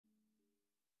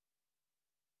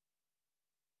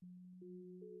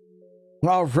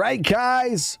All right,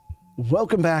 guys,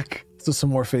 welcome back to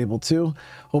some more Fable 2.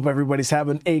 Hope everybody's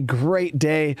having a great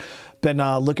day. Been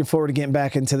looking forward to getting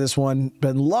back into this one.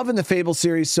 Been loving the Fable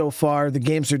series so far. The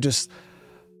games are just,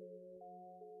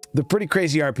 they're pretty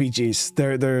crazy RPGs.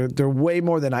 They're way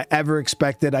more than I ever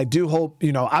expected. I do hope,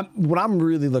 you know, what I'm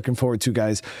really looking forward to,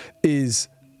 guys, is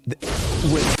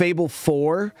with Fable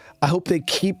 4, I hope they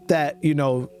keep that, you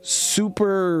know,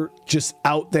 super just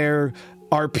out there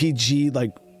RPG.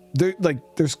 Like there's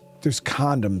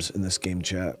condoms in this game,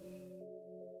 chat.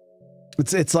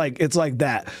 It's like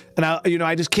that. And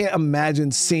I just can't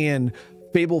imagine seeing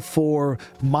Fable 4,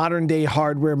 modern day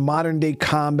hardware, modern day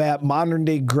combat, modern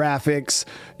day graphics,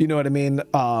 you know what I mean?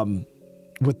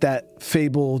 With that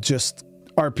Fable just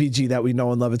RPG that we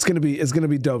know and love. It's gonna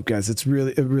be dope, guys. It's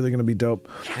really gonna be dope.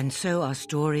 And so our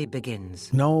story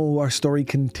begins. No, our story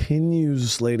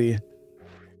continues, lady.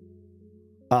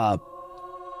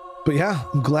 But yeah,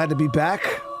 I'm glad to be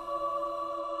back.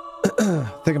 I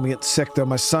think I'm gonna get sick though.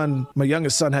 My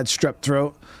youngest son had strep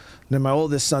throat. And then my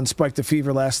oldest son spiked a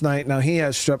fever last night. Now he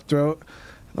has strep throat.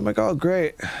 And I'm like, oh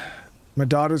great. My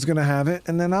daughter's gonna have it,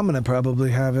 and then I'm gonna probably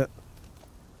have it.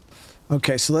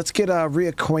 Okay, so let's get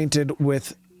reacquainted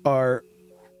with our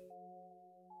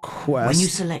quest. When you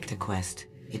select a quest,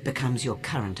 it becomes your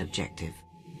current objective.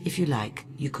 If you like,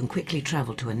 you can quickly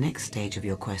travel to a next stage of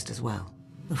your quest as well.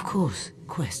 Of course,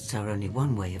 quests are only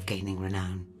one way of gaining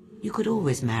renown. You could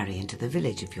always marry into the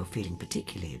village if you're feeling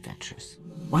particularly adventurous.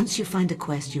 Once you find a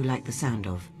quest you like the sound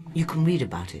of, you can read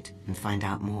about it and find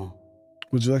out more.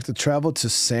 Would you like to travel to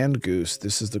Sand Goose?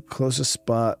 This is the closest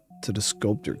spot to the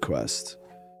sculptor quest.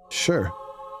 Sure.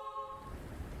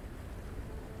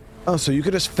 Oh, so you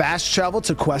could just fast travel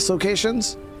to quest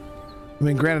locations? I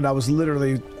mean, granted, I was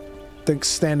literally,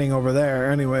 standing over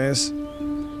there anyways.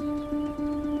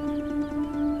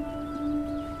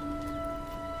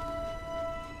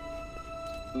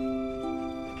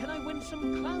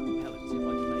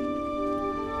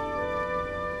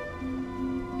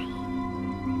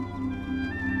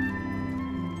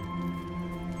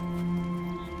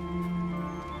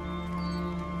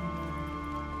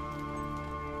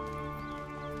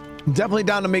 Definitely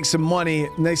down to make some money.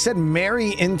 And they said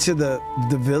marry into the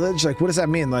village. Like, what does that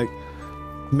mean? Like,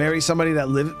 marry somebody that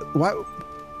live? What?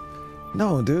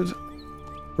 No, dude.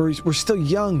 We're still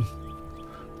young.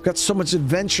 We've got so much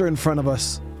adventure in front of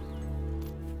us.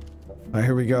 All right,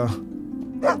 here we go.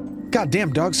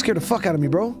 Goddamn, dog scared the fuck out of me,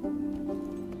 bro.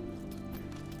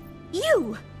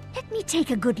 You! Let me take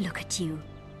a good look at you.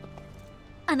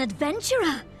 An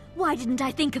adventurer? Why didn't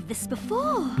I think of this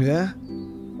before? Yeah?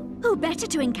 Who better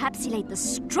to encapsulate the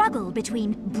struggle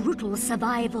between brutal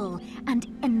survival and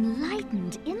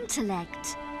enlightened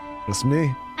intellect? That's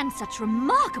me. And such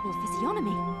remarkable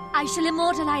physiognomy. I shall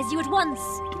immortalize you at once.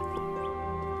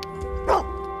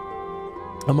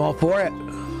 I'm all for it.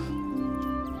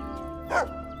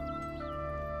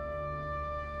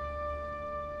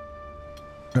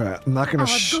 All right, I'm not gonna.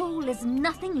 Our goal is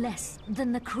nothing less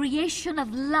than the creation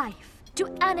of life to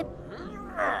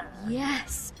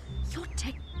Yes,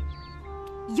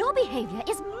 your behavior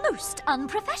is most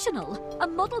unprofessional. A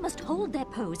model must hold their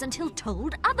pose until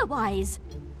told otherwise.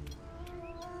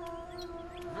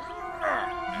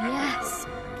 Yes,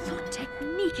 your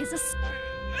technique is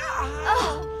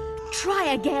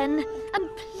try again. And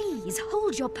please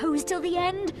hold your pose till the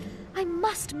end. I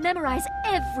must memorize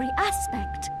every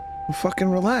aspect. Well, fucking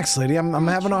relax, lady. I'm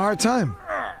having a hard time.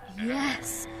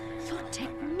 Yes, your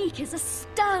technique is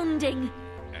astounding.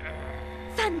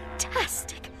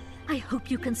 Fantastic. I hope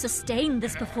you can sustain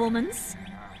this performance.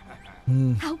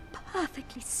 How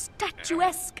perfectly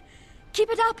statuesque. Keep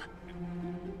it up.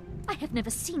 I have never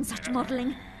seen such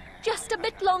modeling. Just a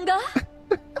bit longer.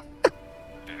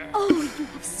 Oh, you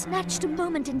have snatched a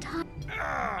moment in time.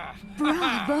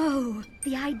 Bravo.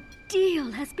 The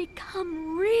ideal has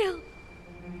become real.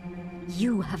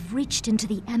 You have reached into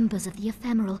the embers of the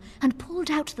ephemeral and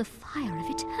pulled out the fire of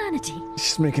eternity.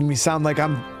 She's making me sound like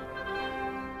I'm...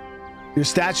 Your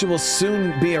statue will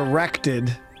soon be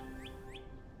erected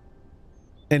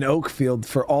in Oakfield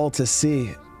for all to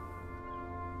see.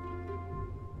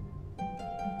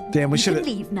 Damn, we should have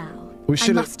leave now. We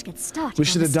should have. Must get started. We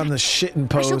should have done the shitting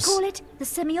pose. I shall call it the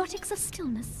semiotics of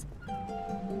stillness.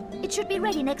 It should be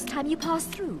ready next time you pass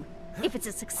through. If it's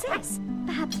a success,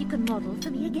 perhaps you can model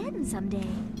for me again someday.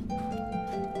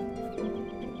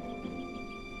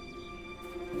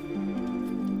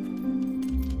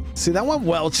 See, that went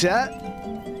well, chat.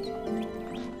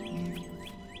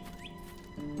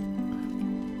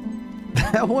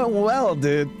 That went well,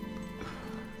 dude.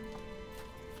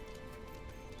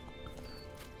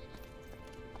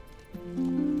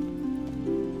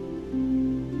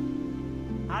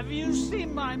 Have you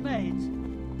seen my mate?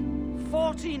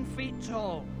 14 feet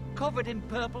tall, covered in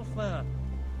purple fur.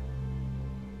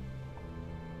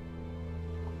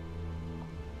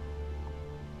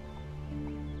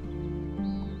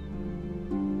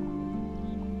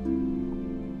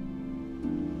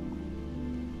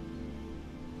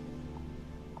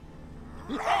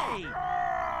 Hey!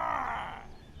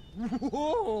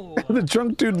 Whoa! The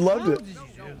drunk dude loved How it. did you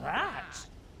do that?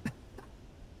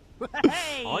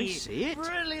 Hey! I see it.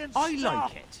 Brilliant I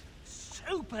stuff. like it.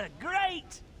 Super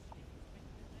great!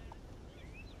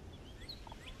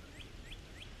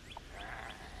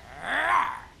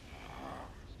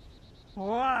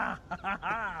 Wow!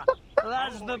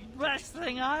 That's the best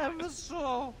thing I ever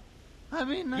saw. I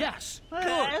mean, Yes, good.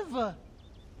 ever.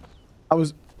 I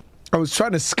was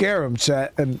trying to scare him,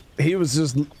 chat, and he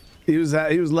was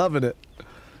loving it.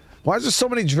 Why is there so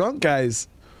many drunk guys?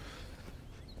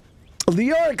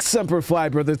 Leoric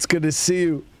Semperfly, brother, it's good to see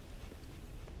you.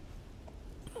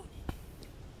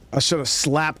 I should have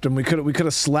slapped him. We could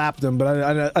have slapped him,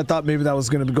 but I thought maybe that was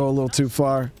going to go a little too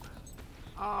far.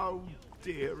 Oh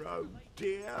dear,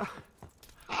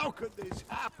 how could this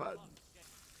happen?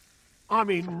 I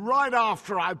mean, right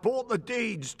after I bought the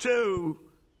deeds too.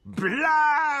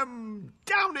 Blam!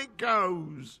 Down it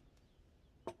goes.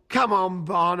 Come on,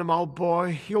 Barnum, old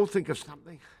boy, you'll think of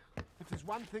something. If there's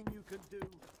one thing you can do,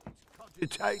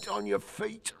 it's cogitate on your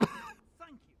feet. Thank you,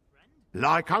 friend.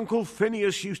 Like Uncle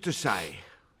Phineas used to say,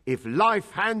 if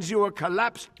life hands you a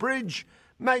collapsed bridge,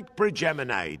 make bridge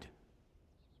emanade.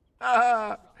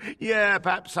 Yeah,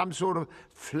 perhaps some sort of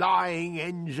flying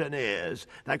engineers.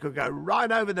 They could go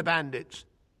right over the bandits.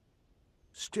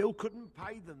 Still couldn't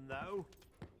pay them, though.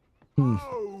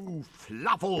 Oh,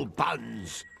 fluffle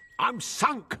buns. I'm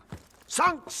sunk.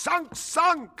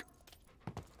 Sunk.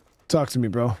 Talk to me,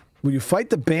 bro. Will you fight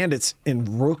the bandits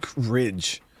in Rook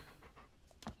Ridge?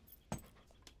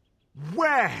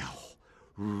 Well,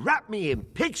 wrap me in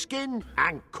pigskin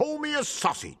and call me a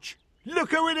sausage.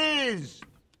 Look who it is.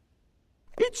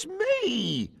 It's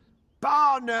me,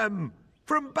 Barnum,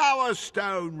 from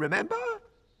Bowerstone, remember?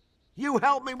 You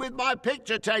helped me with my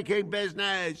picture-taking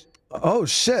business. Oh,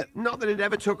 shit. Not that it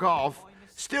ever took off.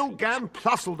 Still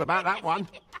gam-plussled about that one.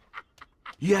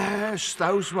 Yes,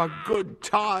 those were good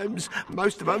times.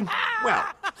 Most of them. Well,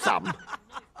 some.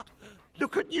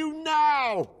 Look at you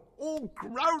now, all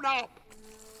grown up.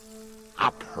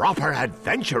 A proper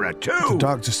adventurer, too. The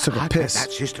dog just took a I bet piss.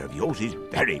 that sister of yours is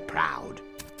very proud.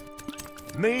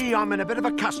 Me, I'm in a bit of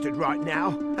a custard right now,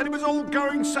 and it was all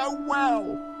going so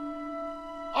well.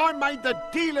 I made the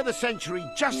deal of the century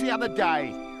just the other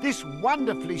day. This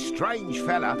wonderfully strange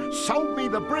fella sold me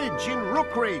the bridge in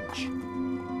Rookridge.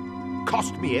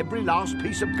 Cost me every last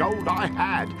piece of gold I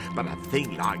had, but a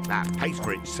thing like that pays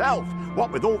for itself,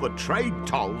 what with all the trade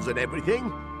tolls and everything.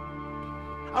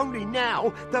 Only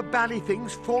now, the bally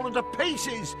thing's fallen to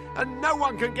pieces, and no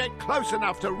one can get close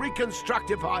enough to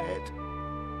reconstructify it.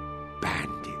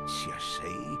 Bandits, you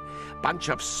see. Bunch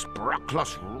of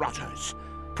sprockless rotters.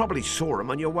 Probably saw them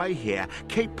on your way here.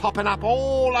 Keep popping up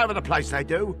all over the place, they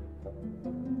do.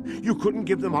 You couldn't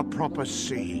give them a proper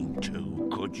seeing to,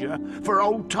 could you? For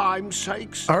old time's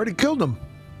sakes? I already killed him.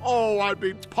 Oh, I'd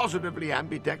be positively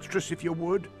ambidextrous if you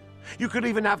would. You could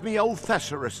even have me old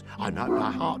Thesaurus. I know it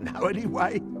by heart now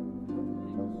anyway.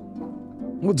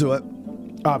 We'll do it.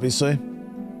 Obviously.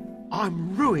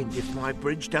 I'm ruined if my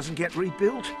bridge doesn't get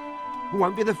rebuilt.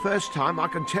 Won't be the first time, I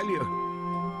can tell you.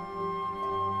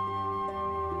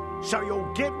 So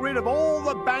you'll get rid of all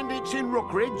the bandits in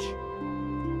Rookridge?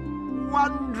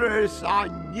 Wondrous! I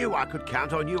knew I could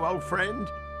count on you, old friend.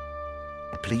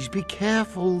 Please be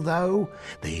careful, though.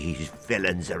 These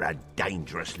villains are a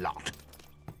dangerous lot.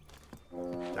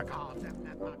 The cards haven't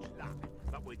had much luck,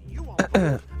 but with you on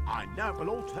board, I know it will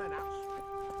all turn out.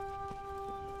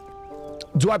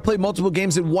 Do I play multiple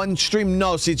games in one stream?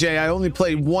 No, CJ. I only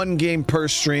play one game per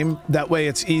stream. That way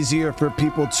it's easier for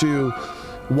people to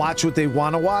watch what they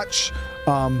want to watch.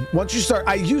 Once you start,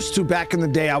 I used to back in the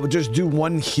day, I would just do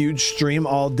one huge stream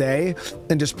all day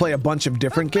and just play a bunch of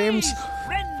different games.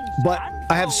 But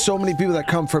I have so many people that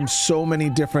come from so many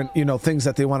different, you know, things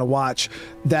that they want to watch,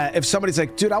 that if somebody's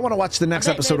like, dude, I want to watch the next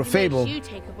episode of Fable, You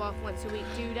take a bath once a week,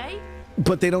 do they?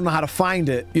 but they don't know how to find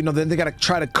it, you know, then they got to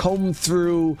try to comb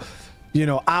through, you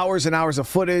know, hours and hours of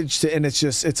footage and it's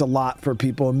a lot for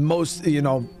people. And most, you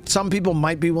know, some people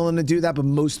might be willing to do that, but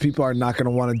most people are not going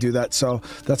to want to do that. So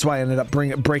that's why I ended up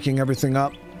breaking everything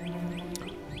up.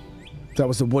 That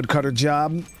was the woodcutter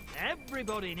job.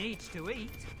 Everybody needs to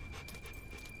eat.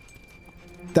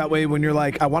 That way, when you're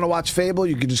like, I want to watch Fable,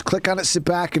 you can just click on it, sit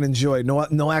back, and enjoy.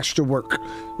 No extra work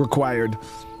required.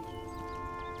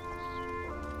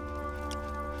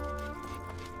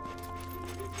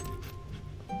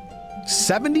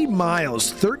 70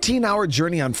 miles, 13-hour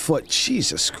journey on foot.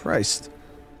 Jesus Christ.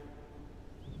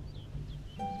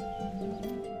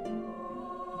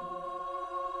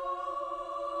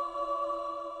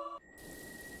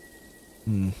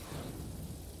 All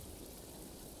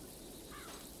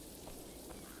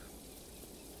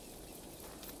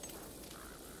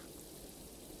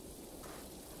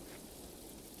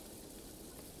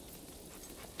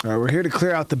right, we're here to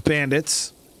clear out the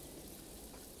bandits.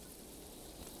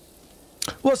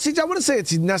 Well, see, I wouldn't say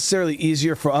it's necessarily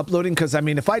easier for uploading, because, I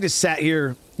mean, if I just sat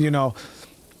here, you know,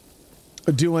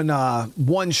 doing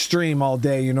one stream all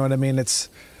day, you know what I mean? It's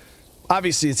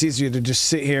obviously it's easier to just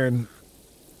sit here and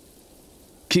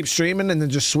keep streaming and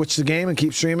then just switch the game and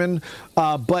keep streaming.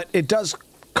 But it does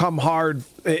come hard.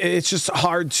 It's just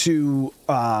hard to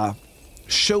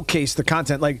showcase the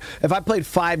content. Like, if I played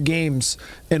 5 games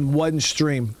in one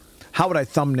stream, how would I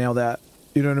thumbnail that?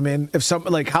 You know what I mean? If some,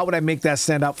 like, how would I make that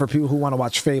stand out for people who want to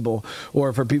watch Fable,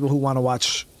 or for people who want to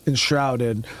watch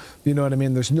Enshrouded? You know what I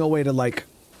mean? There's no way to, like,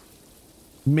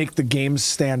 make the games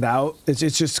stand out. It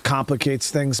just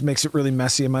complicates things, makes it really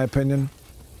messy, in my opinion.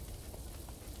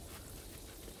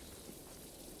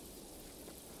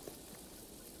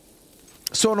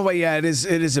 So in a way, yeah, it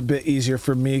is a bit easier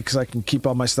for me because I can keep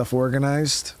all my stuff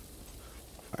organized.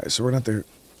 All right, so we're gonna have to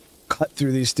cut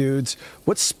through these dudes.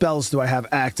 What spells do I have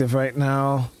active right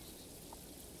now?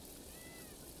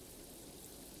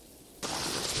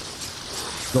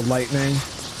 The lightning.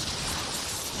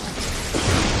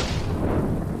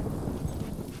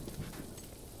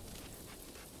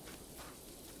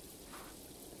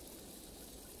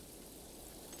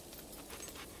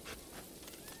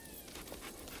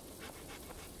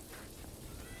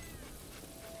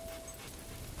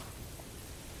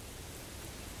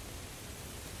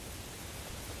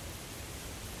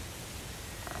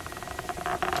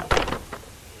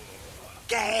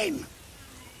 Game.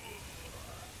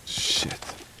 Shit.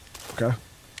 Okay.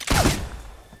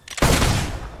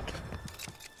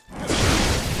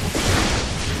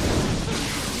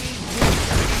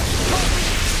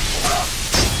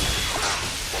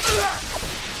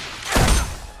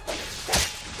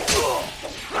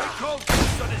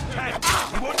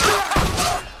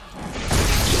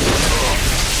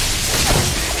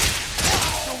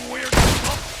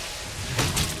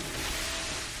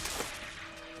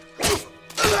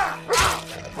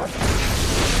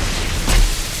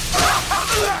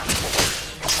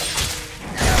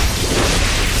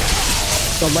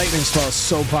 The lightning spell is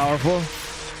so powerful.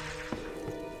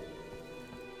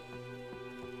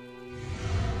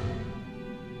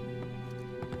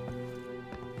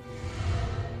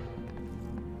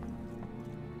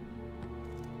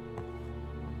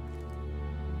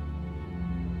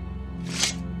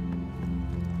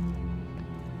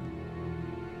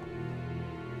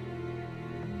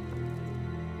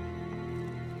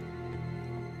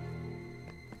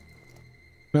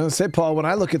 Well, say, Paul, when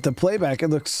I look at the playback, it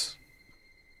looks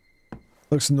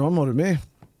normal to me.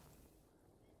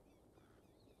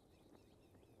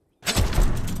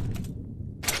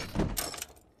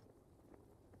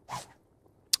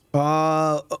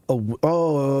 What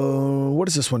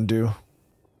does this one do?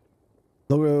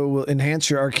 Logo will enhance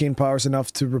your arcane powers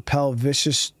enough to repel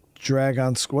vicious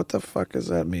dragons. What the fuck does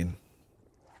that mean?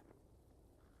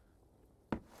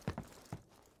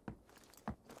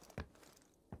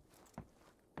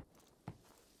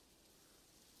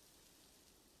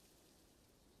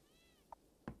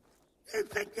 You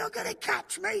think you're gonna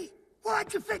catch me? Why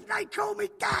do you think they call me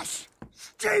Dash?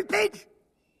 Stupid!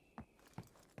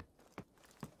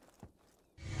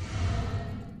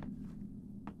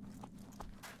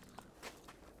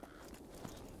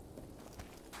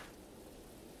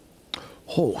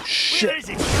 Oh shit! Where is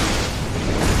it?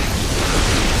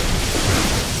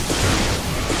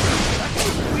 That's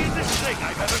the weirdest thing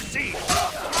I've ever seen.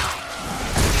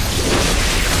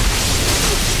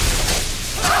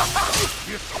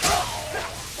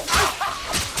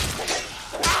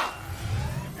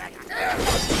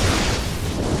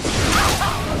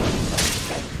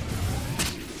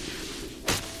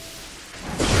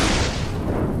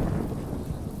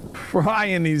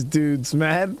 Frying these dudes,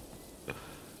 man.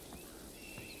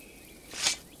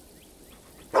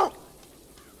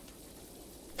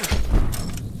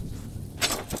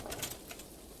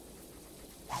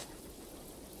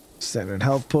 Standard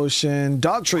health potion.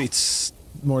 Dog treats.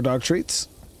 More dog treats.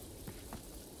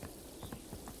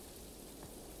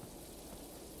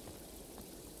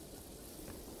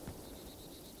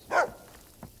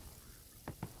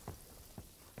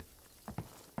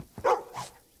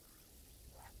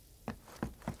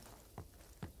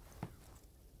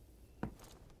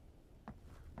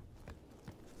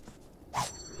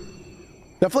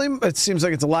 Definitely, it seems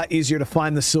like it's a lot easier to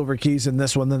find the silver keys in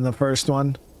this one than the first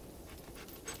one.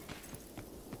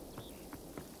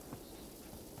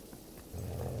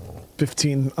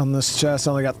 $15 on this chest.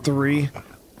 I only got 3.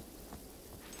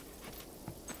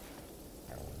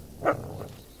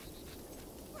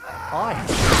 Aye.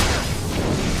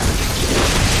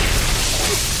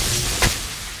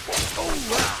 Oh,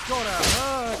 that's gotta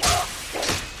hurt.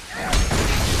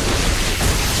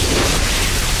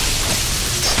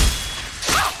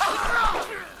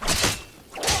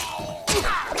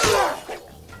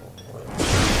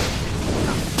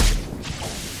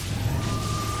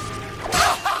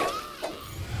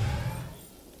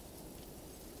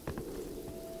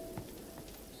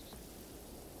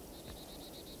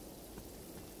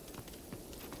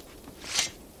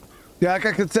 Yeah,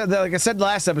 like I said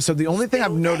last episode, the only thing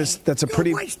I've noticed that's a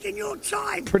pretty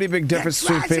big difference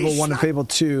between Fable 1 and Fable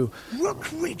 2 Rook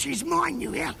Ridge is mine,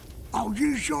 you hear? I'll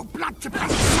use your blood to pay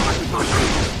the side with my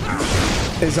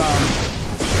name. is I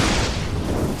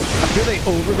feel they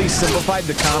overly simplified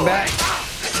the combat.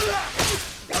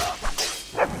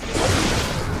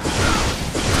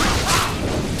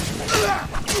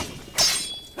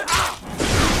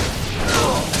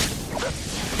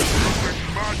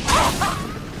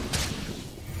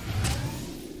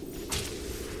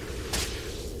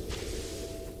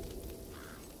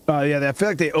 Yeah, I feel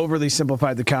like they overly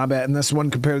simplified the combat in this one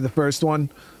compared to the first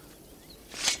one.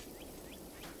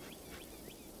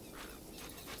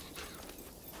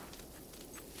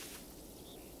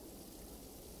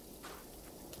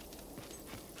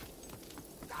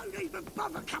 Don't even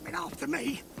bother coming after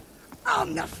me.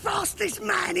 I'm the fastest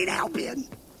man in Albion.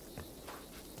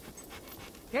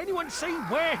 Anyone seen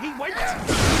where he went?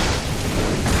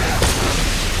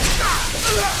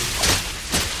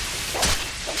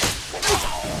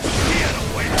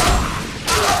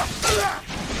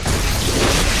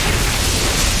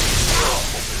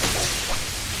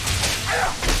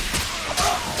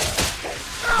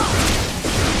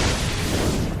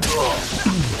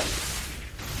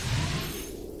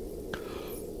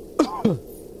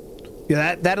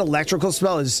 Yeah, that electrical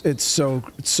spell it's so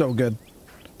good.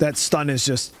 That stun is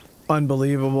just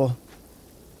unbelievable.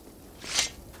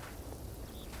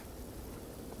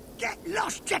 Get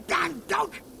lost, you damn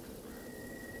dog!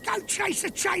 Go chase a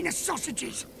chain of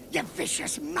sausages, you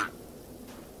vicious mutt!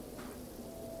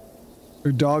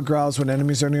 Your dog growls when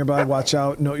enemies are nearby. Watch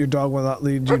out. Note your dog will not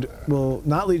lead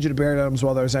you to buried items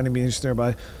while there's enemies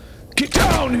nearby. Get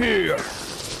down here!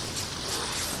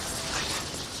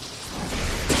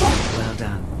 Well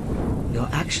done. Your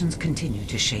actions continue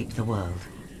to shape the world.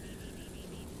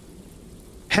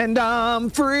 And I'm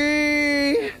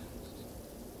free!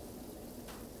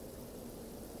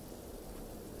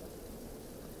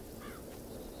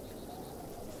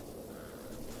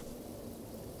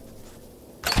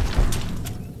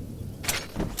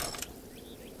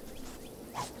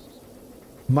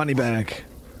 Money bag.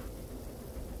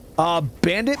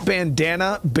 Bandit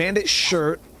bandana, bandit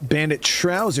shirt, bandit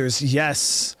trousers.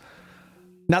 Yes.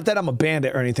 Not that I'm a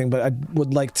bandit or anything, but I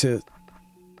would like to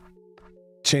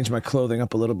change my clothing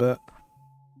up a little bit.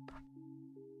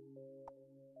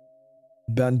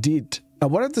 Bandit. I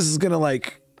wonder if this is gonna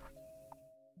like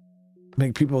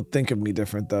make people think of me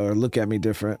different though, or look at me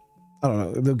different. I don't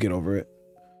know. They'll get over it.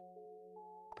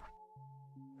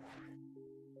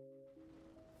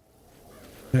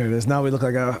 There it is. Now we look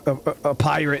like a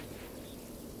pirate.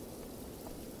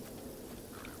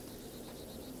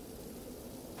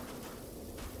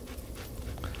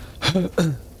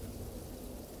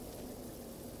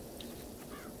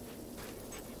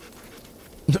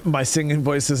 My singing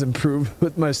voice has improved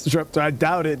with my strep. I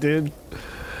doubt it, dude.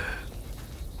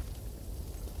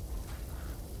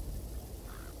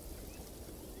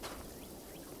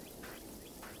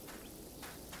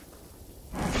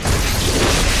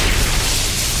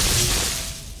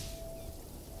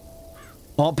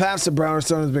 All paths to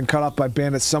Brownstone has been cut off by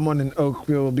bandits. Someone in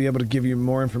Oakville will be able to give you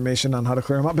more information on how to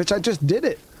clear them up. Bitch, I just did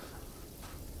it.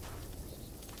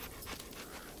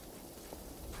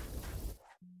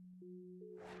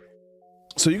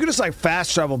 So you can just like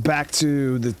fast travel back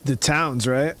to the towns,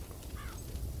 right?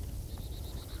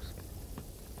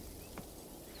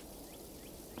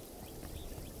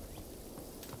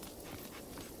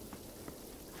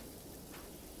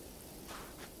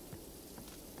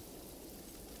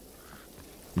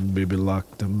 Baby,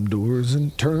 lock them doors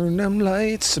and turn them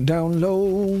lights down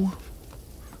low.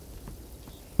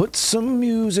 Put some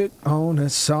music on it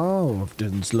soft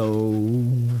and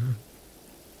slow.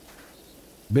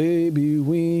 Baby,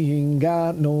 we ain't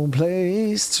got no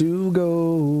place to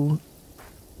go.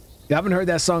 Yeah, I haven't heard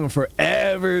that song in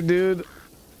forever, dude.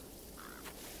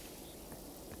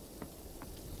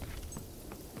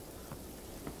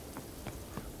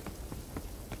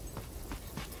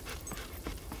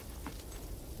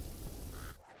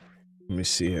 Let me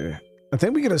see here. I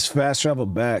think we can just fast travel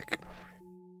back.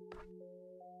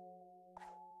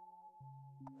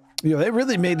 Yo, they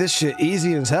really made this shit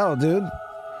easy as hell, dude.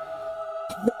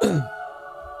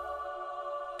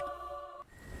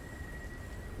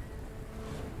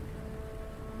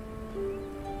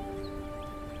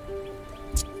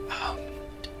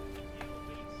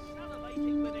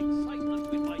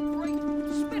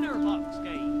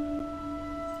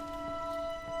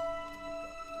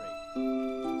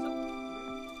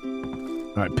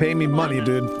 Alright, pay me money,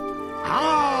 dude.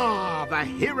 Ah, the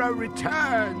hero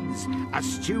returns! A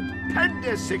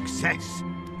stupendous success!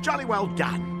 Jolly well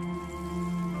done.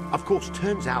 Of course,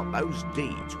 turns out those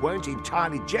deeds weren't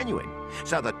entirely genuine,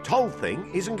 so the toll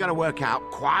thing isn't going to work out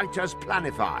quite as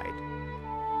planified.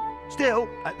 Still,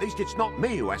 at least it's not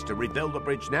me who has to rebuild the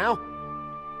bridge now.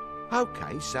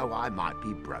 Okay, so I might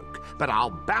be broke, but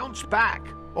I'll bounce back.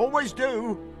 Always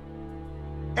do.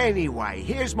 Anyway,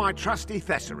 here's my trusty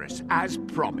thesaurus, as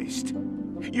promised.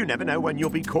 You never know when you'll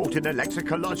be caught in a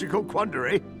lexicological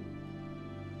quandary.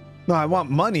 No, I want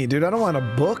money, dude. I don't want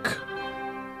a book.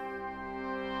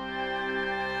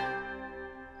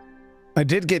 I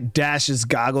did get Dash's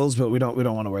goggles, but we don't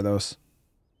want to wear those.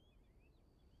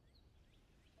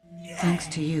 Thanks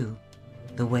to you,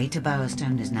 the way to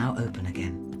Bowerstone is now open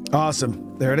again.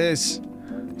 Awesome. There it is.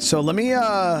 So let me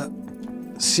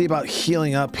see about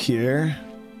healing up here.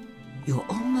 You're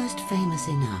almost famous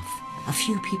enough. A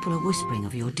few people are whispering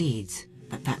of your deeds,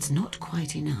 but that's not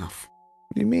quite enough.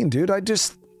 What do you mean, dude? I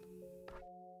just...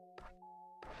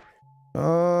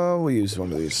 we'll use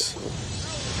one of these.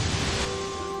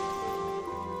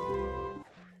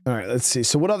 Alright, let's see.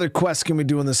 So what other quests can we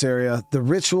do in this area? The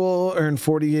ritual, earn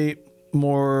 48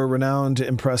 more renown to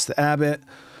impress the abbot.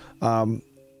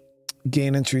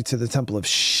 Gain entry to the Temple of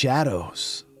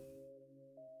Shadows.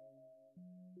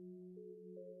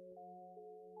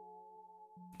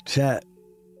 Chat.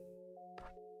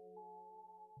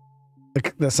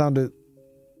 That sounded...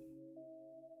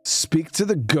 Speak to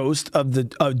the ghost of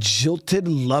a jilted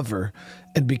lover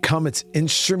and become its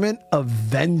instrument of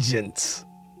vengeance.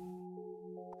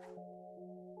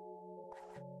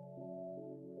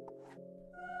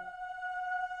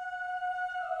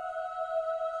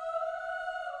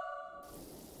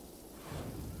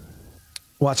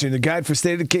 Watching the guide for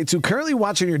State of Decay 2. Currently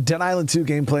watching your Dead Island 2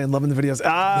 gameplay and loving the videos.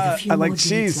 Ah, I like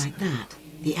cheese. Like that,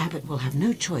 the abbot will have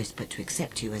no choice but to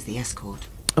accept you as the escort.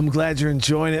 I'm glad you're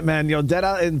enjoying it, man. Yo, Dead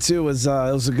Island 2 was it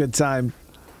was a good time.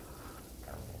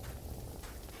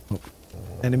 Oh.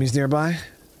 Enemies nearby.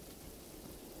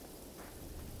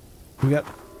 We got.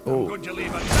 Oh. Could you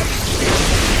leave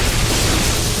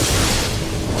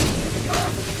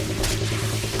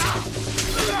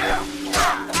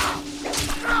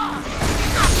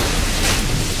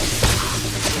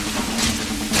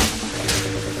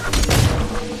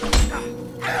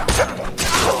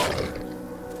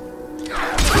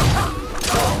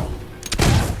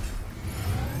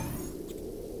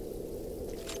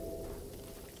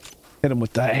Hit him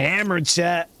with the hammer,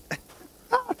 chat.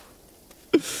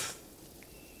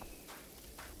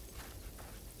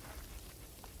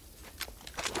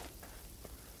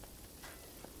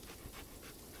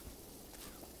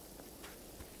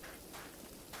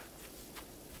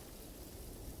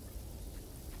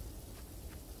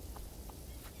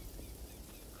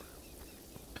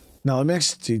 Now, let me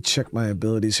actually check my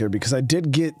abilities here because I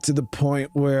did get to the point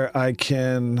where I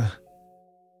can...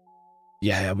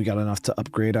 Yeah, we got enough to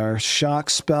upgrade our shock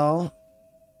spell.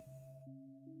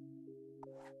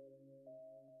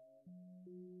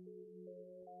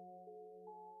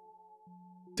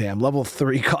 Damn, level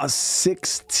 3 costs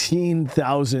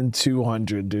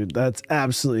 16,200, dude. That's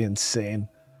absolutely insane.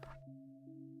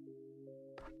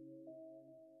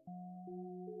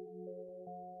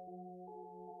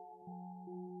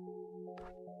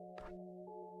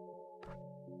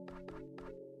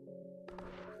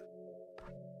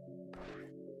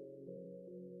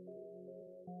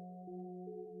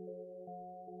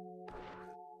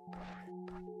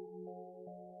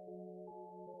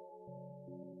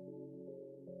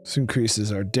 This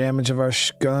increases our damage of our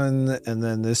gun, and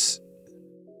then this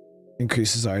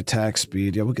increases our attack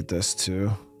speed. Yeah, we'll get this too.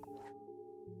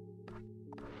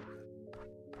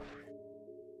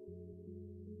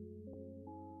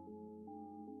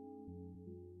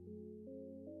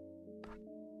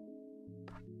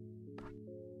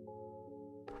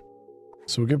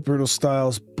 So we'll get Brutal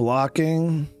Styles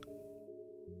blocking.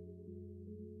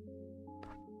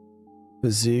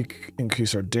 Physique,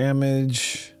 increase our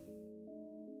damage.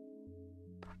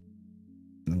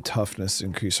 And toughness,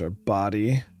 increase our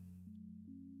body.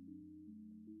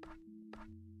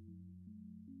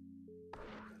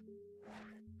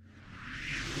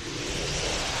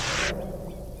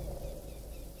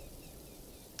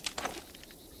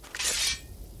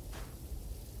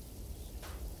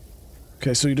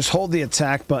 Okay, so you just hold the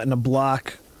attack button to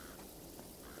block.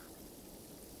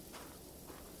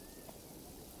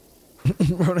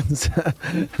 Ronan's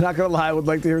not gonna lie, I would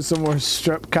like to hear some more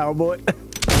Strep Cowboy.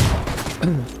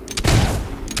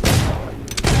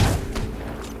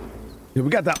 Yeah, we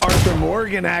got that Arthur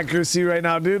Morgan accuracy right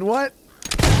now, dude. What?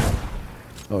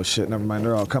 Oh shit, never mind.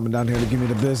 They're all coming down here to give me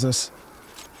the business.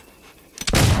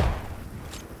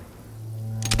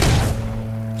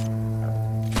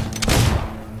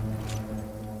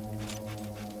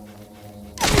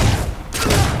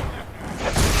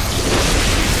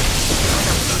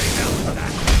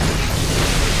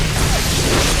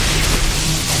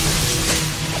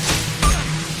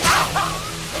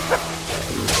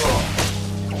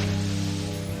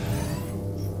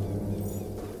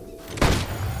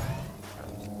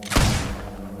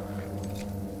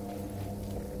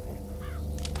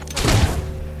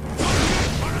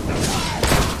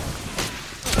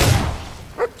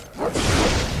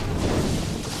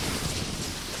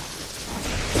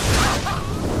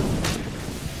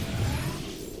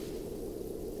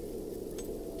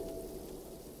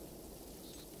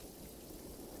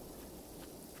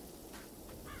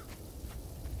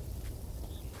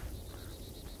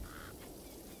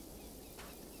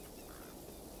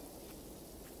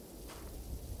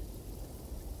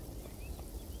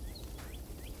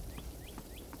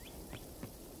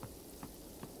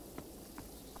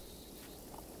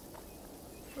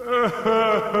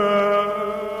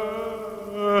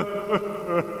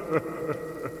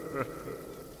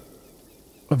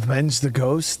 Avenge the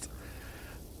ghost?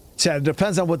 Chad, it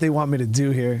depends on what they want me to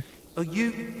do here. Are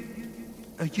you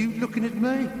looking at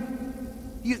me?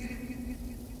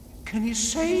 Can you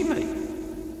see me?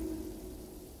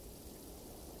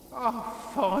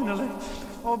 Oh, finally.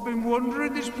 I've been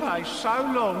wandering this place so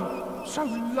long, so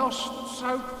lost,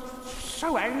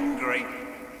 so angry.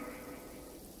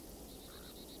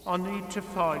 I need to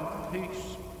find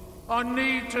peace. I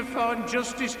need to find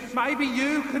justice. Maybe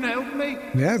you can help me.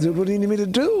 Yeah, dude, what do you need me to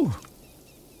do?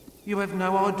 You have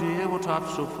no idea what I've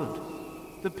suffered.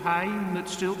 The pain that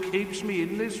still keeps me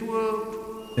in this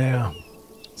world. Yeah.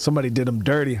 Somebody did him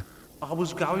dirty. I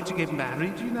was going to get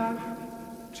married, you know.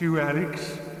 To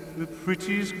Alex, the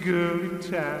prettiest girl in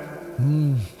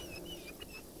town.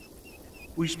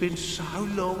 We spent so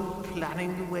long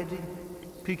planning the wedding.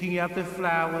 Picking out the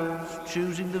flowers,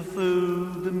 choosing the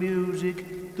food, the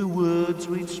music, the words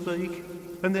we'd speak.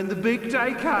 And then the big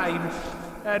day came,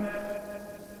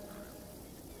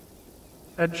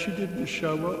 and she didn't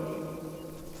show up.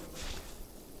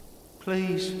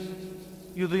 Please,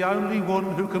 you're the only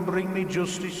one who can bring me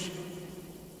justice.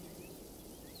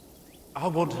 I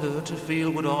want her to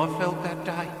feel what I felt that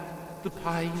day. The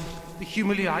pain, the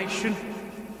humiliation.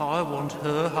 I want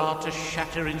her heart to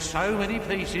shatter in so many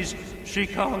pieces, she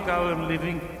can't go on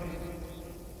living.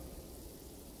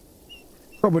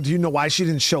 Bro, but do you know why she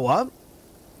didn't show up?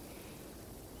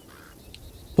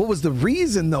 What was the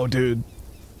reason, though, dude?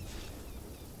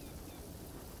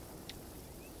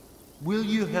 Will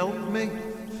you help me?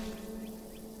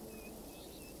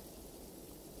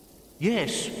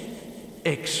 Yes.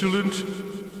 Excellent.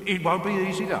 It won't be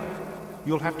easy, though.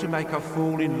 You'll have to make her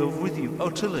fall in love with you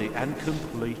utterly and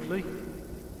completely.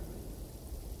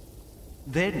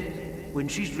 Then, when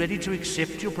she's ready to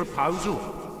accept your proposal,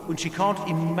 when she can't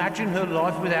imagine her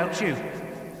life without you,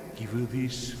 give her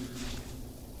this.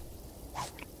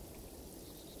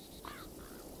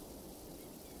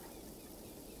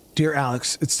 Dear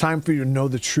Alex, it's time for you to know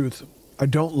the truth. I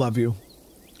don't love you.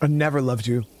 I never loved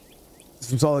you.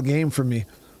 This was all a game for me.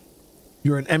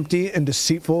 You're an empty and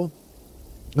deceitful,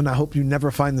 and I hope you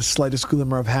never find the slightest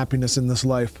glimmer of happiness in this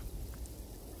life.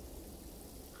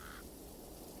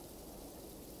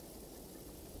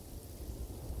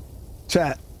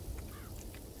 Chat.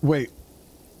 Wait.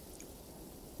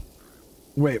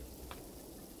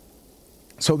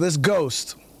 So this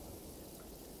ghost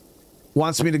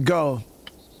wants me to go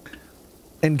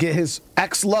and get his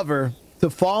ex-lover to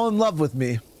fall in love with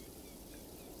me.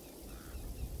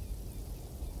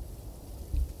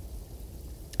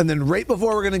 And then right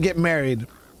before we're gonna get married,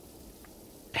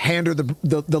 hand her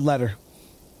the letter.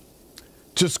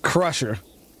 Just crush her.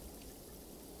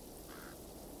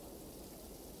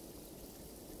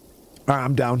 All right,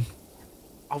 I'm down.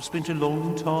 I've spent a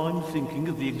long time thinking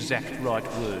of the exact right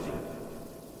wording.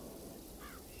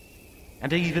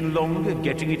 And even longer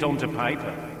getting it onto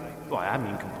paper. I am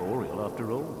incorporeal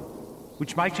after all.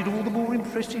 Which makes it all the more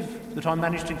impressive that I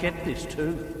managed to get this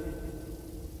too.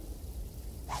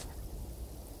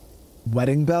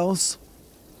 Wedding bells?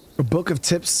 A book of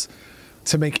tips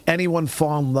to make anyone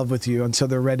fall in love with you until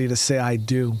they're ready to say I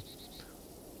do.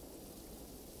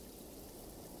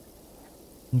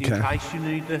 Okay. In case you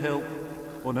need the help.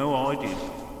 Well, no, I did.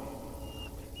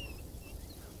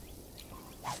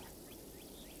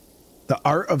 The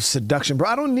art of seduction. Bro,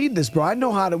 I don't need this, bro. I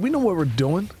know how to... We know what we're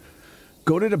doing.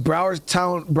 Go to the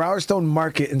Browerstone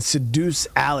Market and seduce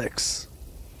Alex.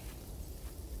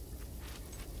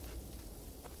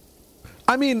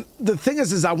 I mean, the thing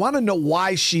is I want to know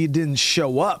why she didn't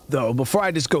show up, though, before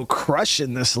I just go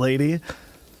crushing this lady.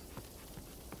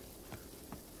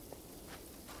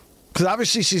 Because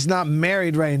obviously she's not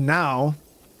married right now.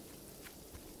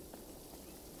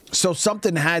 So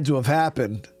something had to have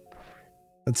happened.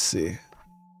 Let's see.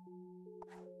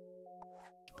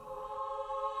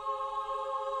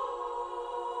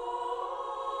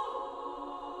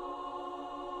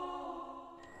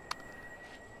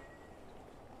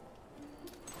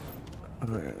 All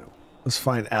right, let's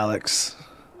find Alex.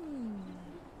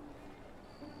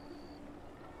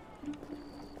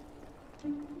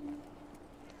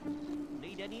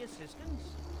 Need any assistance?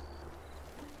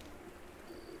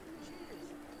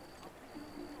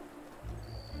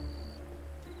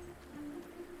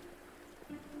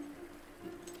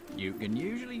 You can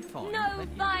usually find No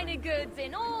finer goods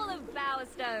in all of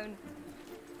Bowerstone.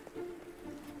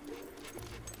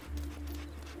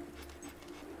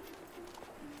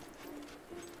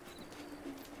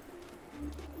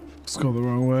 Let's go the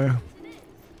wrong way.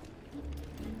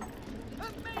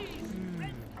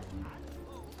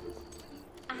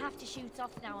 I have to shoot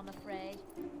off now, I'm afraid.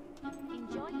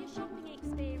 Enjoy your shopping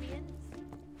experience.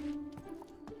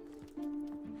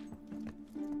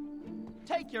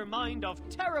 Take your mind off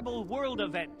terrible world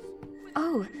events.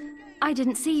 Oh, I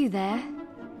didn't see you there.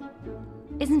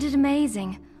 Isn't it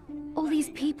amazing? All these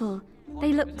people,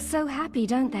 they look so happy,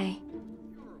 don't they?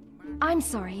 I'm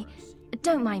sorry.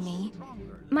 Don't mind me.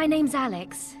 My name's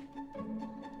Alex.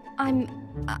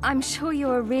 I'm sure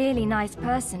you're a really nice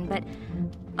person, but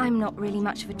I'm not really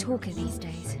much of a talker these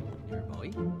days.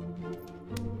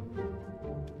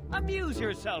 Amuse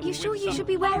yourself. You sure with you some should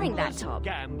be wearing that harmless top?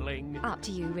 Gambling. Up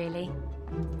to you, really.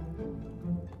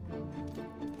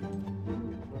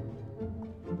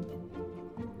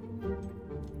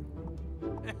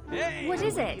 What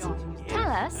is it?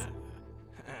 Tell us.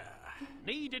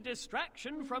 Need a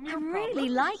distraction from I your really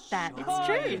problems? like that. It's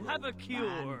true. I have a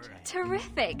cure.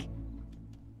 Terrific.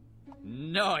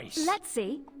 Nice. Let's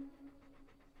see.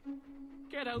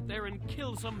 Get out there and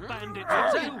kill some bandits.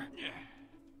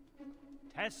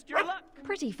 Test your luck.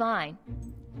 Pretty fine.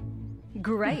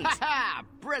 Great.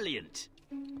 Brilliant.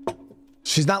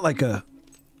 She's not like a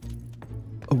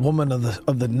woman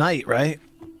of the night, right?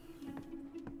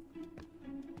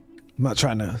 I'm not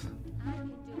trying to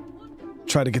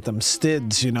get them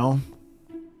stids, you know.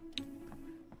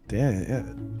 Yeah.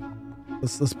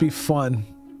 Let's be fun.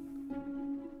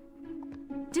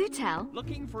 Do tell.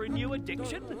 Looking for a new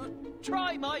addiction?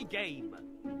 Try my game.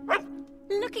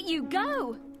 Look at you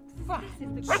go.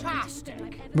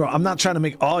 Fantastic. Bro, I'm not trying to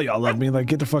make all y'all love me. Like,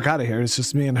 get the fuck out of here. It's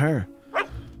just me and her.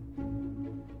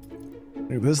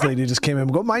 Look, this lady just came in.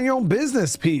 Go mind your own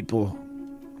business, people.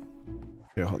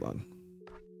 Here, hold on.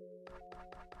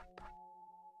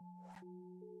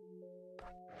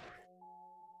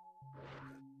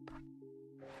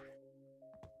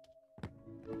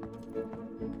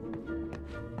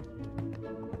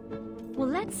 Well,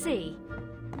 let's see.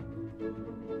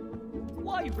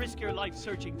 Why risk your life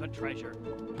searching for treasure?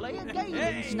 Play a game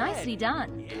instead. Nicely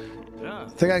done. I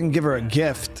think I can give her a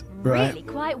gift, right? Really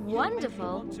quite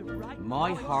wonderful.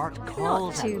 My heart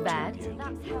calls Not too out bad. to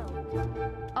you.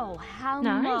 Oh, how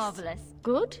Nice. marvelous.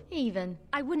 Good, even.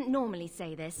 I wouldn't normally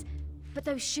say this, but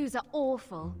those shoes are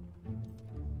awful.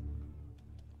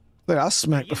 Look, I'll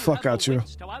smack the fuck out you.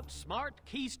 To outsmart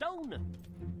Keystone.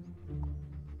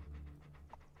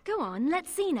 Go on,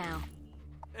 let's see now.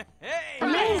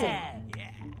 Amazing.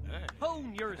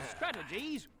 Hone your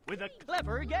strategies with a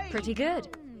clever game. Pretty good.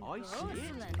 I see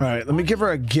it. All right, let me give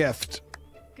her a gift.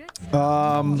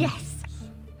 Yes.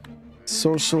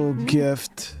 Social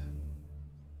gift.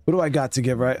 What do I got to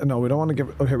give her? No, we don't want to give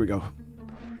her. Oh, here we go.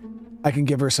 I can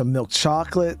give her some milk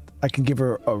chocolate. I can give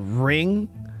her a ring.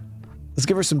 Let's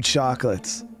give her some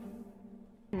chocolates.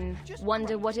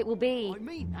 Wonder what it will be. I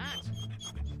mean that.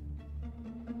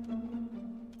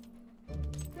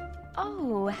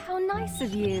 Oh, how nice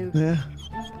of you. Yeah,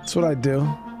 that's what I do.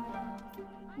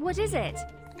 What is it?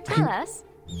 Tell us.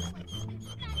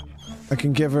 I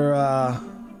can give her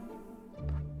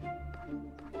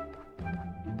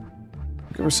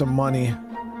some money.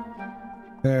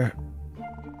 There. I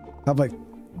have like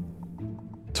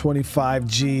 25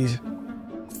 G's.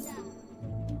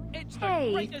 It's the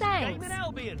Hey, greatest game thanks. in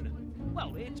Albion.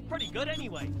 Well, it's pretty good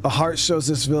anyway. A heart shows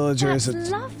this villager That's is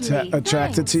lovely,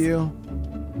 attracted to you.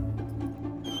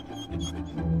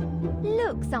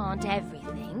 looks aren't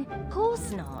everything. Of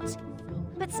course not.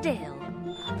 But still,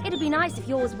 it'd be nice if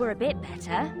yours were a bit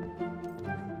better.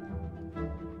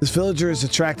 This villager is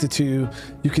attracted to you.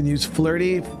 You can use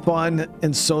flirty, fun,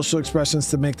 and social expressions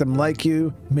to make them like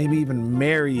you, maybe even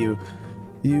marry you.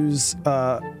 Use,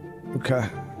 okay.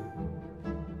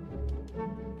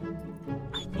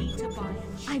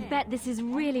 I bet this is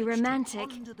really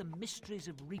romantic. Under the mysteries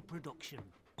of reproduction.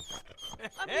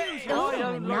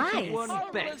 Oh,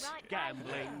 nice. Best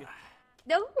gambling.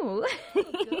 Oh.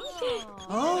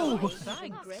 Oh,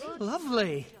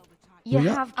 lovely. You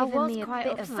Yeah. have given me a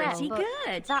bit of pretty help, but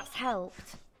good. that's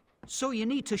helped. So you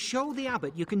need to show the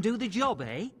abbot you can do the job,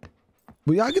 eh?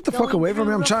 Will y'all get the fuck away from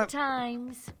me?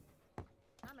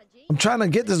 I'm trying to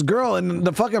get this girl, and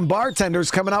the fucking bartender's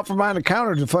coming out from behind the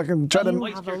counter to fucking try to. You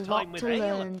have a lot to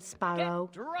learn, Sparrow.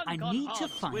 I need to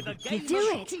find a gift. Do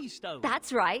it.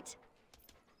 That's right.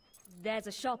 There's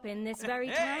a shop in this very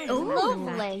town.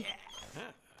 Lovely.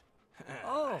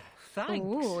 Oh, thanks.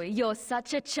 Ooh, you're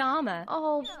such a charmer.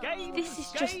 Oh, this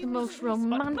is just the most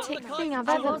romantic thing I've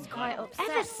ever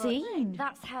seen.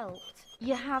 That's helped.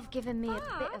 You have given me a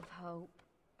bit of hope.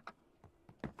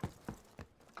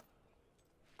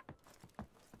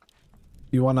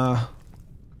 You wanna?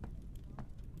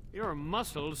 Your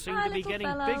muscles seem Hi, to be little getting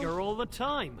fellow. bigger all the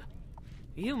time.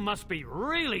 You must be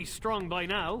really strong by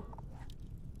now.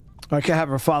 I can have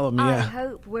her follow me. I Yeah.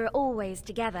 hope we're always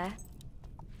together.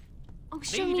 Oh,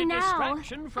 show Need me a now.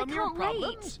 distraction I from your can't wait.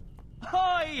 problems?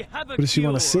 I have a What does she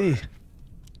want to cure. see?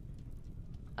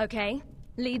 Okay,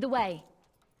 lead the way.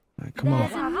 All right, come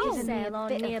There's on. a house Given me a sale on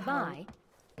bit of nearby.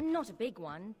 Not a big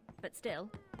one, but still.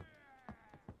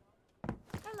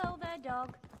 Hello there,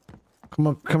 dog. Come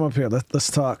up here.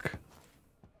 Let's talk.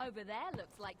 Over there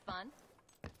looks like fun.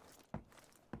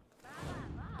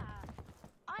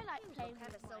 I like playing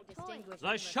with my toys.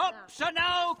 The shops are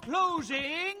now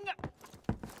closing.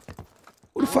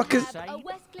 Who the fuck is? A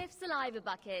Westcliff saliva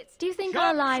bucket. Do you think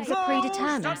our lives are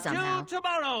predetermined Closed somehow? until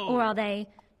tomorrow. Or are they,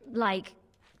 like,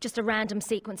 just a random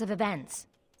sequence of events?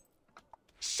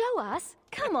 Show us!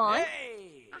 Come on! I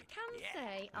can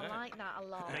say I like that a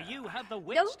lot. You have the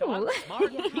wits to Oh. outsmart You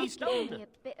have given Keystone. me a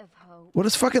bit of hope. What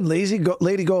does fucking lady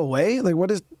go away? Like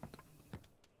what is?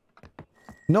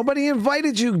 Nobody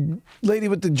invited you, lady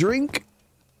with the drink.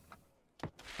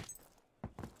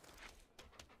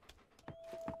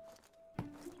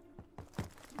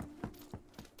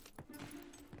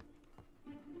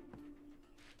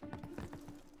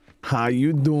 How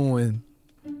you doing?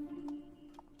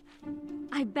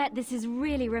 I bet this is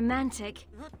really romantic.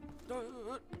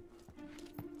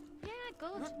 Yeah,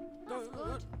 good. That's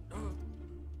good.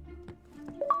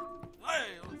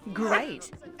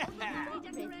 Great.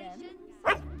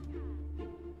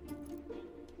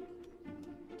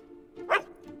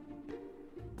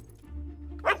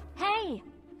 Hey,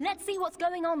 let's see what's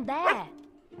going on there.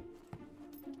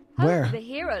 Where? Hope the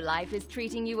hero life is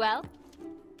treating you well.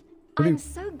 What are I'm you-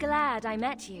 so glad I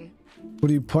met you.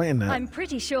 What are you pointing at? I'm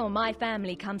pretty sure my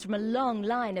family comes from a long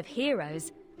line of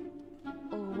heroes.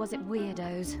 Or was it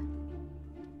weirdos?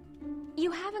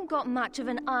 You haven't got much of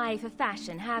an eye for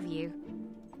fashion, have you?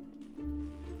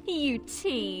 You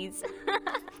tease.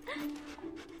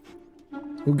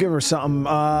 We'll give her something.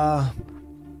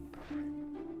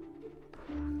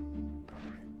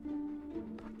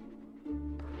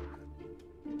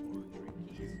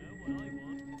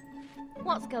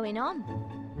 What's going on?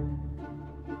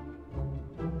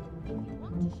 You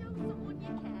want to show someone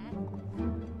you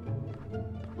care?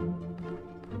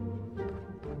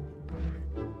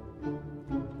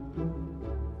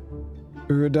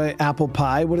 Erudite apple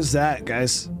pie. What is that,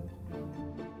 guys?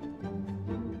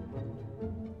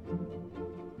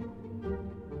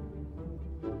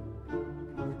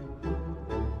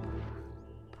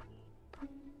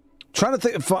 Trying to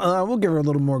think. We'll give her a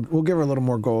little more. We'll give her a little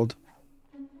more gold.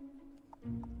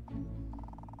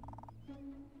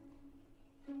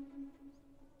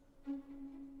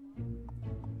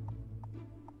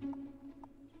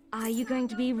 Are you going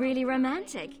to be really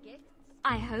romantic?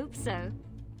 I hope so.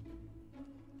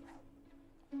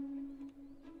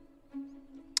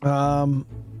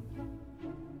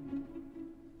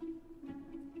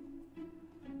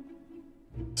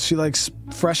 She likes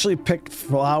freshly picked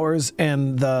flowers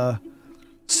and the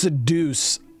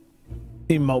seduce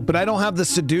emote, but I don't have the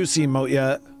seduce emote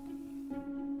yet.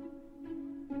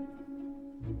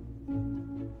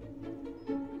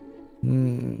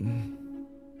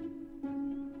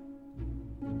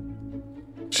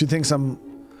 She thinks I'm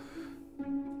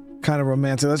kind of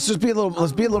romantic. Let's just be a little.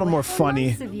 Let's be a little more funny.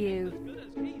 Nice of you.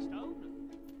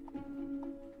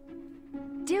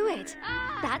 Do it.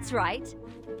 That's right.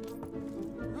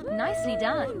 Nicely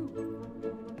done.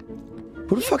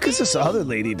 Who the fuck is this other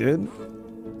lady, dude?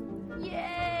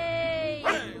 Yay!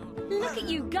 Look at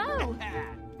you go.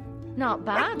 Not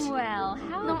bad. Well,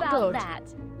 how Not about good. that?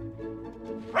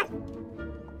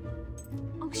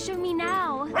 Oh, show me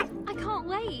now. I can't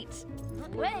wait.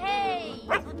 Way!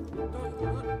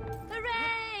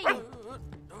 Hooray!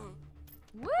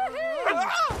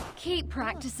 Woohoo! Keep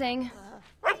practicing.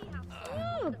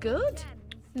 Oh, good.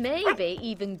 Maybe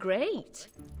even great.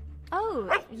 Oh,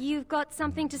 you've got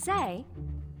something to say?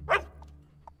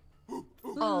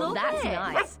 Oh, Love that's it.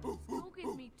 nice.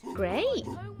 Great.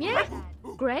 Yeah,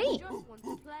 great.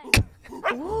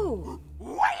 Ooh.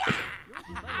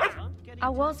 I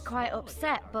was quite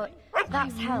upset, but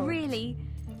that's helped. Really,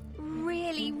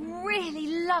 really,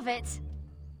 really love it.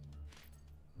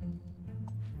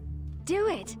 Do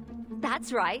it.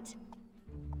 That's right.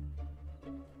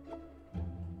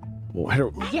 We'll hit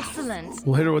her, Excellent.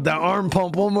 we'll hit her with that arm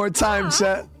pump one more time,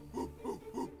 chat.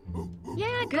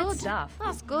 Yeah, good stuff.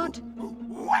 That's good.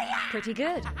 Pretty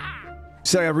good.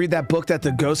 So I read that book that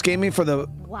the ghost gave me for the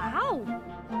Wow.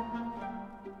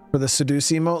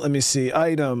 seduce emote. Let me see.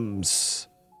 Items.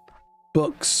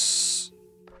 Books.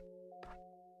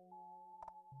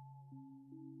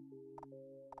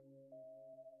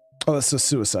 Oh, that's a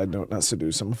suicide note, not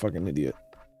seduce. I'm a fucking idiot.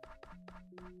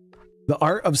 The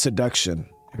Art of Seduction.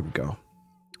 Here we go.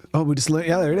 Oh, we just learned.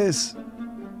 Yeah, there it is.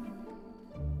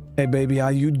 Hey, baby, how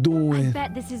you I doing?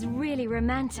 bet this is really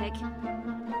romantic.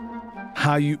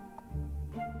 How you...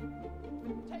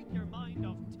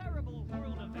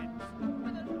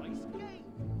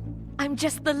 I'm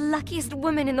just the luckiest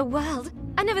woman in the world.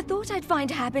 I never thought I'd find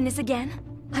happiness again.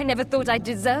 I never thought I'd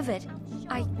deserve it.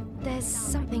 There's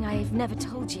something I've never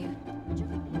told you.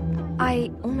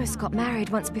 I almost got married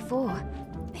once before.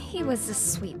 He was a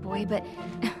sweet boy, but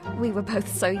we were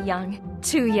both so young.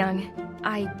 Too young.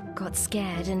 I got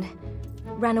scared and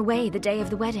ran away the day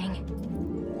of the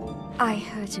wedding. I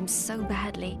hurt him so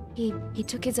badly. He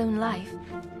took his own life.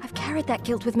 I've carried that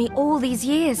guilt with me all these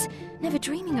years, never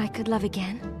dreaming I could love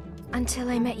again. Until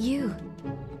I met you.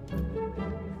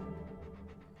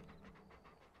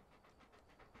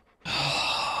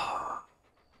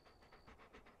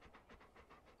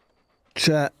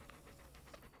 Chat.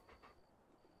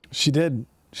 She did.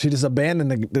 She just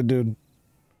abandoned the dude.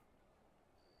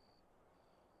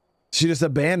 She just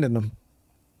abandoned him.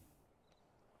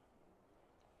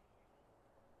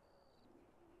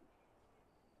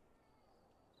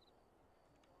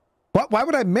 What? Why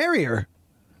would I marry her?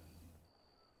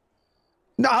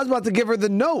 No, I was about to give her the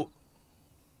note.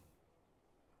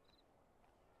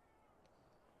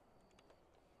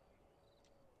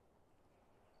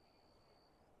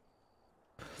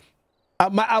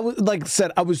 I was like I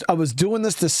said, I was doing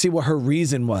this to see what her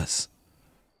reason was.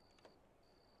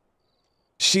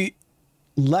 She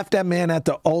left that man at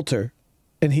the altar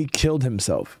and he killed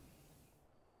himself.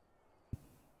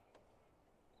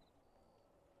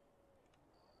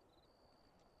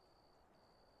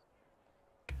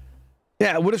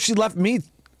 Yeah, what if she left me?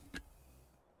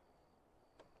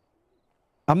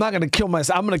 I'm not gonna kill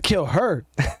myself. I'm gonna kill her.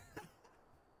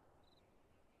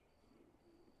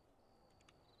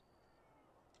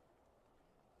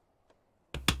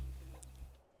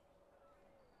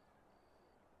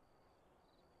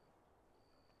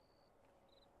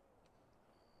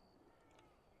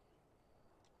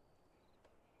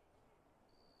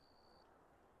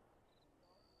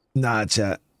 Nah,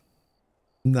 chat.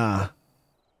 Nah.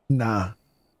 Nah.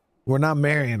 We're not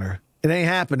marrying her. It ain't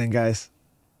happening, guys.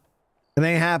 It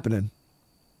ain't happening.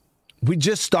 We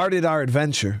just started our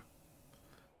adventure.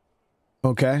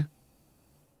 Okay?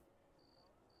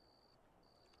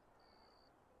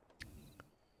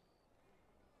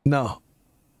 No.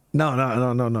 No.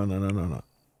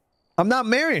 I'm not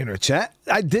marrying her, chat.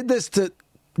 I did this to...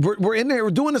 We're in there.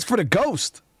 We're doing this for the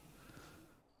ghost.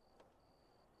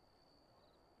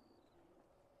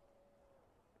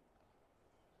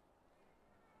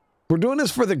 We're doing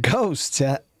this for the ghost,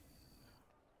 chat.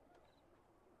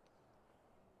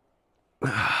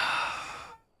 I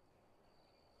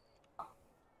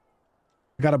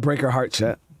gotta break her heart,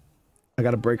 chat. I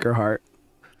gotta break her heart.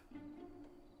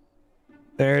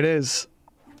 There it is.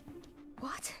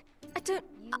 What? I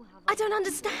don't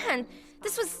understand.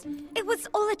 It was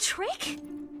all a trick?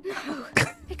 No,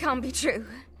 it can't be true.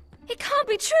 It can't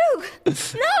be true.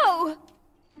 No!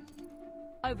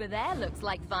 Over there looks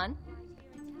like fun.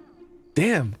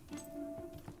 Damn.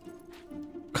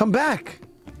 Come back.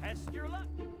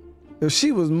 If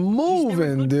she was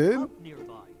moving, dude.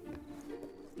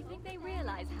 You think they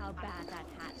realize how bad that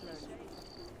hat looks?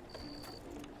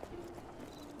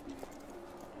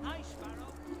 Hi,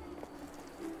 Sparrow.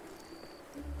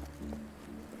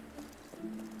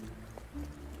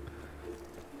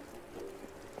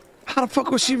 How the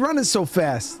fuck was she running so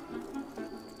fast?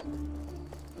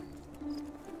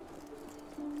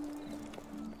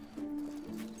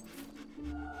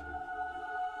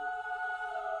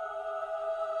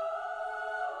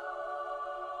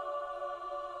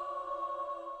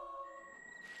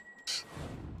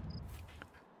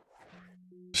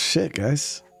 Shit,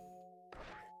 guys.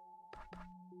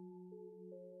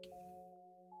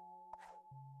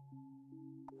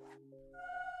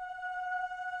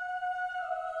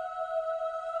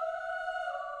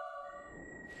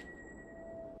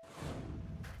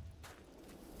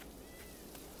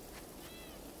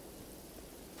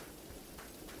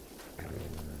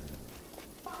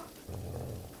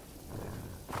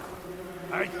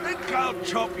 I think I'll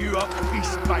chop you up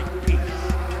piece by piece.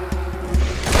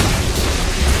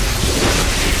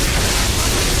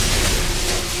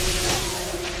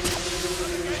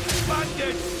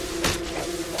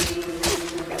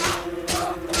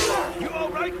 You all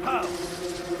right, pal?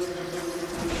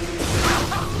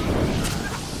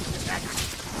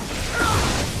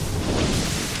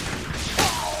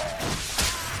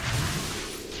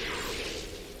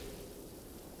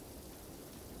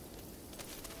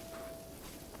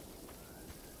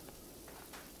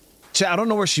 I don't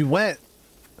know where she went.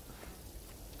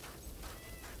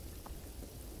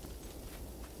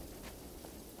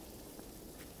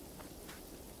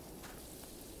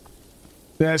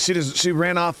 Yeah, she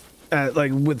ran off at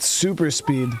like with super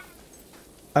speed.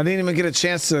 I didn't even get a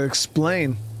chance to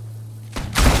explain.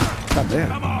 God damn.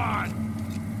 Come on!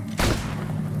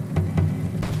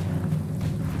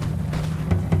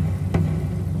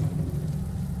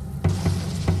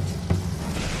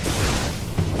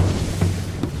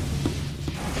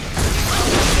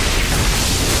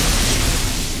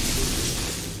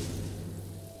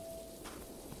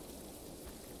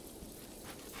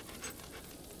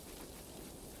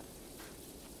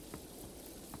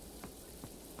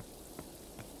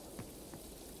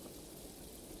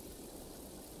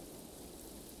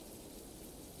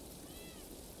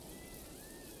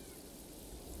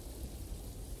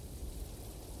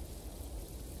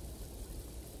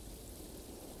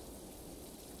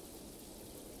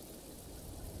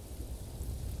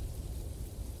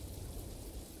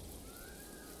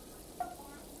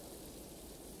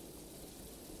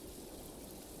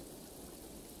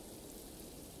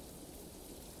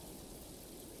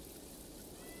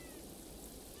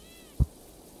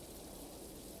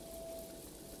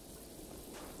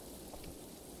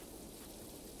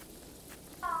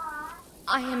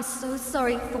 I am so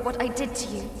sorry for what I did to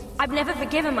you. I've never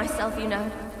forgiven myself, you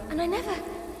know. And I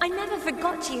never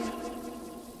forgot you.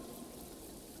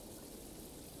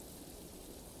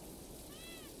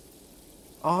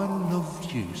 I loved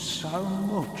you so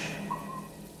much.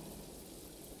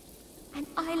 And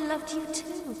I loved you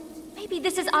too. Maybe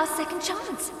this is our second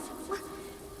chance.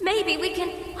 Maybe we can...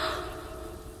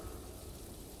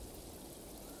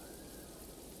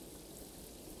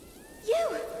 You!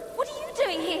 What are you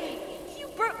doing here? You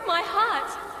broke my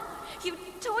heart. You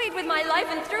toyed with my life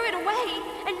and threw it away.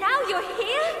 And now you're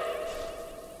here?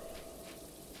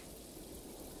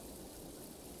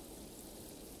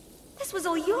 This was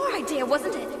all your idea,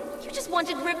 wasn't it? You just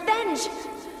wanted revenge.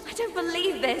 I don't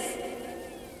believe this.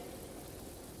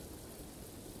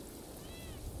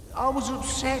 I was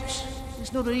upset.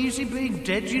 It's not easy being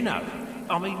dead, you know.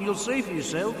 I mean, you'll see for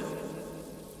yourself.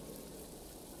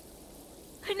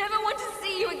 I never want to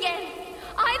see you again.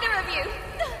 Either of you.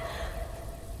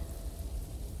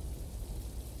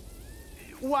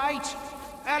 Wait!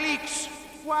 Alex!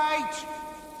 Wait!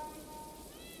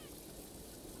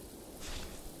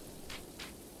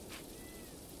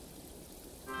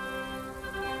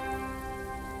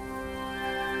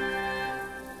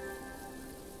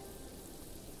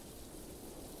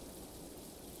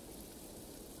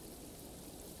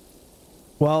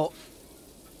 Well,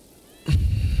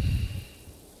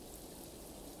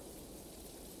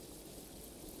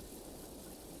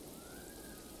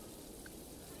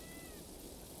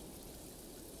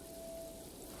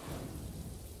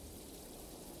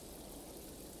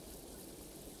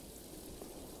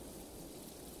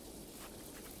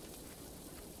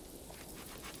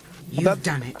 You've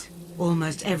done it.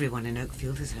 Almost everyone in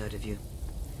Oakfield has heard of you.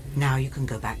 Now you can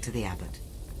go back to the Abbot.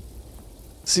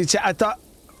 see, I thought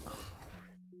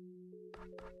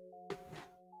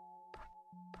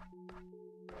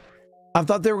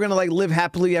they were gonna like live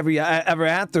happily ever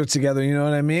after together. You know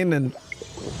what I mean? And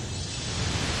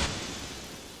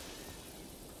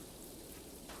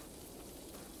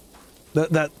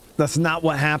that's not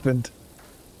what happened.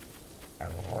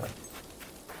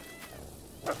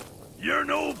 You're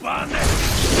no bandit!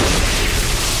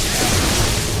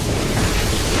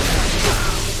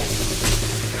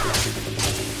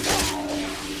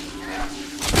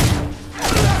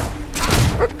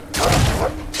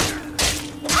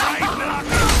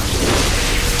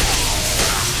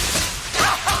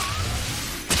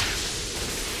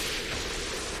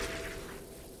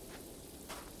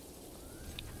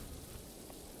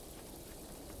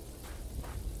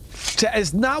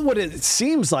 It's not what it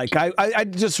seems like. I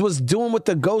just was doing what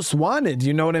the ghost wanted.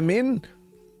 You know what I mean?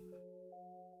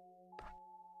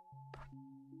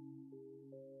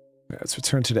 Let's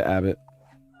return to the abbot.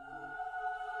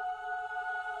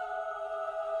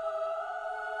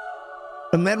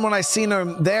 And then when I seen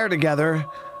them there together,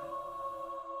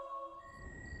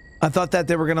 I thought that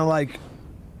they were gonna like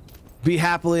be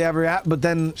happily ever after, but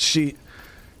then she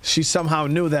somehow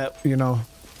knew that, you know.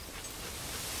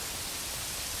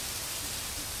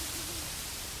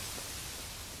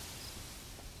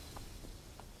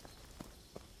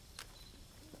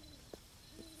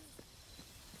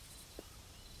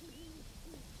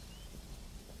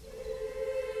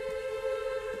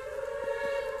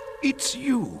 It's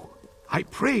you. I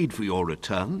prayed for your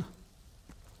return.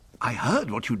 I heard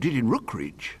what you did in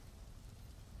Rookridge.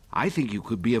 I think you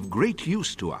could be of great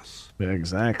use to us. Yeah,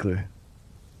 exactly.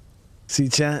 See,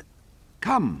 chat?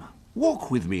 Come, walk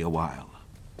with me a while.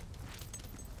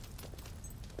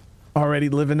 Already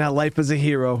living that life as a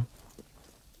hero.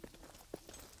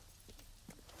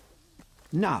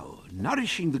 Now,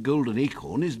 nourishing the golden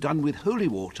acorn is done with holy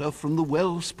water from the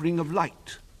wellspring of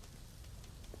light.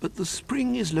 But the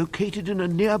spring is located in a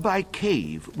nearby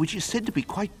cave, which is said to be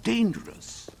quite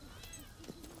dangerous.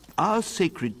 Our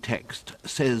sacred text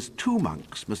says 2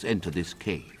 monks must enter this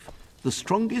cave, the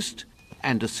strongest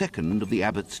and a second of the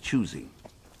abbot's choosing.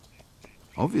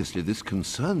 Obviously this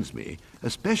concerns me,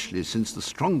 especially since the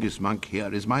strongest monk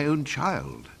here is my own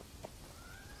child.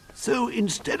 So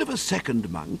instead of a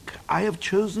second monk, I have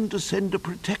chosen to send a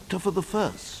protector for the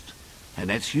first.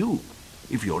 And that's you,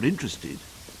 if you're interested.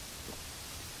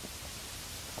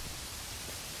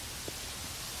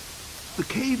 The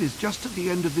cave is just at the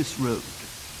end of this road.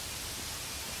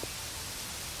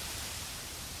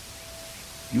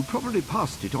 You probably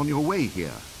passed it on your way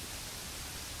here.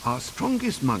 Our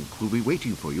strongest monk will be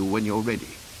waiting for you when you're ready.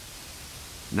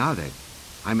 Now then,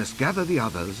 I must gather the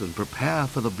others and prepare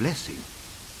for the blessing.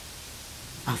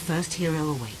 Our first hero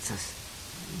awaits us,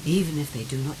 even if they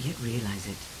do not yet realize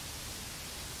it.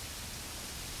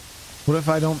 What if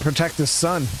I don't protect his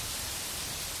son?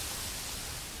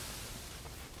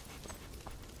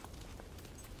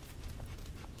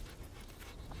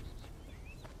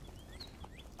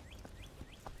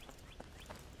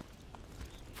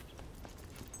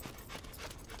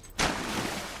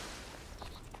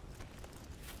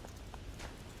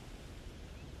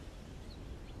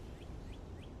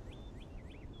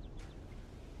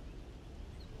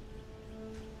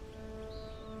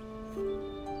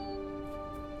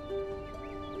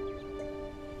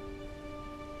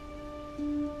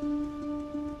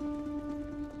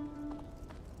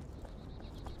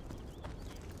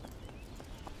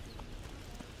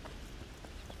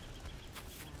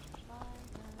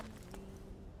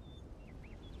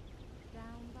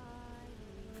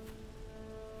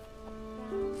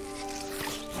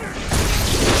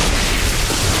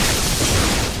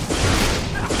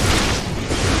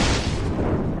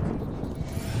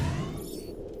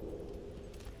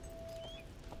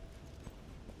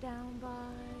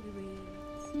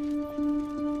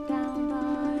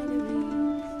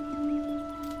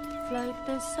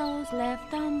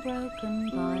 Left unbroken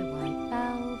by white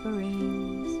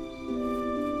balverines.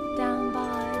 Down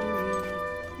by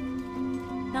the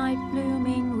reeds, night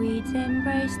blooming weeds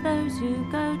embrace those who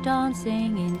go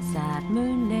dancing in sad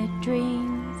moonlit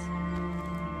dreams.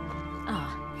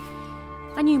 Ah,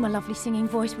 I knew my lovely singing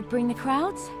voice would bring the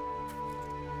crowds.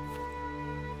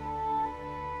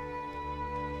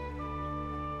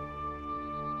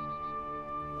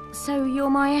 So you're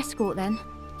my escort then?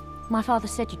 My father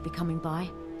said you'd be coming by.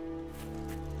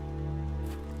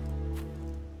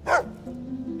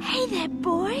 Hey there,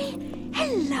 boy.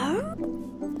 Hello.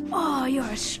 Oh, you're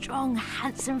a strong,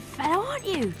 handsome fellow, aren't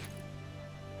you?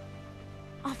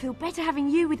 I feel better having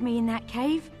you with me in that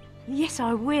cave. Yes,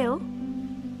 I will.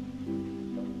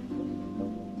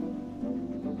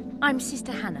 I'm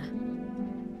Sister Hannah.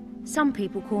 Some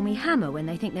people call me Hammer when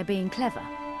they think they're being clever.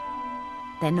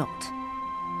 They're not.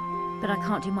 But I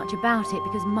can't do much about it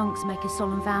because monks make a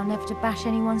solemn vow never to bash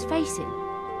anyone's face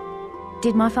in.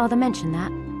 Did my father mention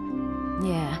that?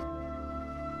 Yeah.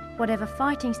 Whatever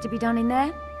fighting's to be done in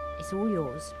there, it's all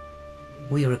yours.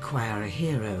 We require a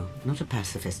hero, not a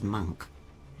pacifist monk.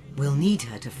 We'll need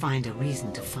her to find a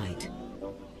reason to fight.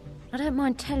 I don't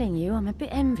mind telling you, I'm a bit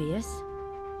envious.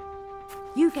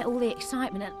 You get all the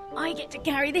excitement and I get to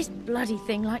carry this bloody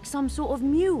thing like some sort of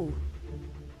mule.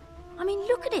 I mean,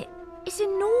 look at it. It's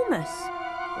enormous.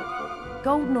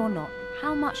 Golden or not,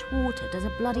 how much water does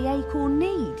a bloody acorn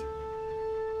need?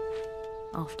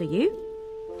 After you.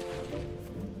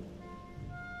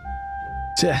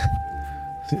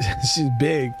 She's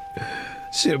big.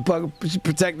 She's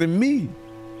protecting me.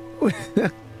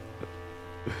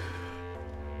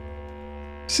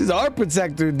 She's our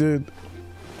protector, dude.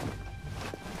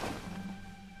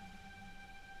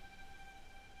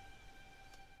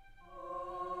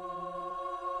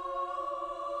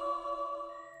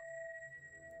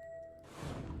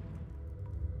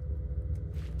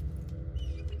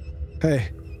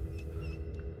 Hey.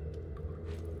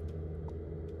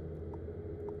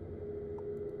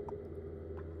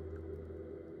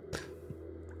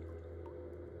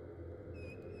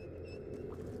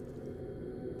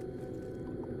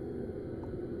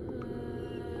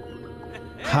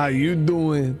 How you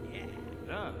doing?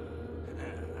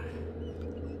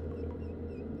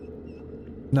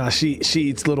 Nah, she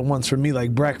eats little ones for me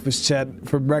like breakfast, Chad.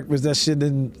 For breakfast, that shit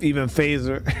didn't even faze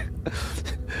her.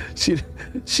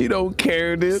 She don't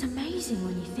care, dude. It's amazing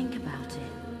when you think about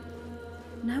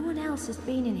it. No one else has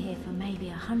been in here for maybe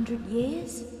 100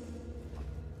 years?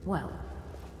 Well,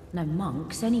 no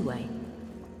monks anyway.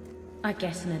 I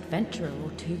guess an adventurer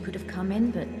or two could have come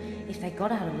in, but if they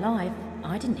got out alive,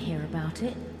 I didn't hear about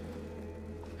it.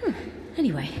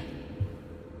 Anyway.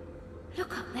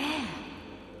 Look up there.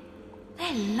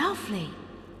 They're lovely.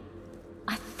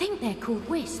 I think they're called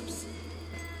wisps.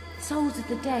 Souls of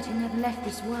the dead who never left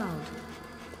this world.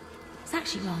 It's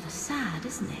actually rather sad,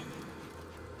 isn't it?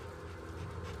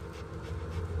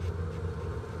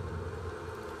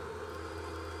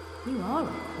 You are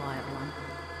a quiet one.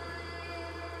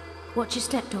 Watch your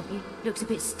step, doggy. Looks a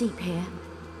bit steep here.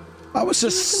 I was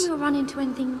just... Do you reckon we'll run into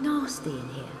anything nasty in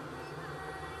here?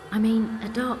 I mean, a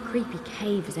dark, creepy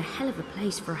cave is a hell of a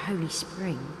place for a holy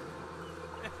spring.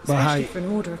 Especially for an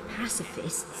order of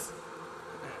pacifists.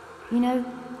 You know,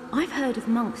 I've heard of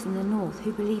monks in the north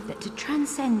who believe that to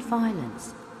transcend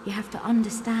violence, you have to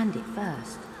understand it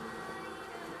first.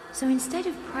 So instead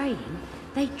of praying,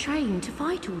 they train to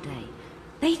fight all day.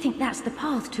 They think that's the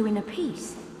path to inner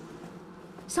peace.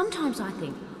 Sometimes I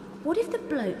think, what if the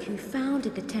bloke who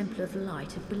founded the Temple of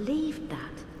Light had believed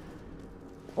that?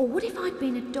 Or what if I'd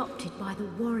been adopted by the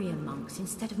warrior monks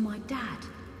instead of my dad?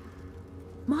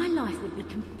 My life would be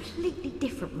completely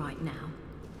different right now.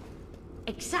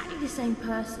 Exactly the same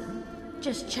person,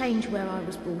 just change where I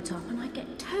was brought up and I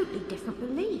get totally different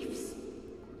beliefs.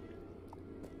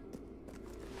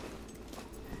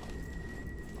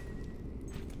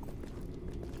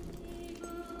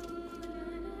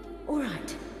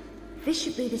 Alright, this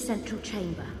should be the central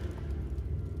chamber.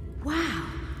 Wow,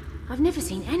 I've never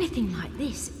seen anything like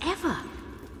this, ever.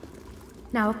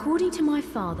 Now, according to my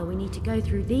father, we need to go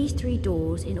through these 3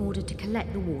 doors in order to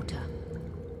collect the water.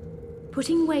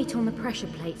 Putting weight on the pressure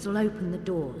plates will open the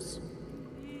doors.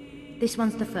 This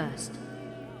one's the first.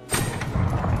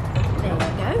 There you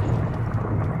go.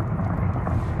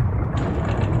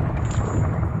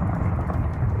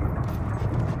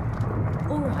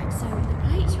 Alright, so the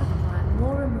plates require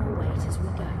more and more weight as we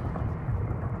go.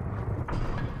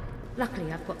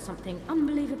 Luckily, I've got something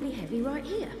unbelievably heavy right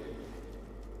here.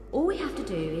 All we have to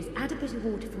do is add a bit of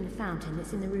water from the fountain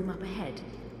that's in the room up ahead.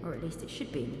 Or at least it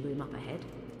should be in the room up ahead.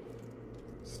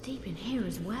 Steep in here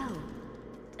as well.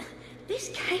 This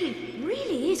cave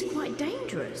really is quite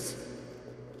dangerous.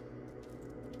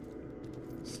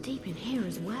 Steep in here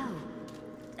as well.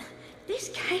 This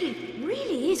cave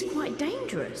really is quite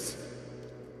dangerous.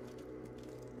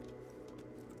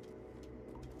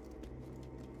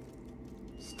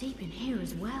 Steep in here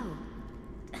as well.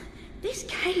 This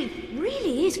cave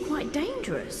really is quite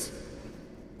dangerous.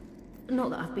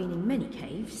 Not that I've been in many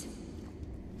caves.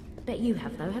 Bet you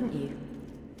have though, haven't you?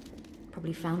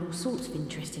 Probably found all sorts of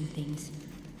interesting things.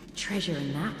 Treasure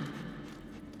and that.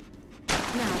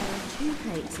 Now, there are 2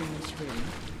 plates in this room.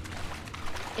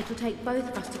 It'll take both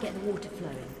of us to get the water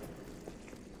flowing.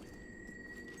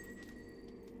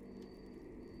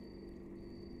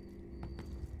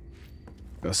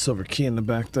 Got a silver key in the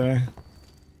back there.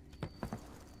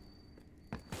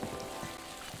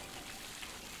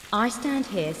 I stand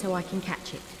here so I can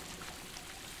catch it.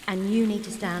 And you need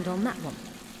to stand on that one.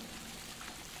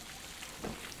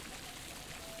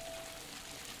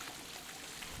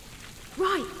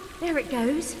 Right, there it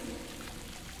goes.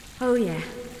 Oh yeah,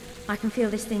 I can feel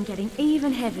this thing getting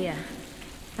even heavier.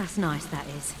 That's nice, that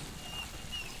is.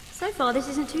 So far this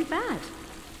isn't too bad.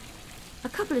 A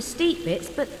couple of steep bits,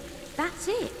 but that's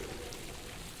it.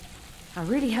 I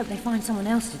really hope they find someone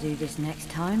else to do this next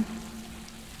time.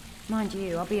 Mind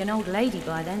you, I'll be an old lady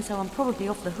by then, so I'm probably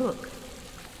off the hook.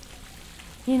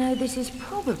 You know, this is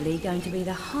probably going to be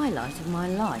the highlight of my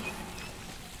life.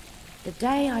 The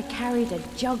day I carried a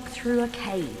jug through a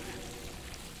cave.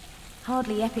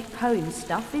 Hardly epic poem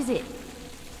stuff, is it?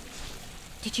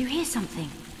 Did you hear something?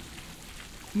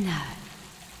 No.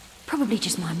 Probably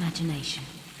just my imagination.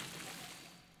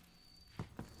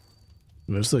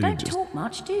 Looks like Don't talk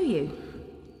much, do you?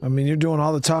 I mean, you're doing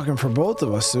all the talking for both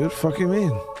of us, dude. Fuck you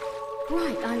mean?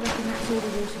 Right, I reckon that's all the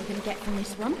water we're gonna get from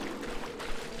this one.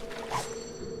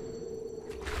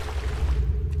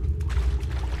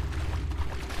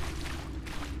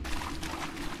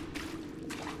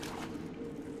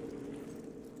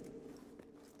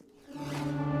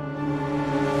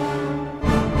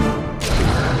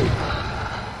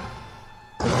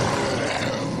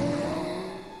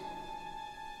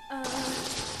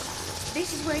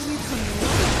 This is where you come in.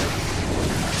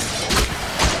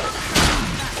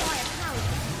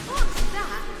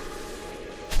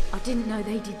 I didn't know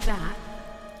they did that.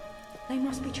 They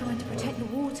must be trying to protect the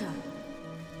water.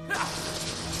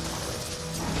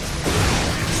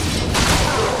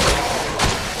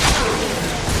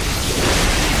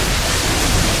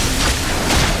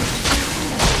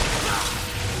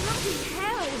 Bloody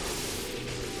hell!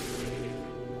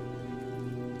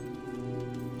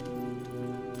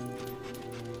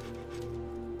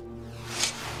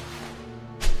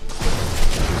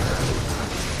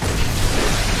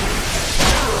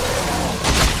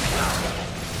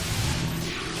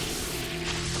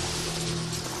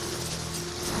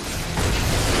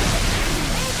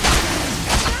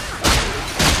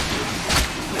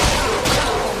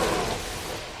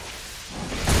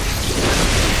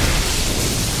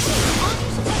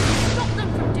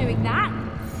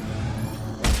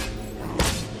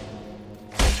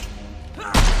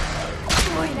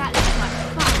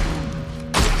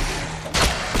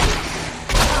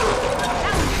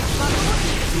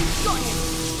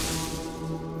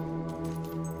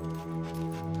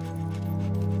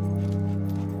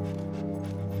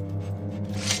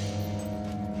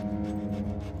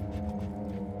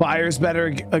 Fire's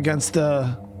better against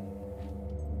the...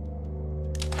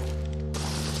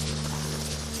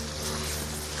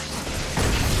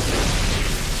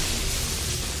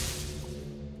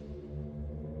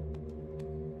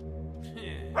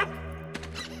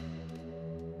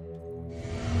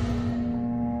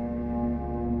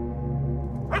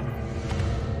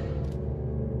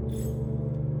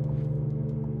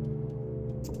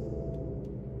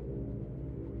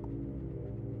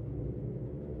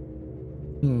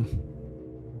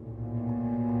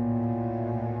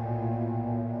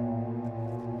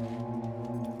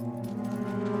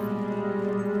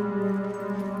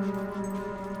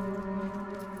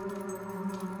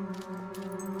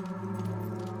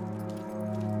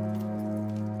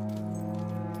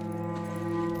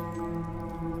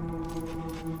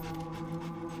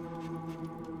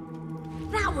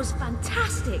 That was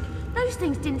fantastic! Those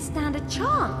things didn't stand a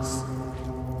chance!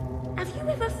 Have you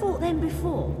ever fought them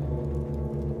before?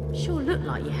 Sure looked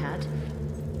like you had.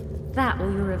 That or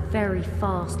you're a very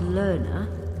fast learner.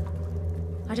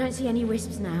 I don't see any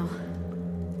wisps now.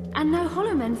 And no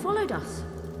hollow men followed us.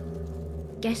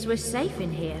 Guess we're safe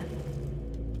in here.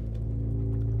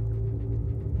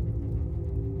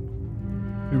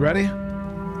 You ready?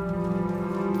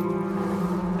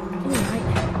 Alright.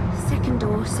 Second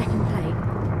door, second plate.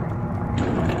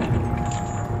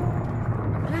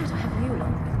 I'm glad I have you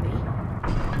along with me.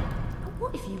 But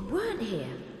what if you weren't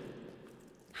here?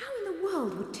 How in the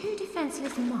world would two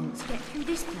defenseless monks get through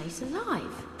this place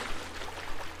alive?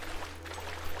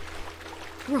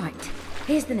 Right,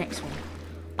 here's the next one.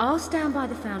 I'll stand by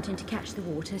the fountain to catch the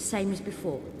water, same as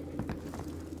before.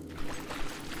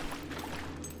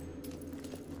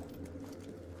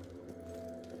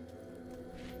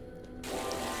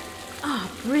 Ah,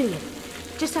 brilliant.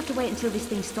 Just have to wait until this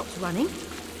thing stops running.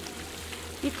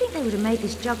 You'd think they would have made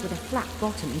this jug with a flat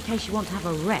bottom in case you want to have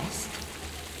a rest.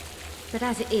 But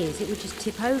as it is, it would just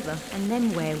tip over, and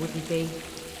then where would we be?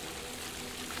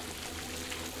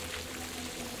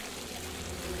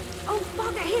 Oh,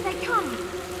 bugger, here they come!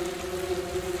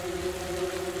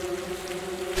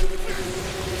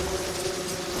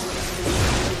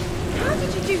 How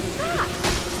did you do that?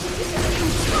 You didn't even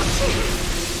touch it!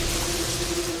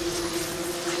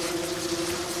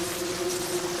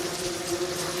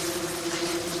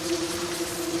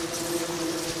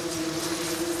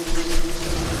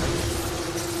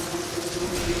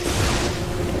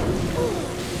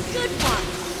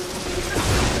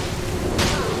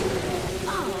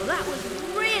 Oh, that was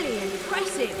really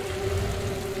impressive!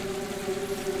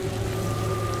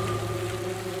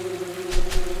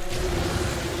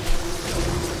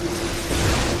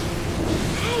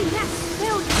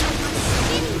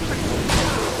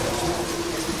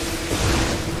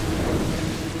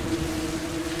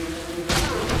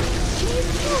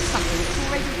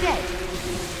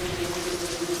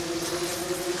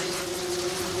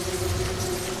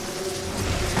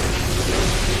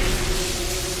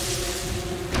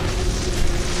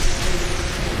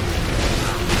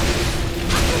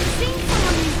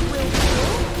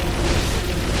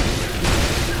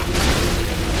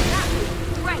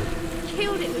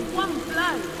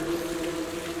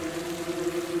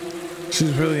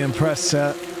 She's really impressed,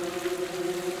 Seth.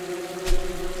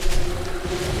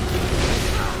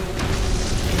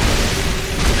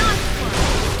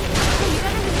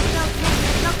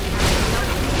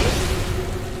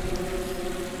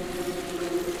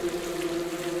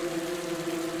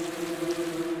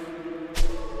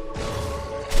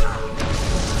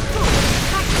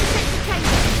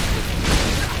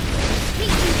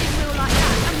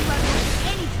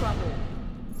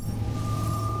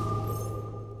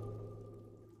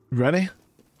 Ready?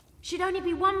 Should only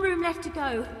be one room left to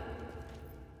go.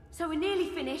 So we're nearly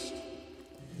finished.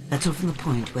 That's often the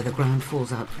point where the ground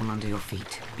falls out from under your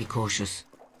feet. Be cautious.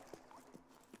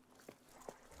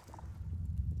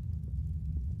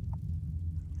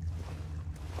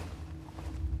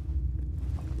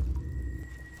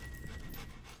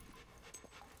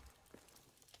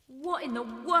 What in the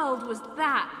world was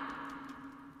that?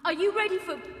 Are you ready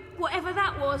for whatever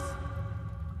that was?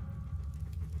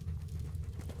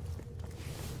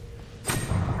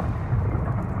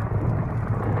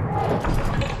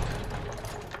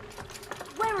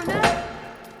 Where on earth?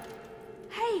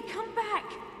 Hey, come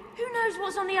back! Who knows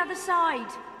what's on the other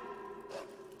side?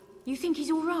 You think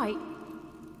he's all right?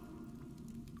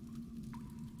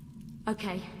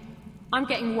 Okay, I'm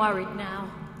getting worried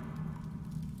now.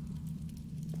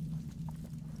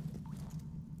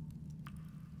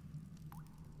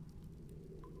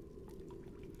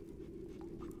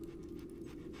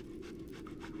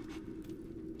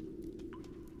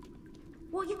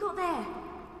 What you got there?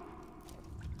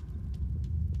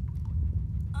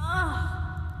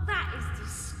 Ugh, that is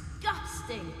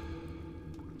disgusting.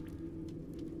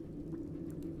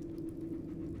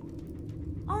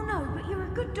 Oh no, but you're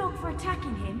a good dog for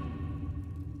attacking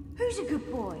him. Who's a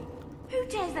good boy? Who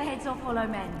tears the heads off hollow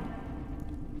men?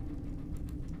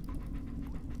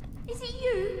 Is it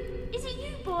you? Is it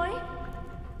you, boy?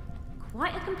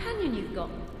 Quite a companion you've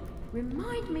got.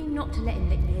 Remind me not to let him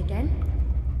lick me again.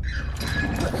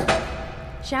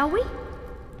 Shall we?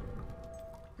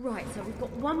 Right, so we've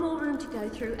got one more room to go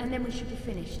through and then we should be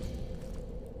finished.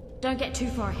 Don't get too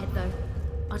far ahead though.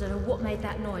 I don't know what made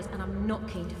that noise and I'm not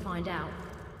keen to find out.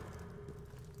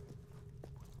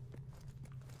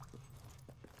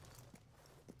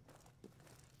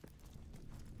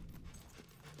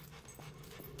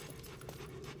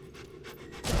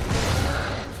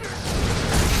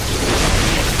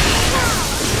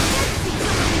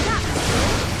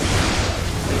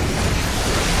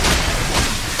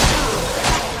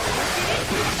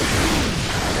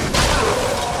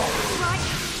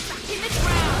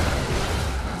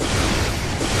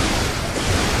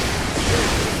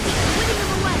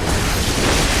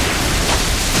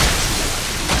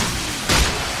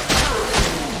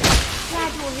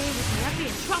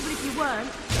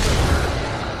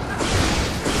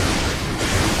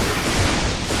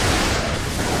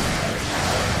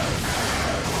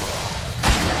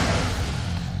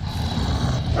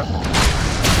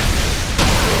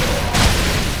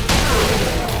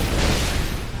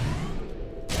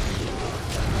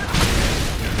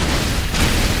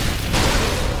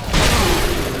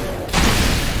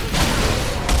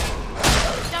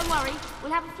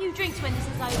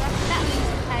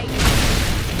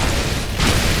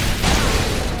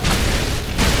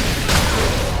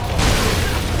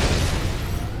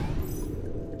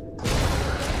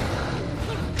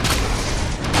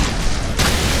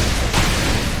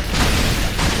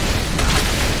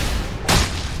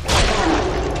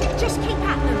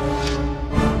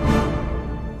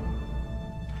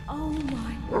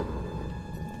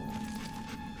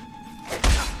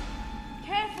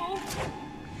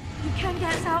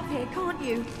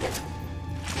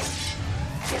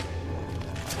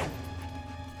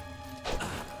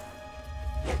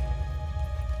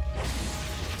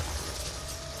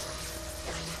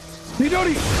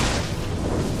 Midori!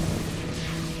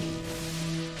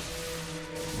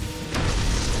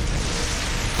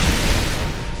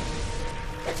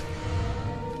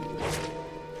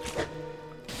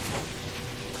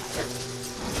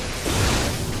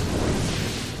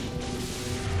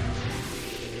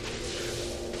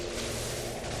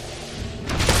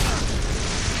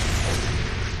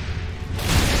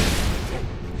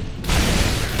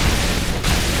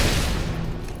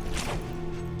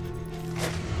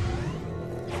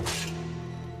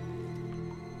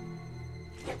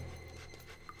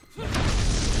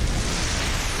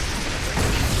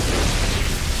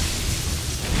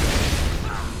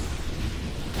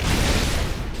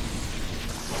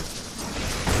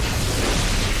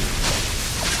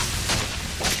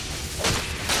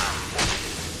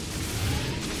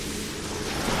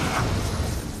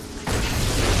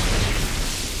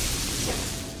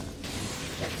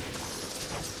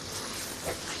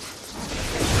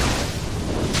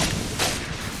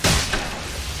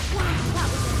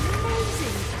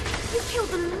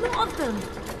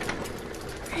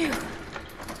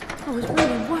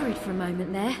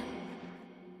 moment there.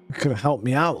 You could have helped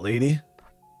me out, lady.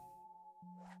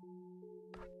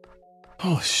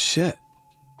 Oh, shit.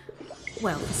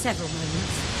 Well, for several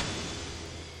moments.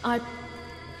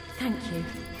 Thank you.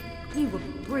 You were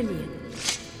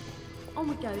brilliant. On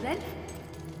we go then.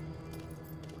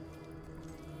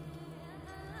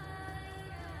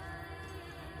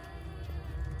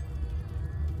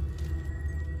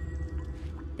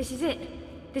 This is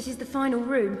it. This is the final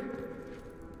room.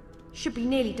 Should be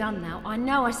nearly done now. I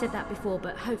know I said that before,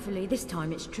 but hopefully this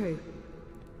time it's true.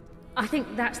 I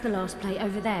think that's the last plate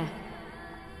over there.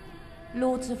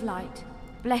 Lords of light,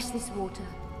 bless this water,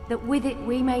 that with it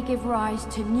we may give rise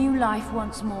to new life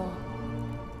once more.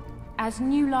 As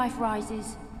new life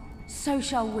rises, so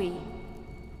shall we.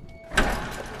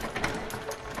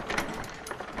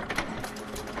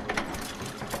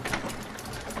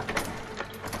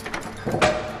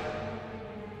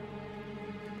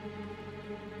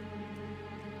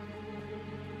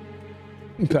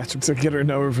 Patrick said, get her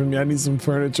number from me. I need some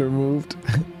furniture moved.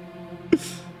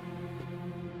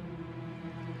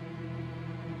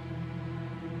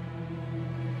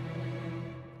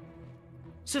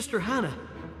 Sister Hannah.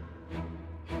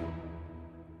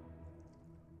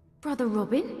 Brother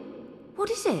Robin? What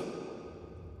is it?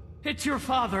 It's your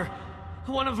father.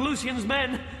 One of Lucian's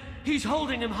men. He's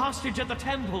holding him hostage at the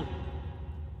temple.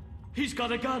 He's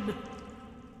got a gun.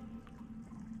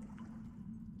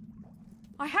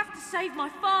 I have to save my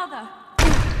father!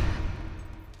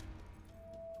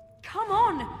 Come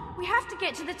on! We have to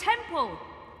get to the temple!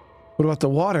 What about the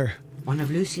water? One of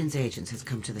Lucian's agents has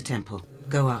come to the temple.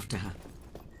 Go after her.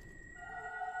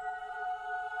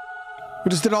 We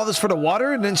just did all this for the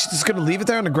water and then she's just gonna leave it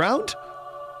there on the ground?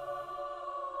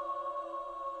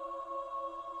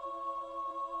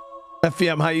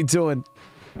 FVM, how you doing?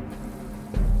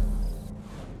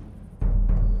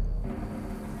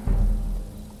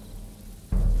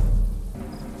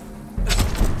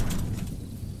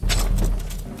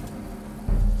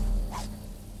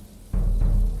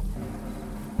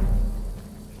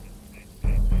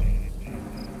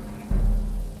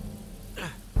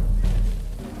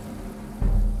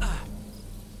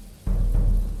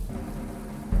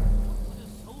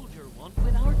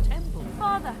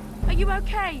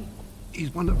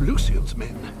 He's one of Lucian's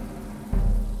men.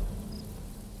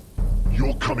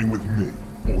 You're coming with me,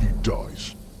 or he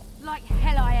dies. Like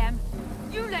hell I am.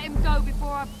 You let him go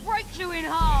before I break you in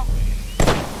half.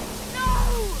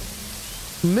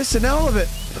 No! Missing out of it.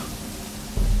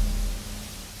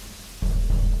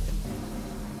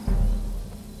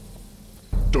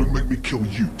 Don't make me kill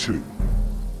you too.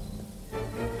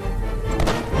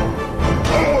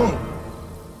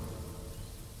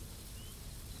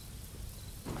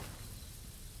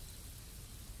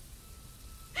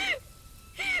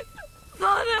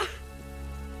 Father!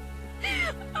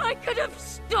 I could have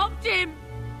stopped him!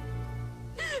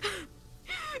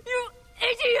 You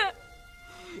idiot!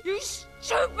 You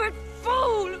stupid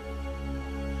fool!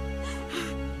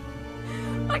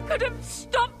 I could have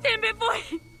stopped him before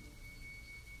he...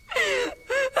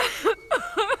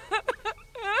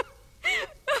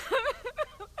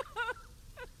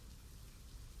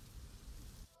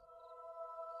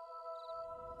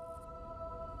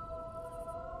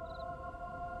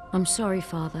 I'm sorry,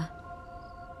 Father.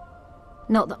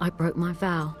 Not that I broke my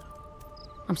vow.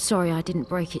 I'm sorry I didn't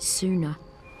break it sooner.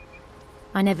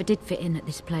 I never did fit in at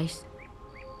this place.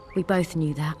 We both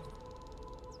knew that.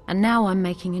 And now I'm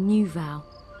making a new vow.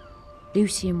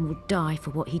 Lucian will die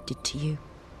for what he did to you.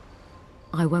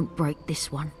 I won't break this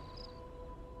one.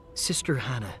 Sister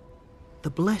Hannah, the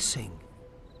blessing.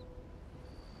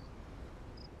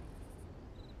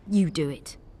 You do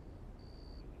it.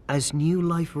 As new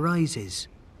life rises,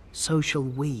 so shall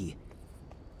we.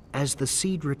 As the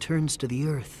seed returns to the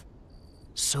earth,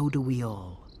 so do we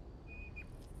all.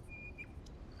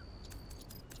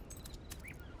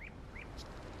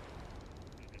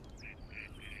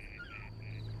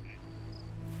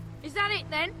 Is that it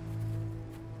then?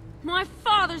 My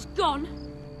father's gone.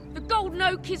 The golden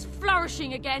oak is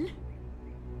flourishing again.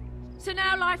 So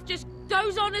now life just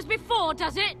goes on as before,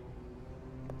 does it?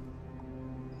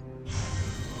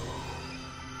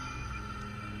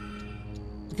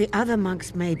 The other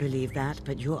monks may believe that,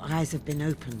 but your eyes have been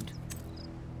opened.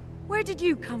 Where did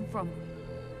you come from?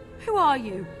 Who are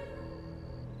you?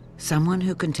 Someone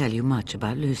who can tell you much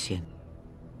about Lucian.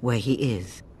 Where he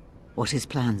is, what his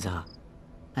plans are,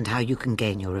 and how you can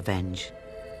gain your revenge.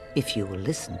 If you will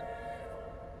listen.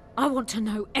 I want to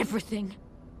know everything.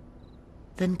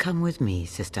 Then come with me,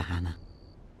 Sister Hannah.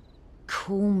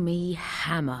 Call me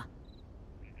Hammer.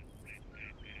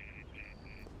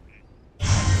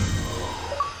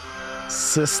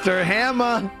 Sister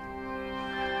Hammer.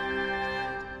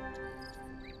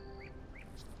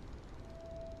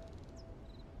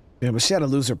 Yeah, but she had to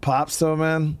lose her pops though,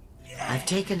 man. I've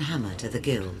taken Hammer to the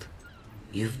guild.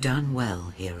 You've done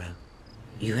well, hero.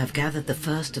 You have gathered the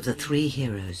first of the 3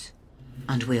 heroes,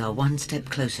 and we are one step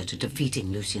closer to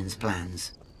defeating Lucien's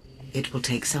plans. It will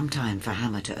take some time for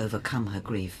Hammer to overcome her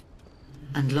grief,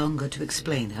 and longer to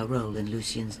explain her role in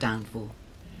Lucien's downfall.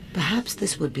 Perhaps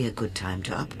this would be a good time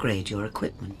to upgrade your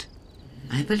equipment.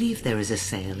 I believe there is a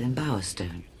sale in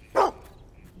Bowerstone.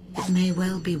 It may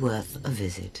well be worth a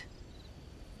visit.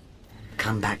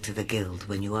 Come back to the guild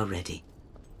when you are ready.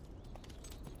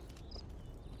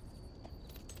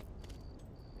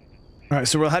 All right,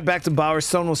 so we'll head back to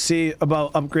Bowerstone. We'll see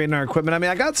about upgrading our equipment. I mean,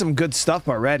 I got some good stuff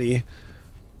already.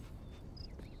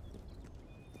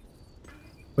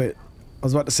 Wait, I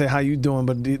was about to say how you doing,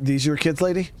 but these your kids,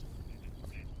 lady?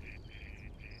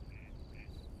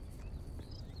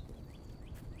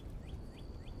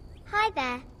 Hi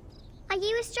there. Are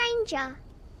you a stranger?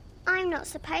 I'm not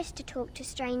supposed to talk to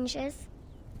strangers.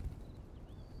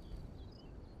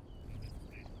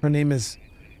 Her name is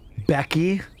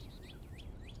Becky.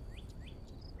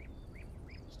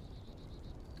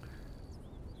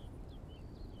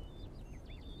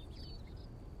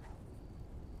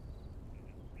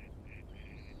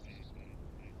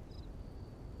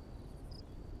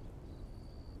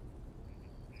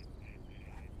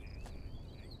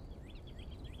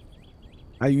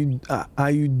 How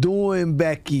you doing,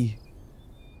 Becky?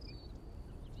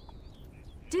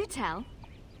 Do tell.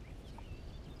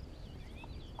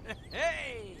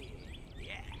 Hey!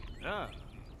 Yeah.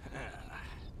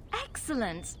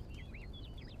 Excellent.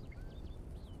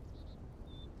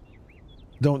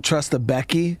 Don't trust the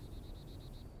Becky?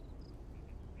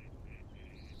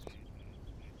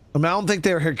 I mean, I don't think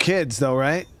they were her kids, though,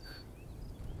 right?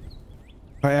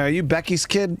 Are you Becky's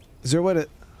kid? Is there what it...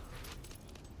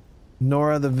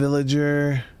 Nora the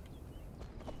villager.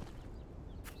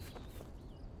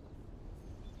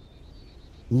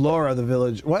 Laura the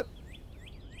village. What?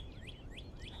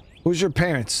 Who's your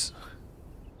parents?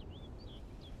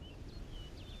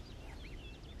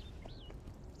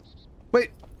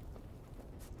 Wait.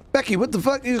 Becky, what the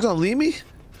fuck? You just gonna leave me?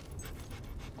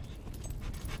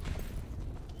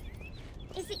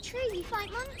 Is it true you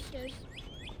fight monsters?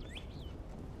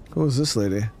 Who is this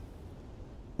lady?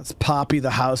 That's Poppy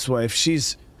the housewife.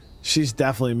 She's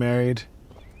definitely married.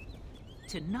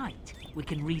 Tonight, we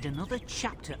can read another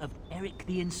chapter of Eric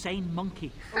the Insane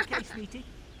Monkey. Okay, sweetie?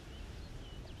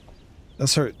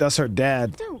 That's her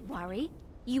dad. Don't worry.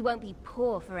 You won't be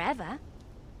poor forever.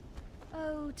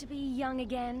 Oh, to be young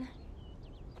again.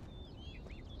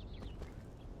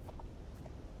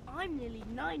 I'm nearly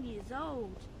 9 years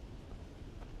old.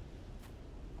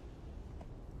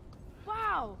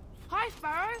 Wow! Hi,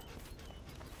 Sparrow!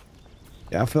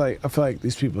 Yeah, I feel like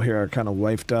these people here are kind of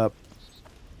wifed up.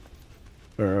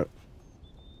 Or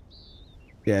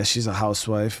yeah, she's a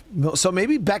housewife. So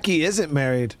maybe Becky isn't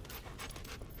married.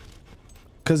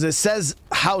 Cause it says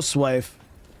housewife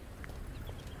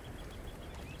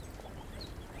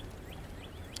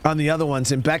on the other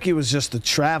ones, and Becky was just a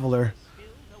traveler.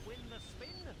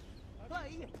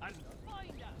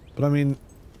 But I mean,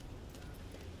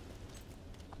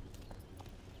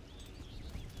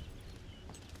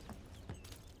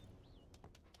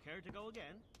 care to go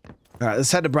again? all right,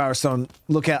 let's head to Bowerstone.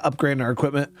 Look at upgrading our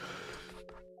equipment.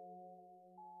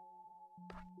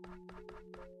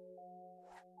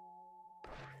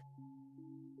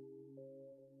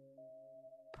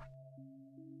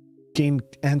 Gain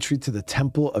entry to the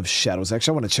Temple of Shadows.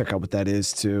 Actually, I want to check out what that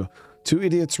is too. 2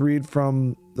 idiots read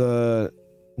from the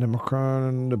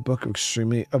Nemocron, the book of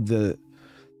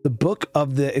the book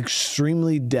of the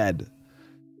extremely dead.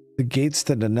 The gates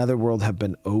to the netherworld have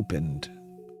been opened.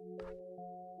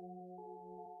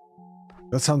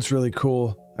 That sounds really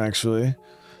cool, actually.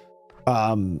 8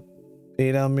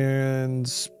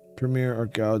 Almerians, premier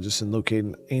archaeologists, and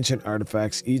locating ancient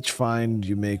artifacts. Each find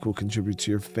you make will contribute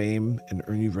to your fame and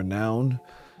earn you renown.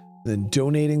 Then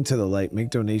donating to the light. Make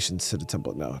donations to the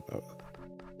temple. No. All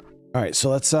right, so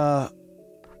let's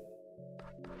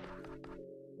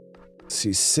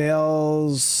see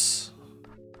sales.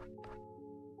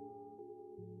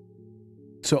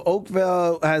 So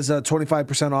Oakville has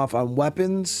 25% off on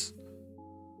weapons.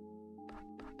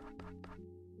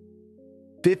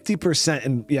 50%,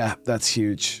 and yeah, that's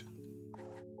huge.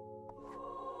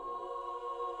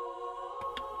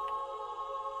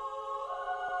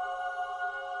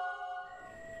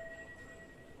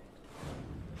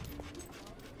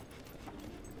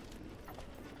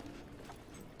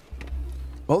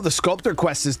 Oh, the sculptor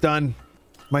quest is done.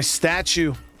 My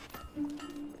statue.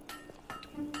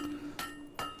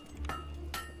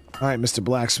 All right, Mr.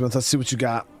 Blacksmith, let's see what you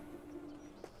got.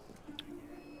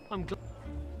 I'm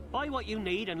what you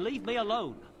need and leave me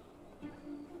alone.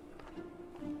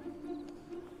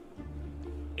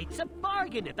 It's a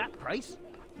bargain at that price.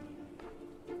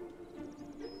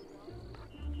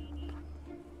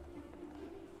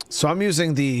 So I'm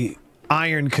using the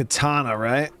iron katana,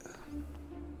 right?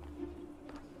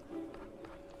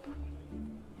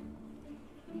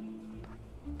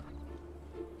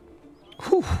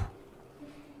 Whew.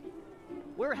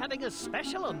 We're having a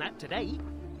special on that today.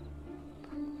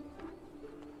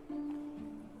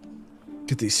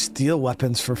 Get these steel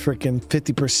weapons for freaking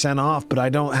 50% off, but I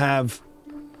don't have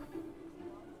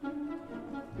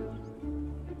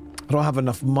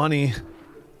enough money.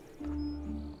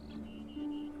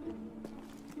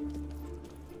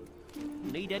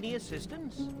 Need any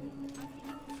assistance?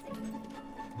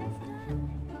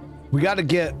 We got to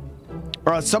get.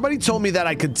 Somebody told me that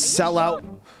I could sell out.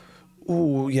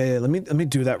 Ooh, yeah. Let me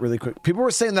do that really quick. People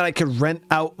were saying that I could rent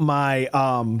out my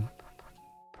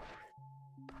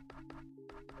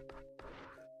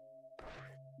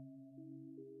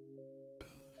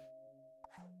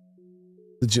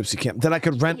the gypsy camp. That I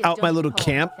could rent out my little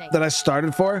camp that I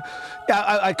started for.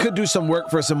 Yeah, I could do some work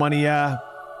for some money. Yeah.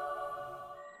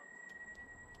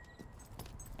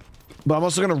 But I'm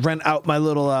also gonna rent out my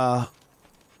little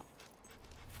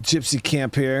gypsy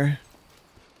camp here.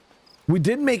 We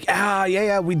did make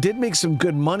we did make some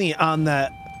good money on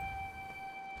that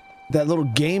little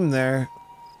game there.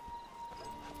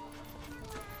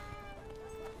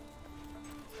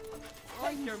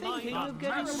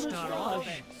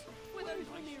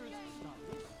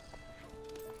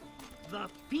 The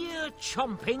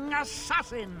fear-chomping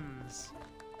assassins.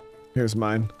 Here's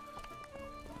mine.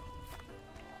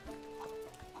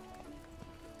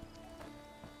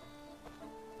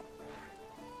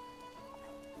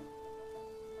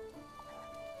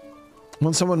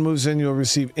 When someone moves in, you'll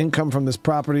receive income from this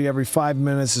property every 5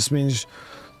 minutes. This means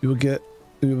you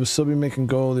will still be making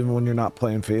gold even when you're not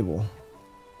playing Fable.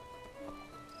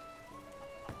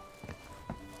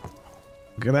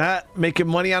 Look at that. Making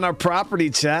money on our property,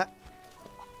 chat.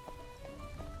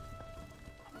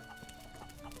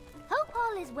 Hope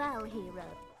all is well, hero.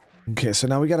 Okay, so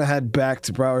now we gotta head back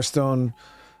to Browerstone.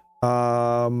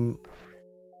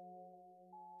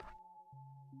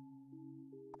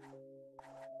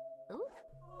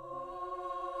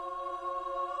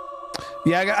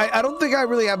 Yeah, I don't think I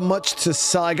really have much to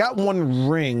sell. I got one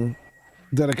ring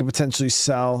that I could potentially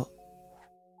sell.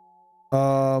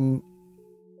 Got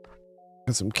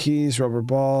some keys, rubber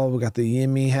ball. We got the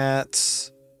Yimmy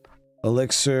hats,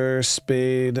 elixir,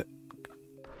 spade.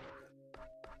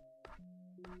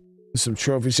 Some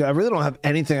trophies. Yeah, I really don't have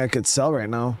anything I could sell right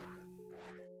now.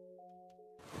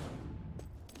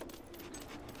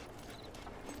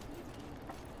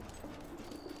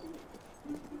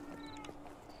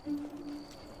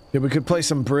 Yeah, we could play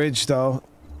some bridge, though.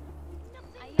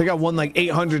 I think I won like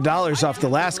 $800 off the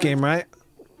last game, right?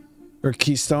 Or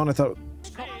Keystone, I thought.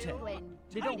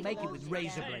 They don't make it with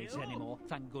razor blades anymore,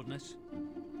 thank goodness.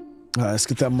 All right, let's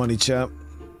get that money, chap.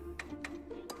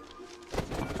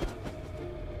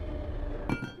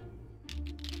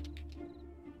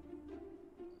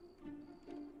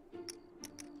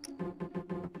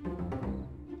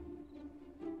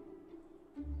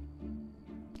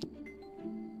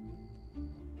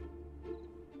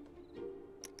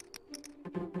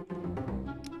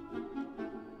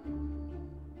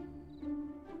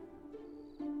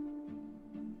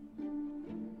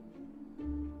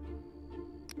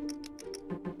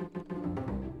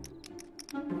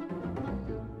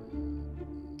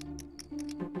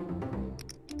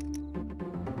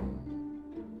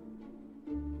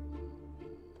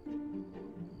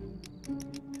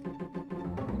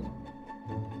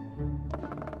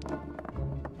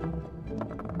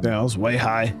 Yeah, I was way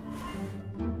high.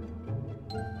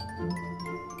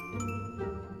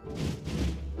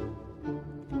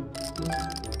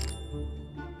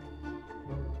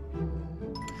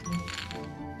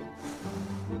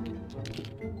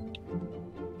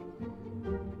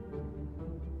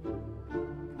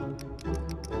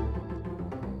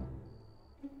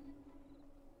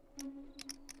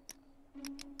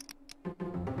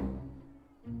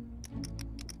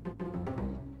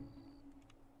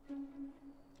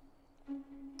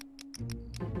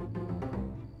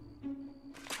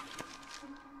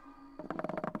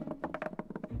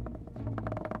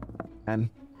 And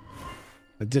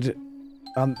I did it.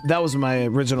 That was my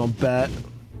original bet,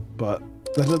 but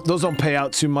those don't pay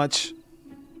out too much.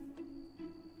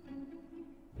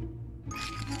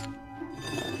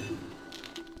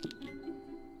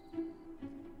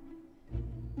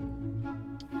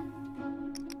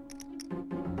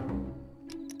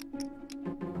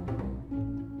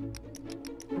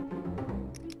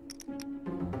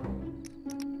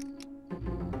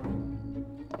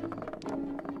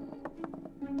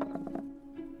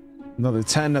 Another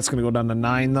 10. That's gonna go down to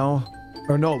 9 though.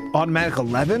 Or no, automatic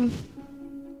 11?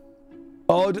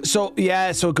 Oh, so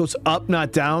yeah, so it goes up,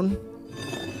 not down.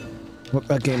 Well,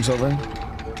 that game's over.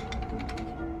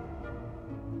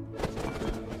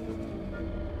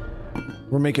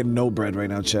 We're making no bread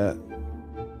right now, chat.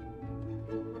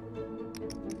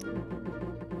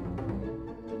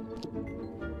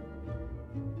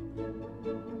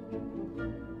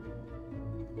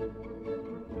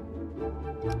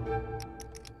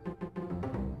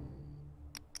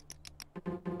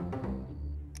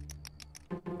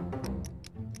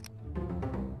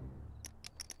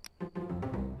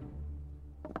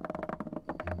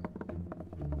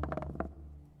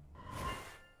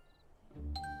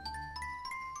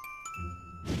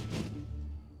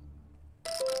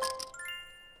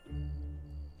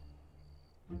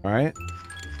 All right.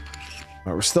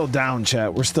 We're still down,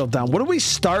 chat. We're still down. What do we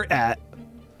start at?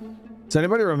 Does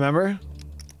anybody remember?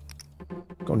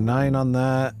 Go 9 on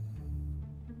that.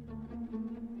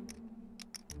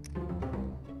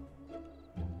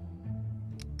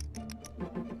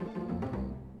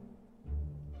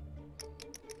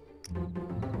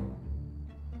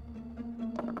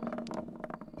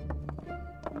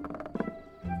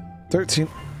 $13.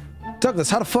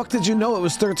 Douglas, how the fuck did you know it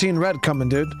was 13 red coming,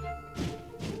 dude?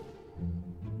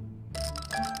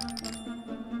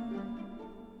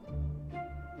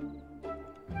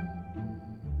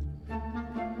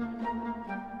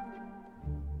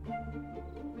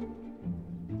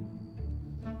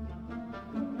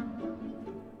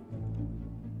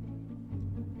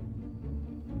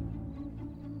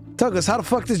 Douglas, how the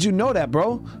fuck did you know that,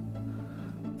 bro?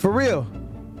 For real.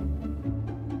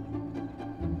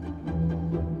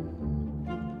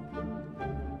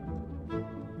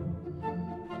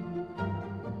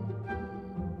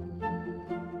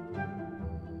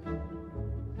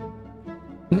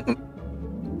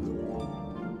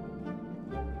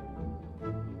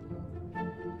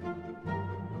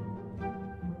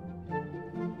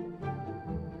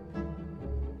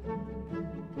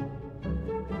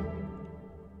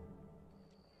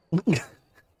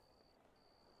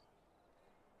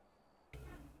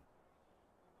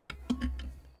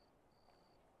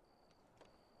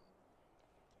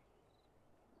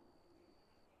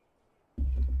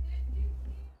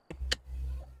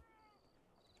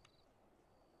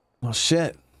 Oh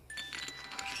shit.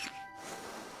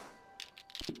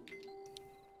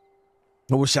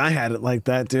 I wish I had it like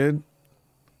that, dude.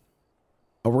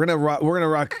 Oh, we're gonna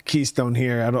rock Keystone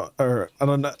here. I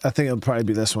don't know. I think it'll probably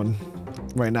be this one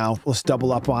right now. Let's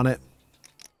double up on it.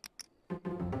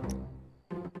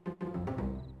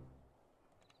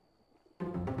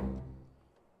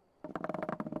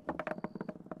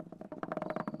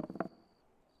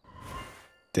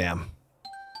 Damn.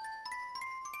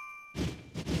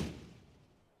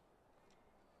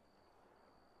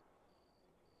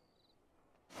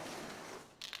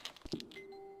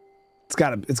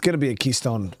 It's gonna be a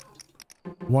Keystone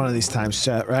one of these times,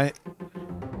 chat, right?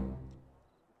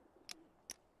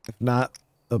 If not,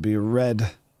 it'll be a red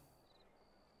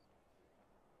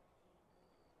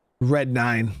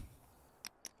 9.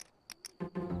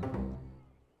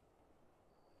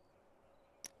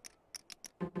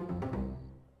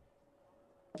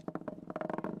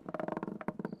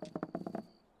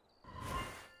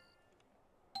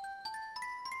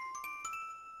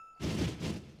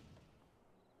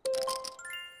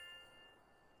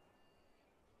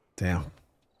 Damn.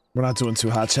 We're not doing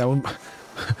too hot, chat. We're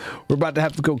about to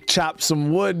have to go chop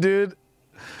some wood, dude.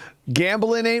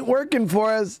 Gambling ain't working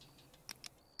for us.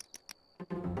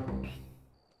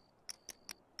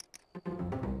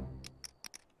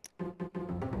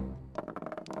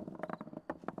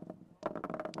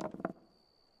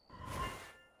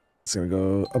 It's gonna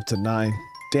go up to 9.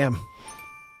 Damn.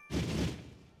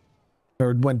 Or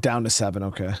it went down to 7,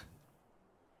 okay.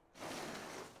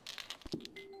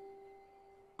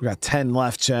 We got 10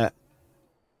 left, chat.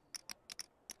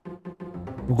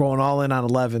 We're going all in on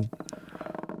 11.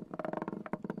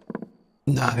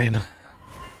 9.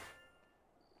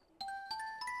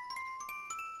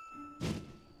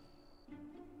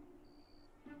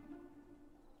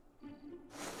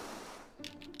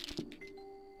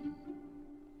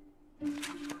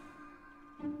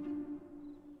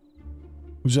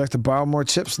 Would you like to borrow more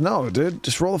chips? No, dude.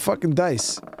 Just roll the fucking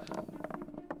dice.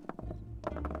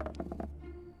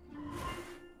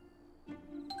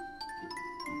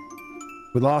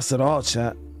 We lost it all,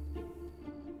 chat.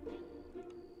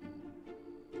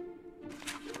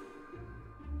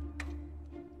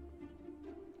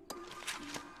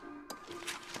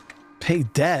 Pay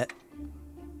debt?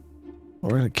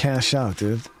 We're gonna cash out,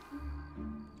 dude.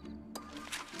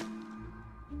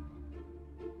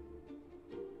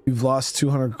 You've lost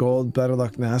 200 gold. Better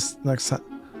luck next time.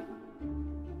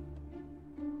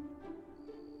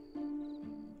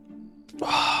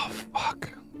 Oh,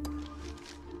 fuck.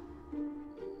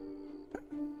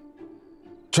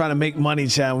 Trying to make money,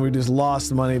 chat, and we just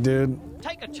lost money, dude.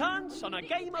 Take a chance on a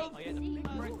game of...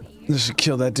 This should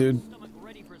kill that dude.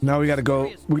 Now we gotta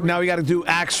go. Now we gotta do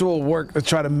actual work to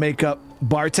try to make up.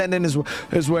 Bartending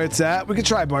is where it's at. We could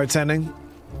try bartending.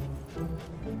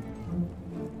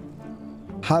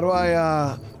 How do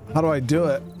I do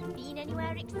it? Been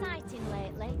anywhere exciting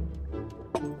lately?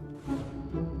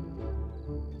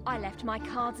 I left my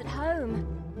cards at home.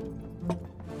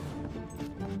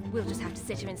 We'll just have to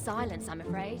sit here in silence, I'm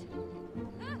afraid.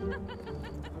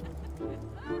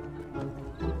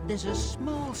 There's a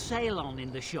small sale on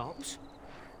in the shops.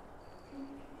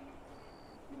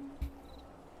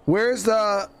 Where's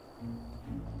the...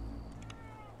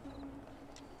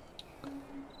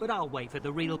 But I'll wait for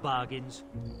the real bargains.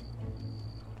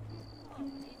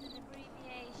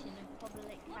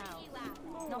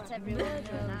 Not everyone knows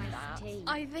that.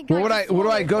 I think What do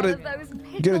I go to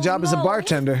get a job as a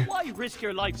bartender? Why risk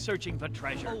your life searching for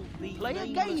treasure? Play a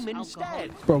game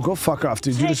instead. Bro, go fuck off,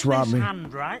 dude. You just robbed me.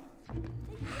 Hand, right?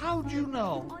 How'd you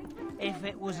know if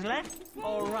it was left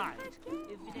or right?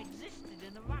 If it existed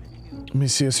in a vacuum? Let me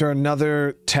see. Is there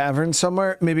another tavern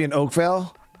somewhere? Maybe in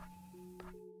Oakvale?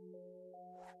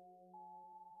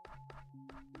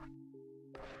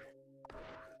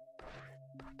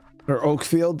 Or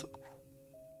Oakfield?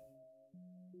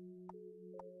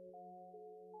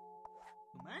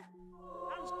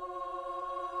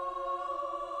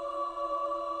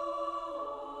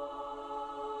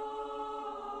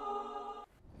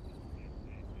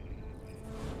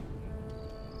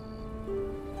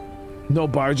 No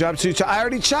bar job. So I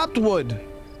already chopped wood.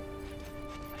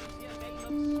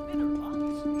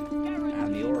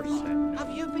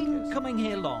 Have you been coming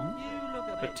here long?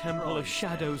 The Temple of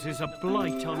Shadows is a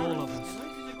blight on all of us.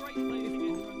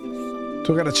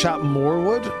 Do I gotta chop more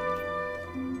wood?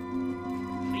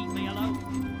 Leave me alone.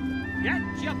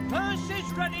 Get your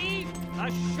purses ready.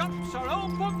 The shops are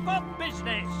open for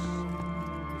business.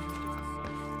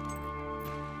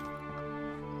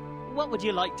 What would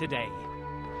you like today?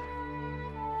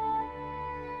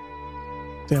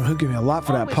 Damn, he'll give me a lot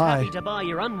for that Always pie. happy to buy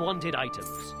your unwanted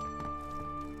items.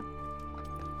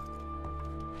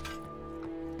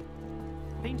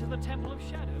 Been to the Temple of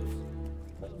Shadows?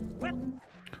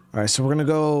 All right, so we're gonna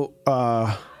go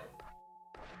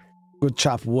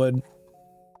chop wood.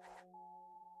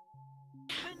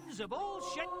 Bins of all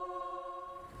shit.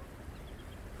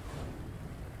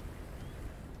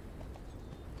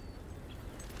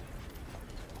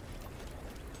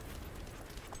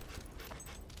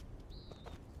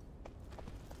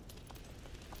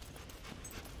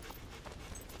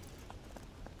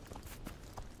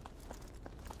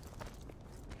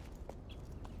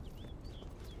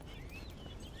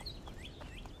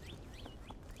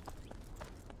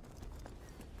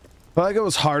 I feel like it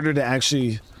was harder to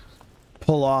actually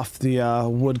pull off the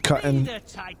wood cutting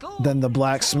than the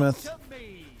blacksmith.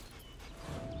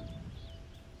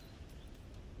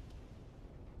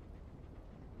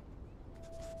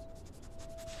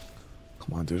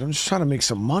 Come on, dude. I'm just trying to make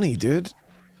some money, dude.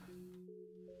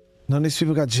 None of these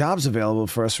people got jobs available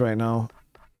for us right now.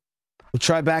 We'll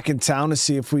try back in town to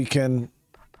see if we can...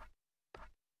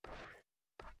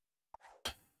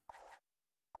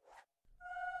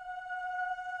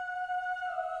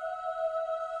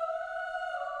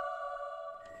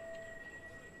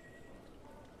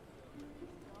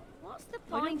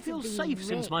 I don't feel safe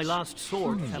since my last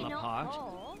sword fell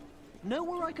apart. Know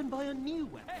where I can buy a new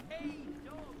weapon?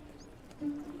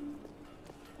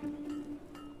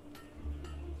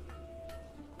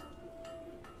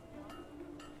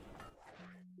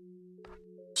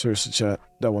 Seriously, chat.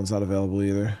 That one's not available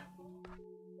either.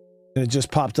 And it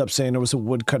just popped up saying there was a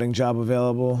wood cutting job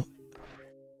available.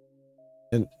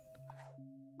 And...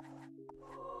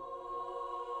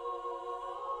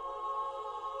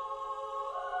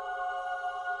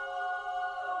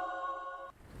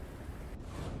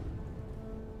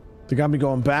 they got me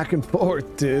going back and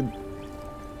forth, dude.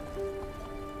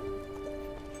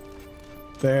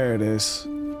 There it is.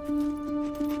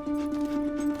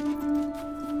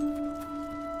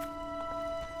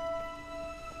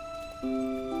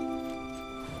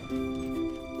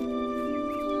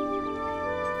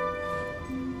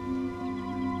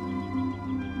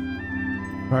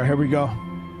 All right, here we go.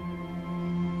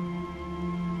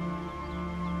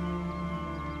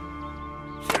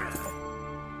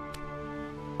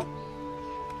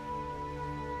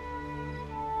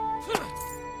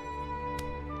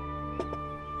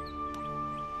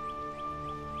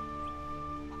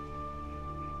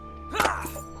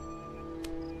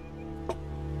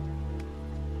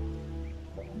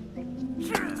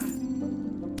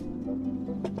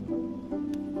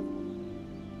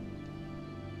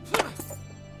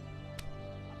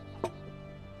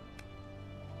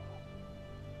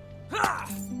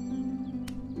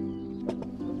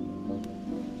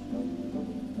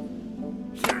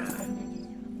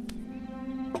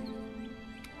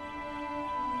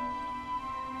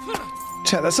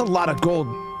 Chat, that's a lot of gold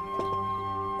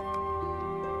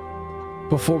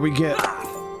before we get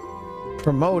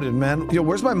promoted, man. Yo,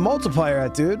 where's my multiplier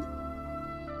at, dude?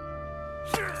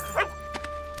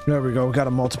 There we go. We got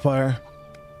a multiplier.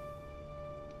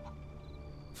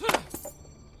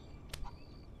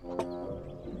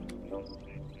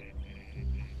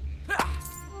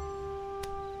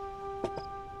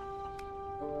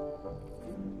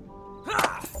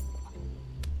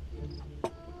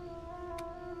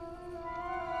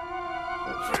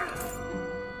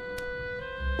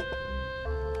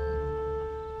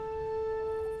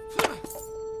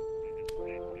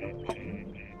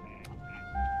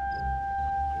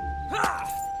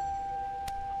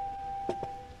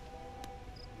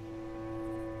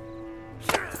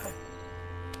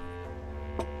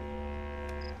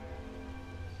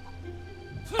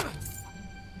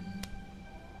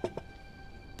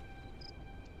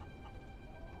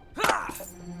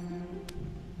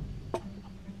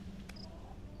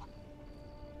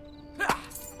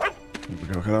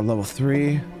 Got a level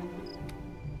 3.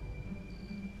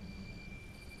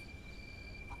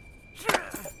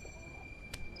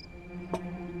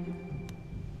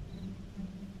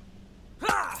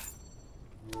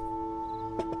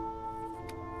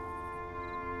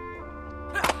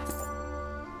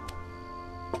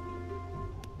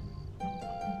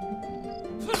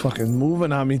 Fucking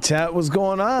moving on me, chat. What's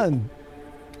going on?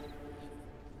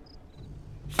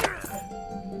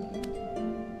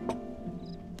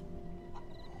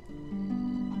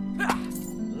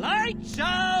 Lights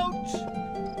out!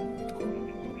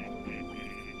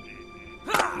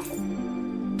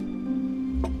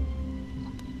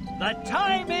 The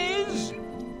time is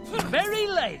very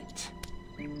late.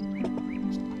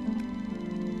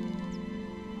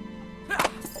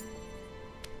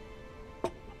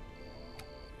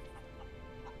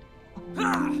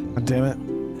 God damn it.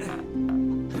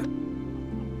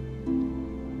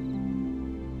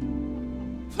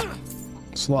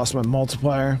 Just lost my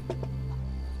multiplier.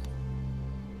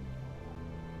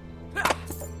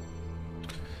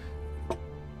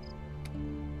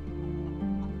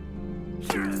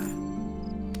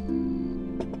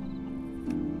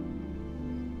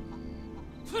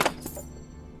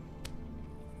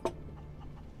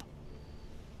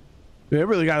 It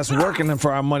really got us working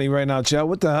for our money right now, chat.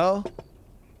 What the hell?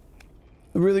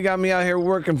 It really got me out here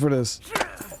working for this.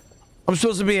 I'm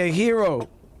supposed to be a hero.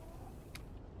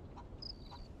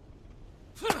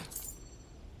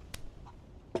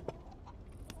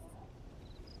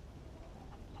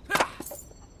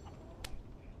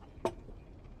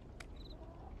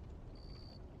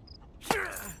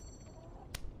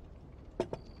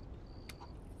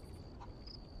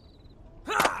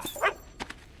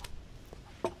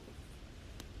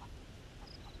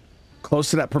 Close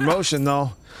to that promotion,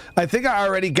 though. I think I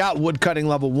already got woodcutting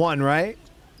level 1, right?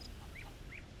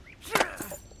 I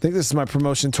think this is my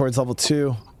promotion towards level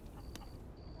 2.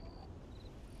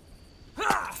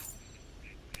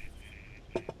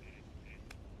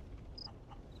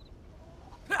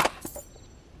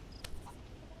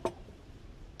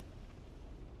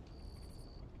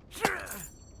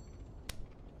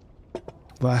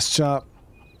 Last chop.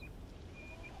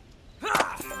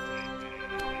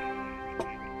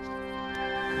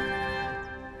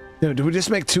 Yo, did we just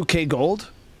make 2K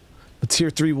gold? A tier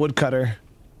 3 woodcutter.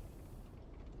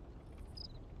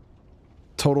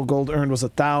 Total gold earned was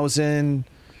 1,000.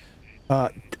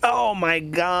 Oh my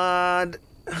god.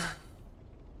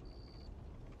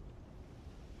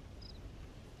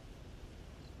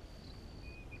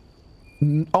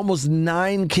 Almost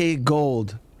 9K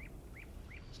gold.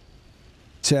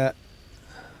 Chat.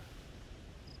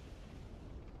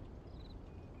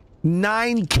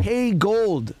 9K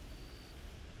gold.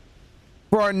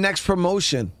 For our next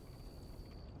promotion.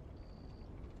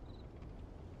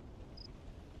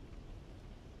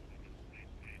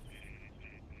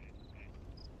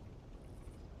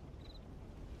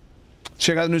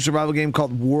 Check out the new survival game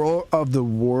called War of the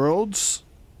Worlds.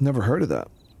 Never heard of that.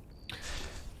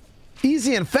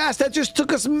 Easy and fast. That just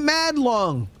took us mad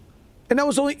long. And that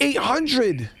was only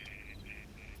 800.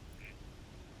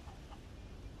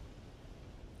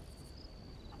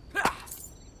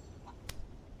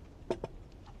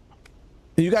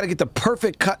 You got to get the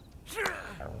perfect cut.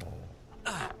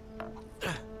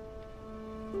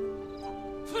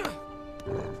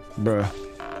 Bruh.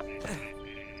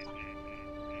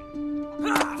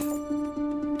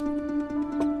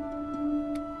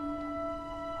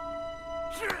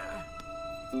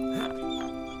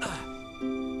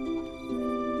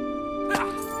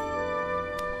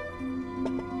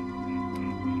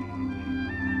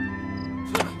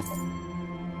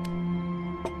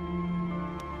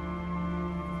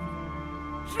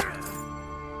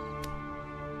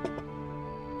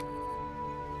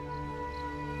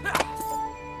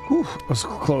 Whew, that was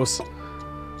close.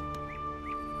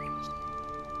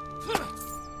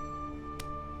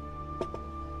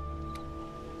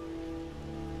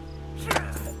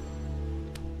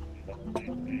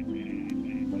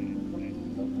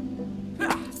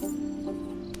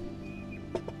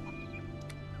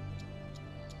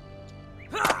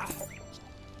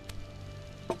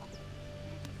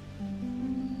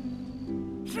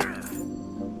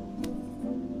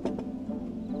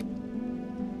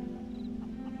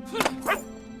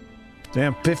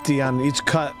 Damn, 50 on each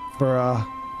cut for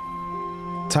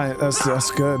time.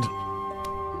 That's good.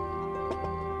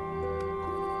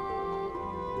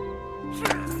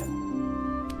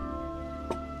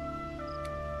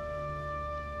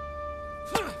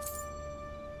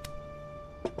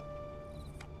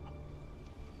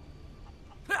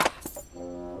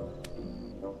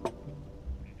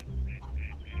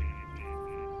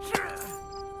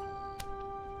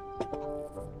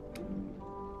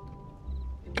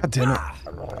 God damn it.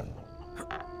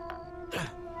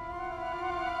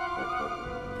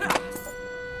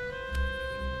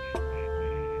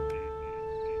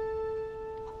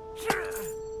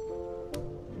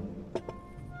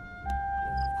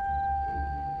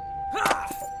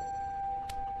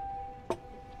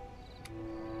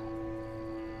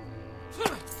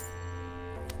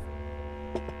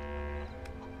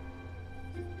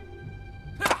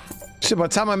 Shit, by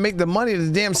the time I make the money,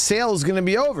 the damn sale is gonna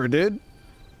be over, dude.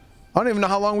 I don't even know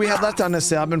how long we have left on this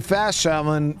sale. I've been fast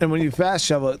traveling, and when you fast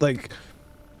travel, it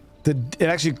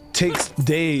actually takes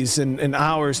days and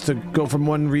hours to go from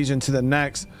one region to the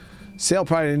next. Sale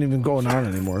probably ain't even going on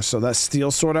anymore. So that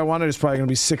steel sword I wanted is probably gonna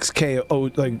be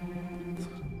 6K, like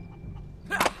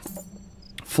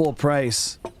full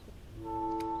price.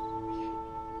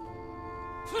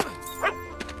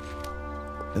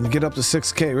 And to get up to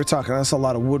 6K, we're talking, that's a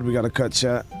lot of wood we gotta cut,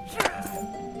 chat.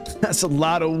 That's a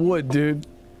lot of wood, dude.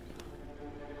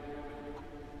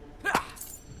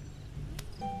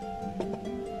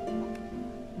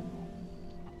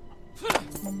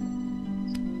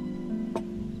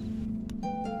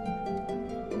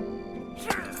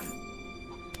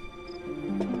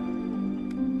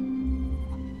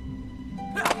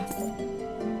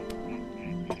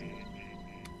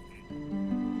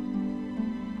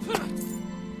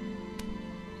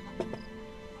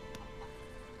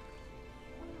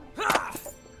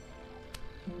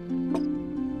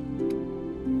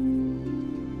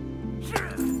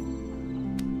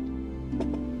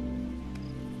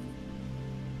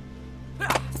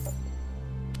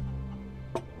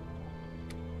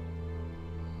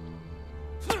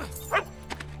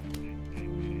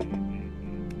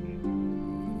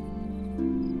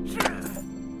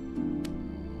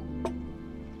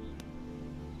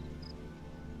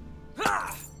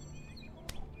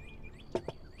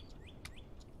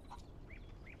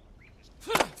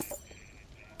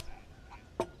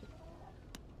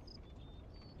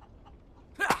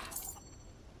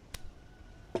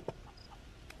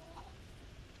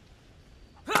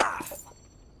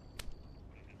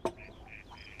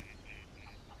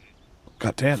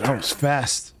 God damn, that was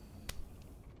fast.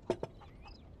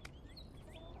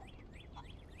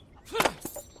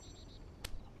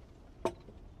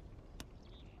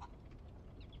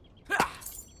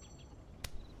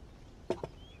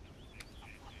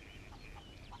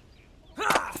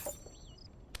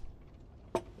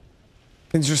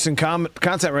 Interesting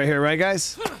content right here, right,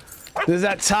 guys? This is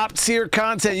that top tier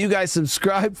content you guys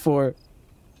subscribe for.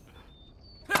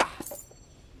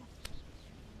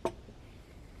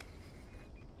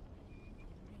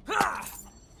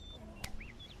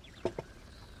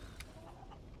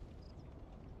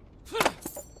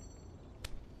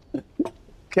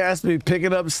 Caspi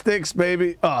picking up sticks,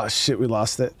 baby. Oh shit, we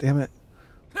lost it. Damn it.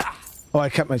 Oh, I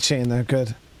kept my chain there.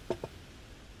 Good.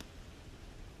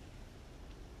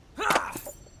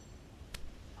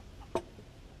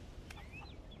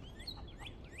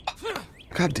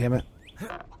 God damn it.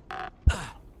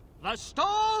 The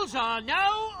stalls are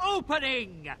now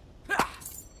opening.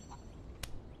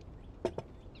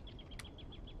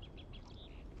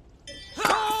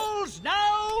 Stalls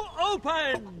now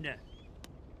open.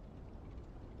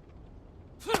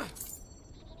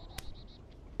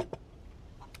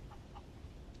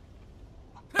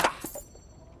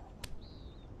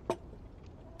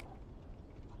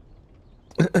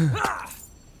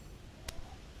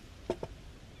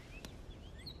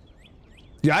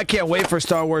 Yeah, I can't wait for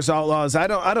Star Wars Outlaws. I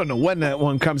don't know when that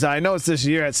one comes out. I know it's this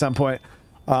year at some point.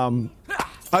 I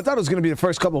thought it was going to be the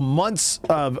first couple months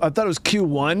of. I thought it was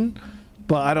Q1,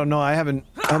 but I don't know. I haven't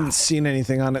seen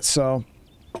anything on it, so.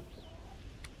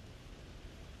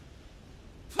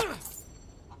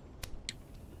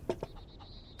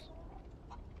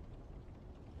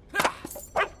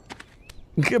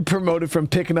 Get promoted from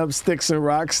picking up sticks and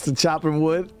rocks to chopping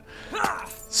wood.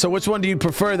 So which one do you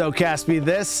prefer though, Caspi?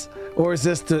 This or is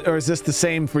this the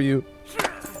same for you?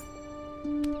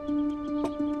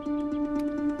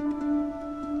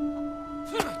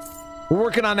 We're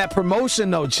working on that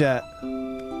promotion though, chat.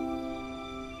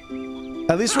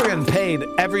 At least we're getting paid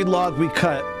every log we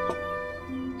cut.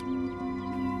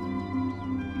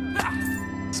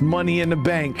 It's money in the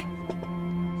bank.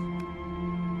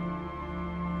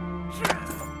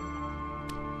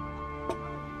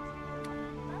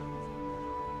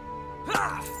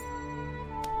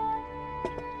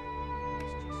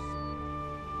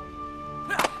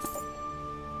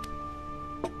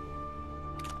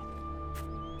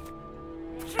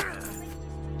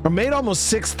 I made almost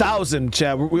 6,000,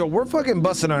 Chad. We're fucking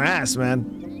busting our ass,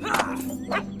 man.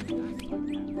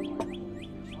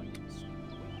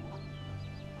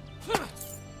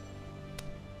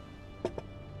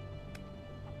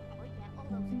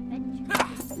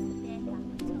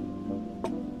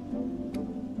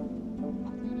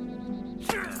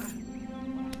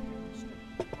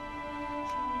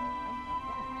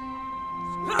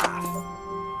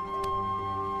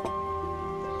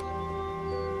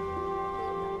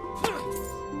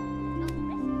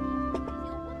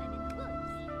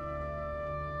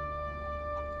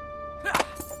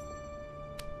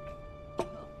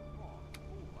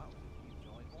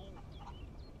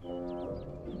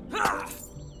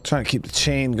 Trying to keep the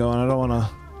chain going. I don't want to.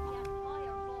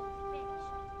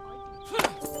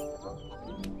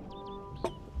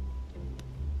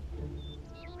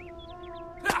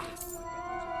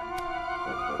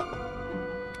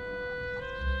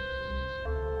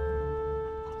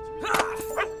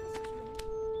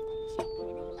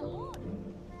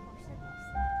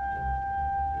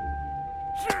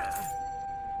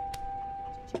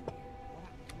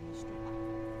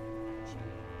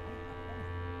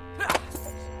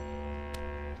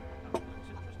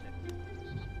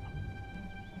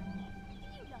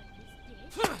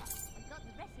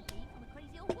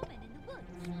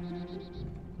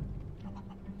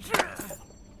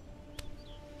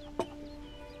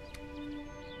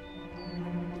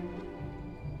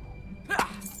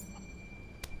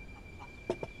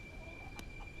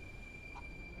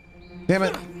 Damn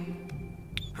it.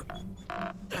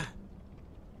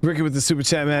 Ricky with the super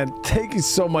chat, man. Thank you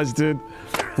so much, dude.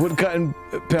 Wood cutting,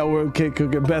 pale world cake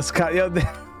cooking, best cut. Yo,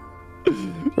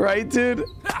 right, dude?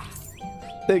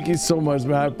 Thank you so much,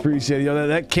 man. I appreciate it. Yo,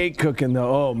 that cake cooking,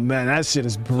 though. Oh, man, that shit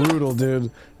is brutal,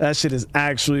 dude. That shit is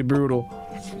actually brutal.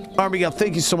 Army Gal,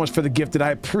 thank you so much for the gifted.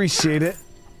 I appreciate it.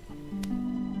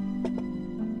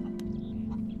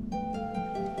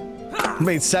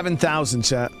 Made 7,000,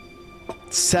 chat.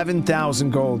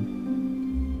 7,000 gold.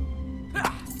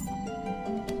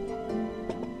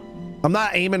 I'm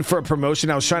not aiming for a promotion.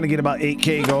 I was trying to get about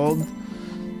 8K gold.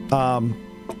 And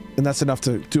that's enough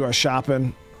to do our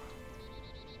shopping.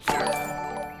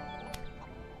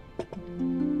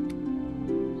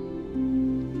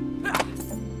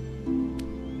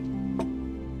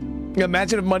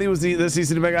 Imagine if money was this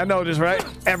easy to make. I know, just right?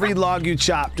 Every log you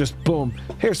chop, just boom.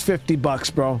 Here's 50 bucks,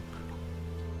 bro.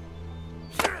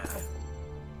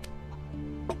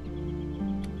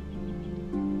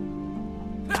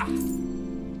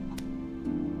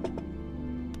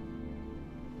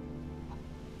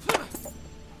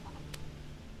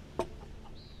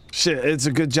 Shit, it's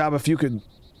a good job if you could.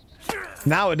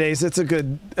 Nowadays, it's a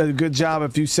good job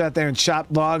if you sat there and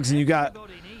chopped logs and you got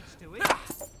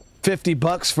 50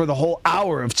 bucks for the whole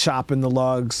hour of chopping the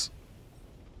logs.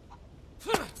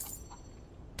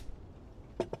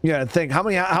 Yeah, think how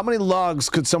many logs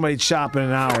could somebody chop in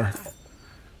an hour?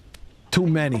 Too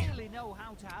many.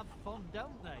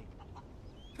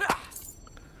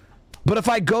 But if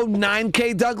I go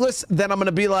 9K, Douglas, then I'm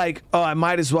gonna be like, oh, I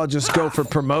might as well just go for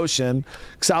promotion,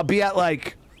 because I'll be at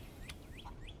like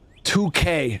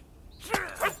 2K,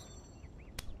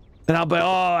 and I'll be,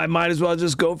 oh, I might as well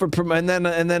just go for promotion,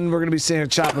 and then we're gonna be sitting here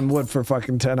chopping wood for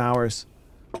fucking 10 hours.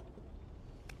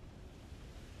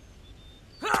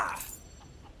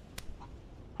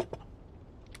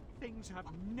 Things have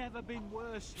never been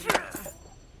worse here.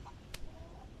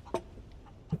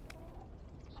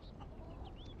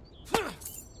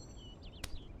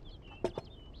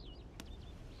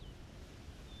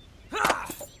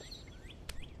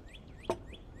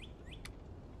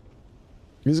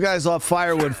 These guys love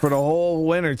firewood for the whole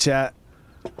winter, chat.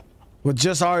 With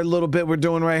just our little bit we're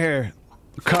doing right here.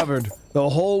 Covered the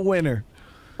whole winter.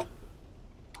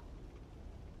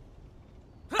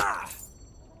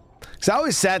 Because I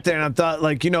always sat there and I thought,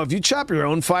 like, you know, if you chop your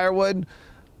own firewood,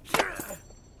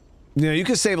 You know, you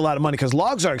could save a lot of money because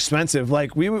logs are expensive.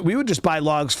 Like we would just buy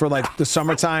logs for like the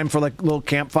summertime for like little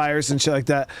campfires and shit like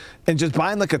that, and just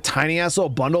buying like a tiny ass little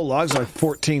bundle of logs like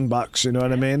 $14. You know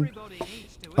what I mean?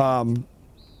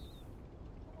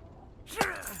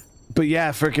 But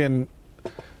yeah, freaking,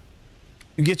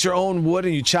 you get your own wood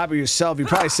and you chop it yourself. You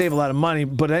probably save a lot of money.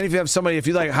 But then if you have somebody, if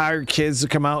you like hire kids to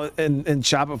come out and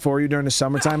chop it for you during the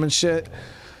summertime and shit,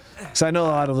 because I know a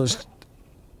lot of those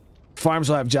farms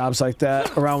will have jobs like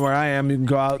that. Around where I am, you can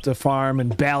go out to farm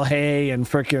and bale hay and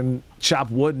freaking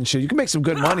chop wood and shit. You can make some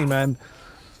good money, man.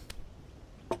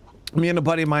 Me and a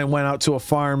buddy of mine went out to a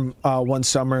farm one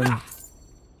summer and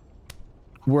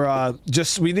we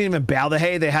didn't even bale the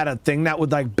hay. They had a thing that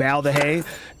would like bale the hay,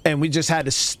 and we just had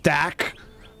to stack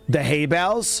the hay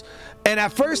bales. And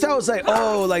at first I was like,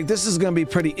 oh, like this is gonna be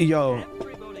pretty. Yo,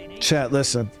 chat,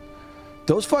 listen,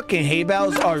 those fucking hay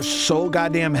bales are so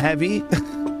goddamn heavy.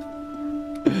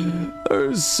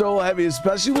 They're so heavy,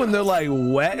 especially when they're like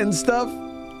wet and stuff.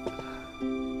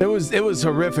 It was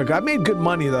horrific. I made good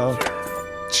money though.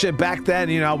 Shit, back then,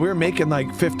 you know, we were making like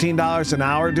 $15 an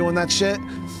hour doing that shit,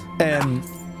 and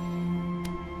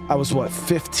I was what,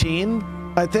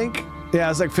 15, I think? Yeah, I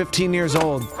was like 15 years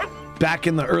old back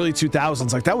in the early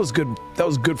 2000s. Like that was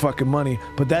good fucking money.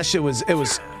 But that shit was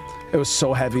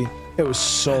so heavy. It was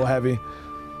so heavy.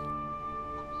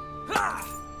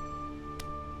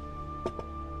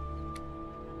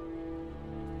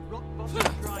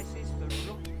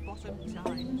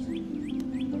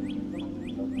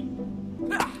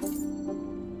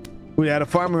 We had a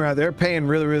farmer out there paying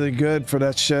really, really good for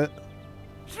that shit.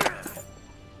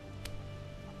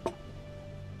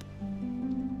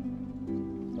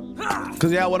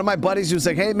 Cause yeah, one of my buddies, he was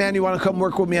like, hey man, you want to come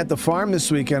work with me at the farm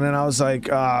this weekend? And I was like,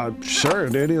 sure,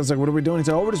 dude. He was like, what are we doing? He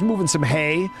said, oh, we're just moving some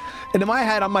hay. And in my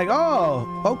head, I'm like,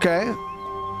 oh, okay.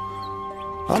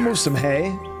 I'll move some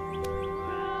hay.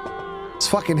 It's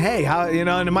fucking hay. How, you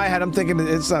know, and in my head, I'm thinking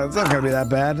it's not gonna be that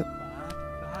bad.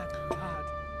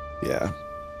 Yeah.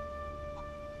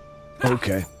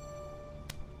 Okay.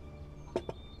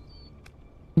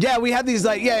 Yeah, we had these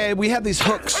like, we had these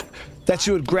hooks that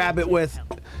you would grab it with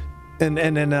and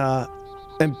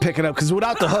pick it up, because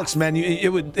without the hooks, man, it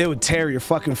would tear your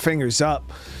fucking fingers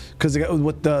up, because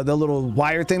with the little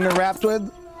wire thing they're wrapped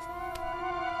with.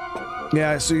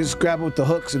 Yeah, so you just grab it with the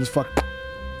hooks and just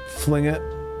fling it.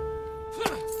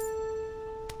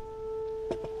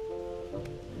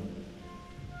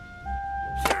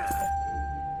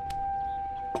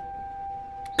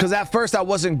 Because at first I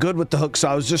wasn't good with the hook, so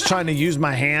I was just trying to use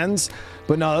my hands.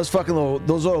 But no, those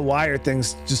little wire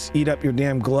things just eat up your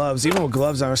damn gloves. Even with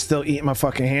gloves, I was still eating my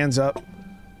fucking hands up.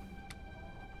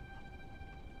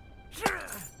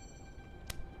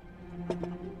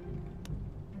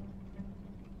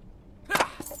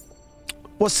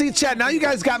 Well, see, chat, now you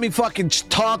guys got me fucking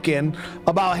talking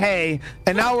about hay,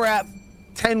 and now we're at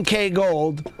 10K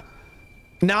gold.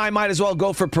 Now I might as well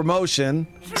go for promotion.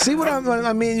 See what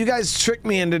I mean? You guys tricked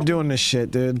me into doing this shit,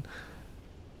 dude.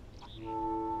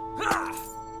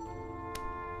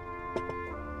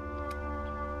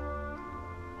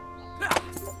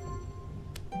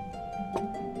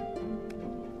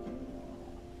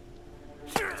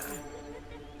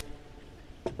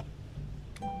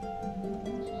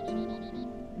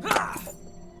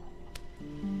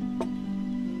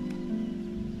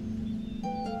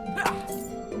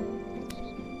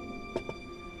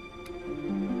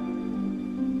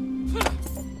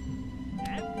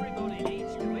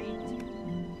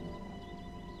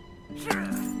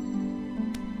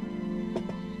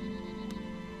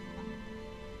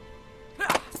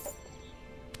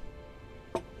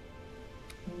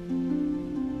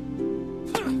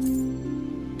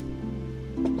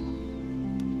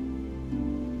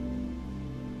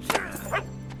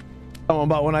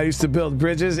 About when I used to build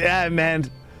bridges. Yeah, man,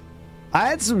 I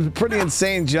had some pretty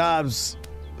insane jobs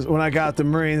when I got the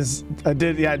Marines. I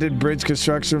did bridge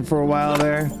construction for a while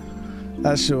there.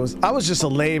 That shit was, I was just a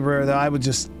laborer though. I would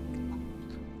just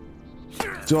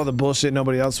do all the bullshit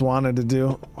nobody else wanted to do.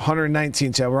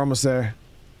 119, chat, we're almost there.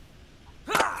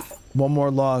 One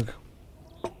more log.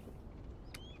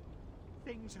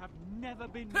 Things have never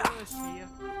been worse here.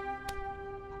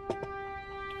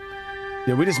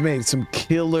 Yeah, we just made some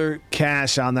killer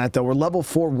cash on that though. We're level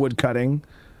 4 woodcutting.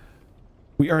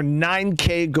 We earned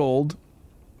 9K gold.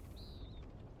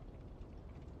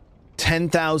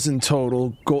 10,000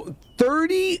 total gold.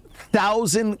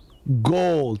 30,000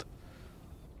 gold.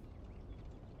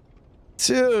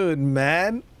 Dude,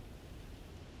 man.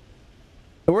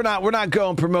 We're not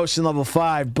going promotion level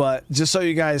 5, but just so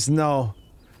you guys know,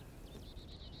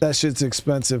 that shit's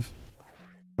expensive.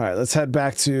 All right, let's head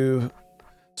back to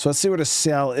So let's see what a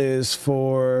sale is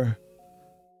for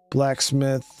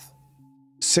blacksmith.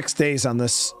 6 days on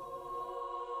this.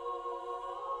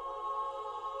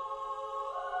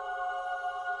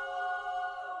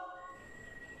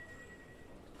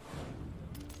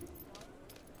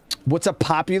 What's a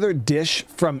popular dish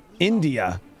from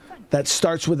India that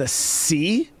starts with a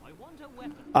C?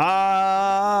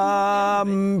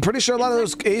 Pretty sure a lot of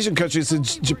those Asian countries,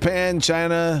 Japan,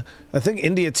 China, I think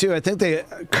India too. I think they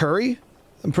curry.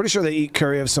 I'm pretty sure they eat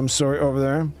curry of some sort over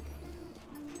there.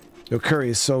 Yo,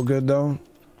 curry is so good though.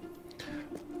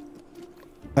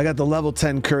 I got the level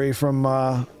 10 curry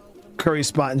from curry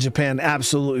spot in Japan.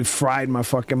 Absolutely fried my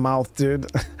fucking mouth,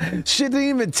 dude. Shit didn't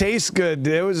even taste good,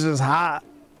 dude. It was just hot.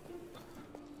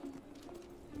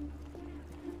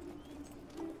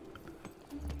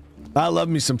 I love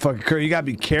me some fucking curry. You gotta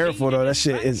be careful though. That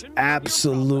shit is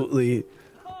absolutely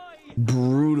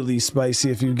brutally spicy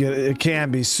if you get it. It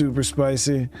can be super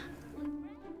spicy.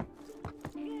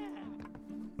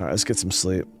 Alright, let's get some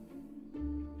sleep.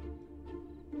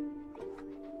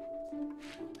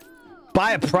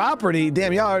 Buy a property?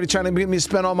 Damn, y'all already trying to get me to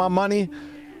spend all my money?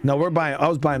 No, we're buying. I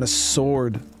was buying a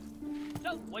sword.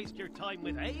 Don't waste your time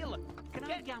with ale. Can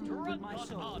I gamble with my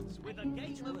swords with a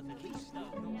game of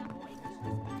Keystone?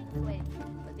 Wait,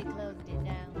 but they closed it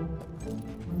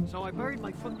down. So I buried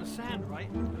my foot in the sand, right?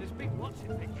 And this big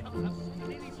what's-it-bit comes up and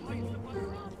nearly slices the button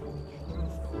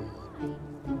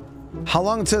off. How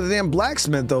long until the damn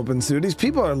blacksmith opens, dude? These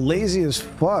people are lazy as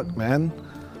fuck, man.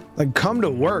 Like, come to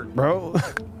work, bro.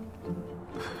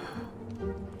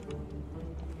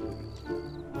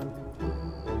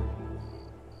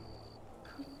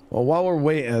 Well, while we're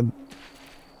waiting...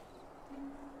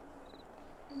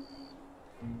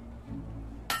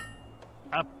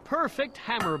 A perfect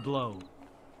hammer blow.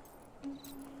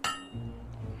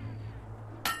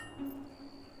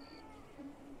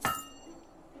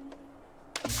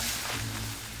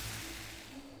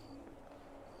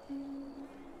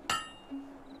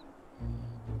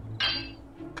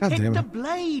 God Hit damn the it.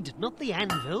 blade, not the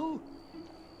anvil.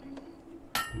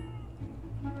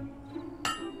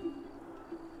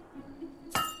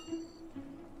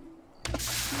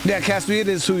 Yeah, Caspi, it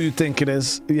is who you think it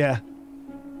is. Yeah.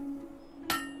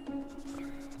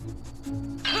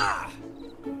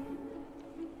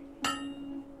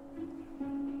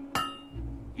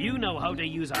 You know how to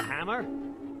use a hammer?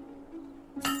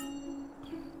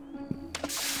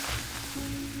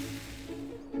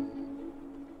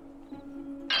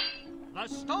 The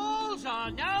stalls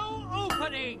are now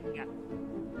opening.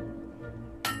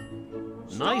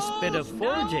 Nice bit of Stalls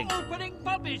forging. now opening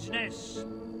for business.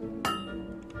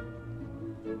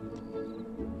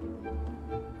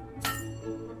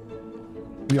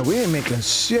 Yo, we ain't making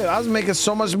shit. I was making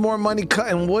so much more money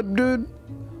cutting wood, dude.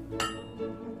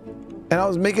 And I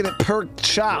was making it per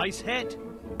chop. Nice hit.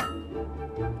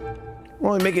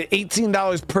 We're only making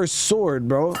 $18 per sword,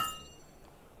 bro.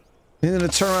 And then to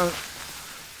turn around.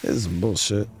 This is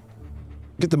bullshit.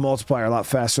 Get the multiplier a lot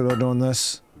faster though doing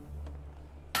this.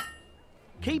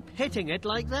 Keep hitting it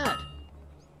like that.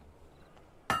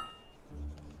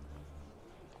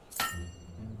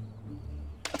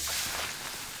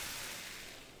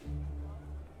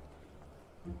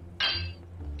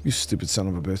 You stupid son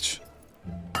of a bitch.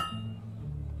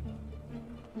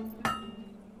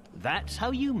 That's how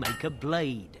you make a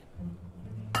blade.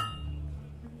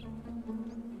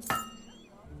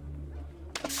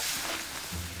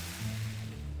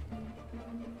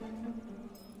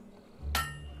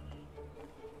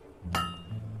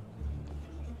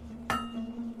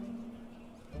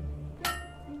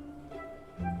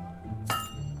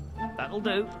 That'll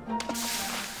do.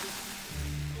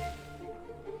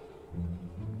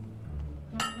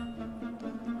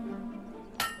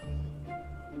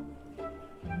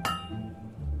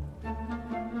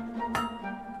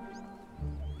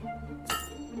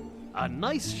 A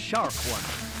nice sharp one.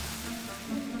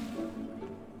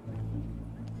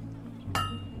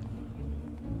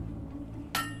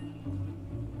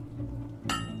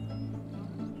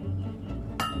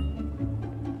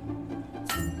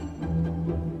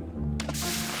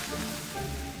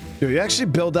 Dude, you actually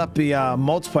build up the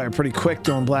multiplier pretty quick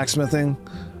doing blacksmithing.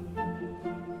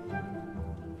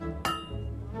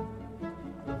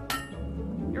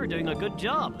 You're doing a good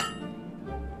job.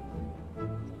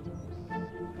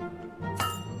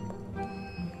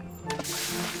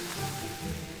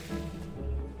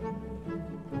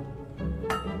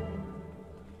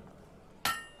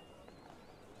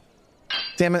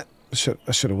 Damn it. I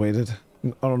should have waited.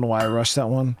 I don't know why I rushed that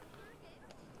one.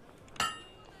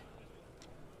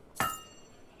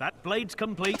 That blade's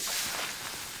complete.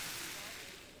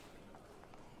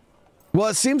 Well,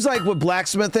 it seems like with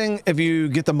blacksmithing, if you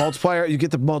get the multiplier, you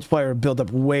get the multiplier build up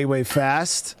way, way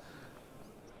fast.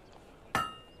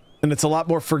 And it's a lot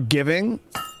more forgiving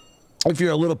if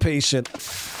you're a little patient.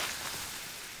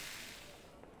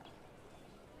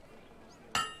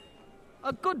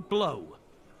 A good blow.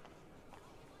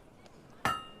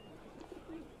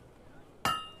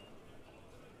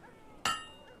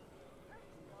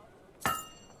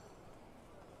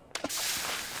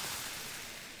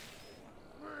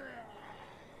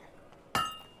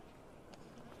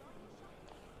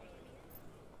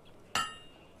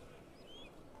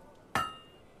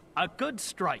 A good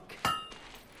strike.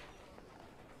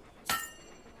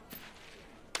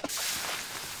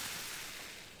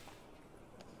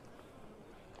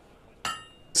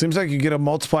 Seems like you get a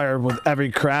multiplier with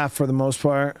every craft for the most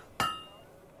part.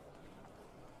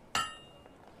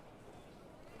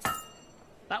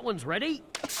 That one's ready.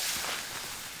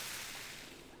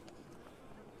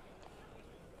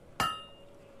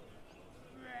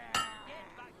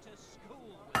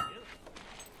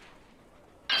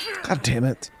 God damn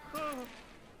it.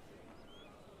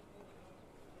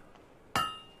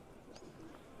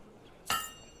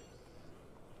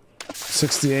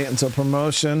 $68 until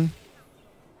promotion.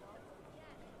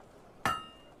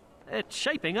 It's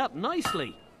shaping up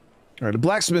nicely. All right, the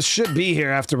blacksmith should be here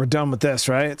after we're done with this,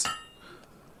 right?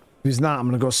 If he's not, I'm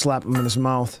gonna go slap him in his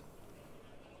mouth.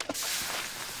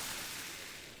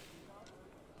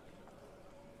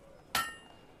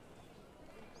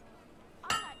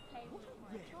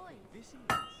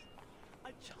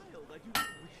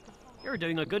 You're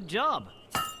doing a good job.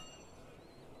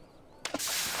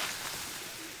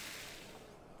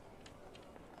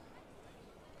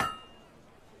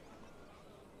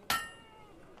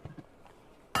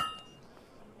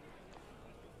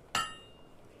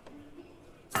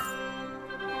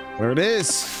 There it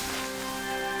is.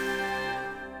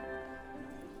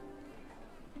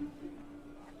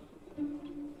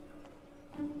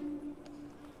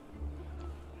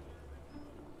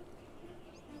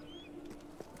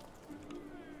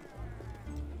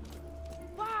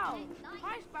 Wow!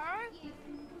 Hi, Sparrow!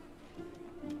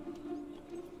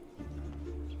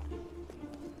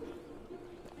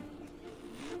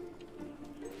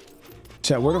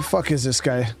 Chat, where the fuck is this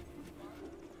guy?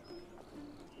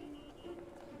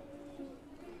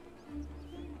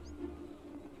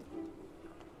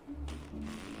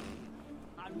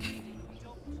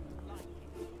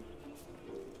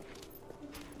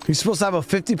 He's supposed to have a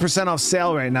 50% off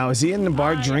sale right now. Is he in the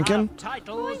bar drinking?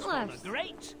 Pointless.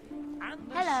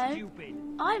 Hello.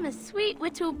 I'm a sweet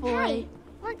little boy. Hey,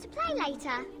 want to play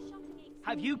later?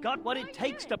 Have you got what it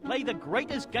takes to play the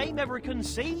greatest game ever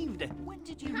conceived? When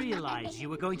did you realize you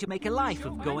were going to make a life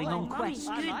of going on quests?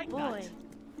 Good boy.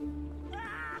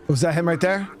 Was that him right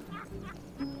there?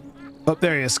 Oh,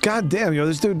 there he is. God damn, yo,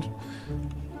 this dude.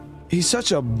 He's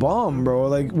such a bum, bro.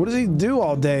 Like, what does he do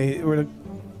all day?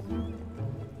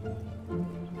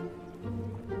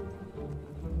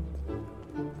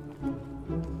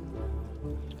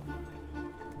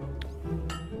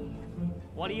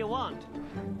 What do you want?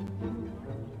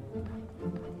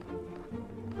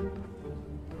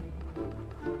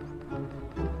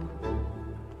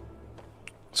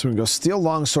 So we can go steel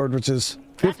longsword, which is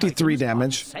 53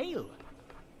 damage.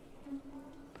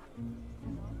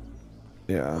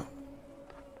 Yeah.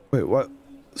 Wait, what?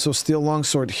 So steel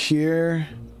longsword here.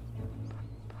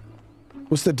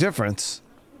 What's the difference?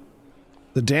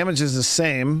 The damage is the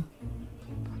same.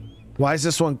 Why does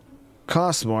this one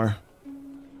cost more?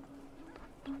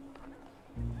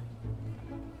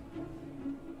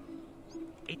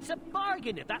 It's a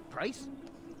bargain at that price.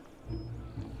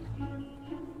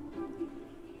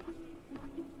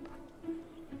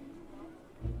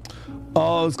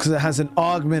 Oh, it's because it has an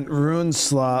augment rune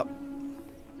slot.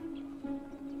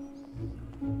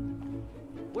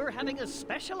 We're having a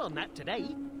special on that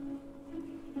today.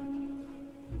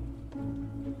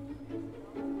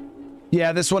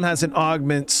 Yeah, this one has an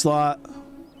augment slot.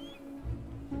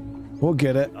 We'll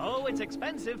get it. Oh, it's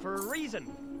expensive for a reason.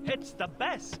 It's the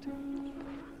best.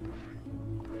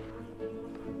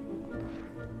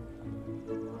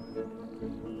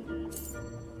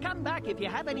 Come back if you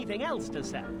have anything else to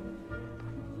sell.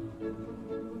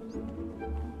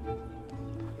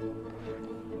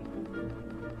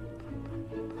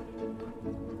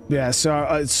 Yeah, so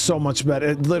it's so much better.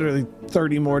 It literally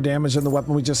 30 more damage than the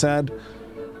weapon we just had.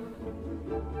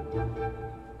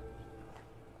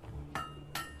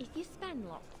 If you spend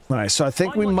lots. Alright, so I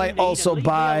think we might also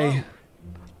buy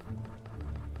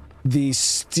the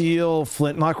steel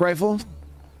flintlock rifle.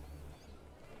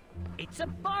 It's a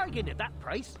bargain at that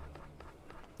price.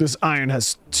 This iron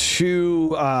has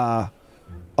two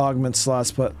augment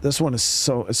slots, but this one is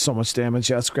so much damage.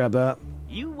 Yeah, let's grab that.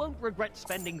 You won't regret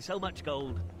spending so much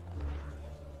gold.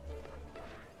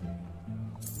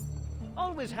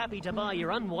 Always happy to buy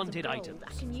your unwanted items.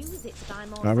 I can use it to buy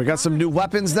more. All right, we got some new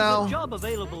weapons now. There's a job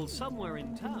available somewhere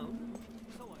in town.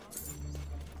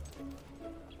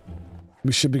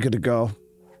 We should be good to go.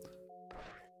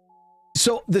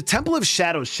 So the Temple of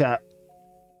Shadows, chat.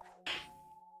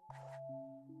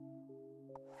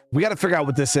 We got to figure out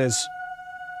what this is.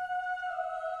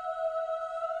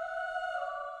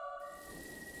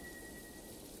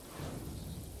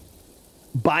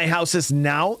 Buy houses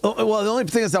now. Oh, well, the only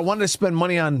thing is I wanted to spend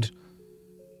money on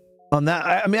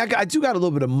that. I mean, I do got a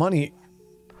little bit of money.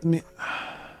 I mean,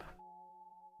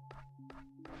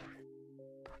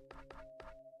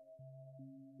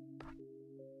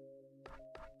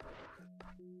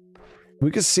 we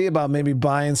could see about maybe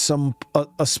buying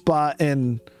a spot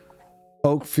in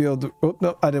Oakfield. Oh,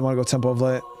 no, I didn't want to go Temple of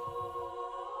Light.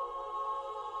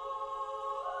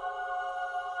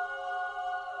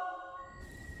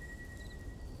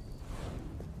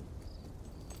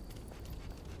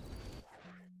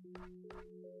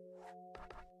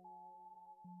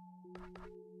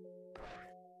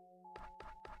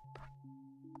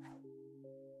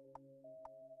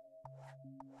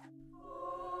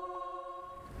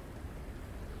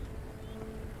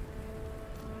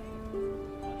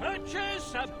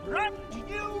 Purchase a brand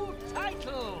new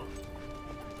title.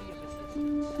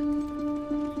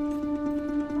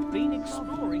 Been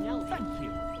exploring out. Thank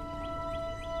you.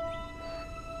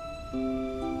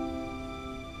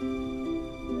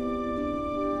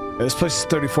 This place is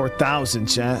 34,000,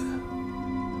 chat.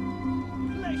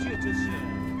 Pleasure to serve.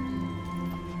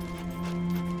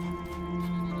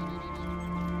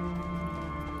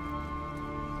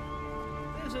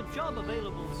 There's a job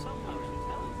available somewhere in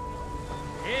town.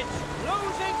 It's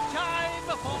closing time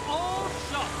for all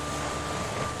shops.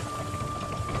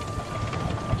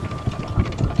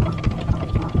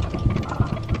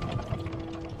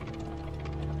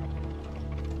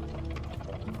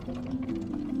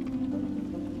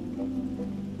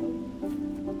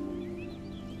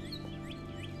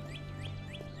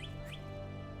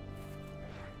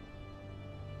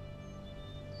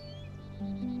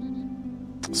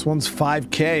 This one's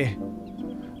 5K.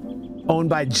 Owned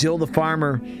by Jill the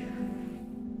farmer.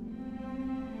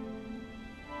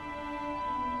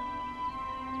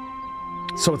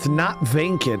 So it's not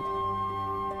vacant.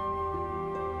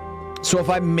 So if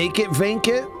I make it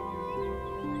vacant,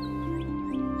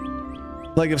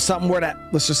 like if something were to,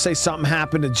 let's just say something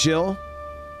happened to Jill,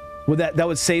 would that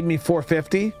would save me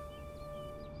 450?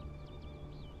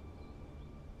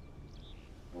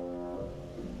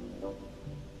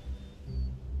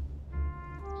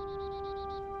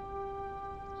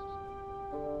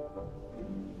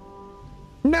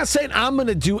 I'm not saying I'm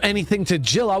gonna do anything to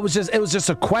Jill. It was just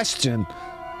a question.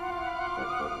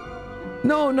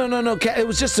 No. It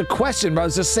was just a question, but I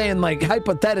was just saying, like,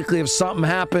 hypothetically, if something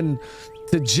happened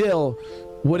to Jill,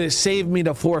 would it save me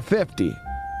to 450?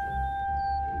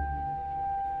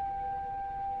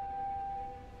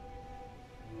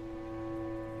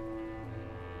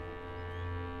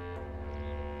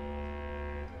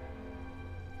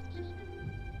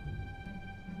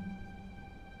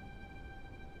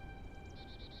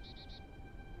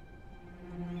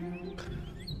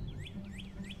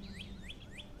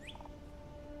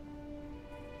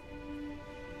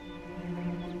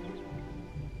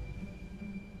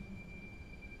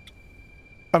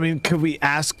 I mean, could we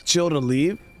ask Jill to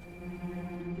leave?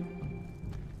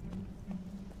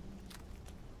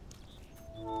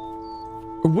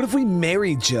 Or what if we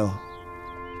marry Jill?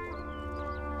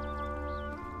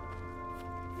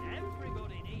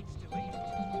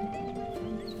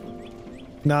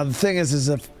 Now the thing is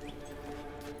if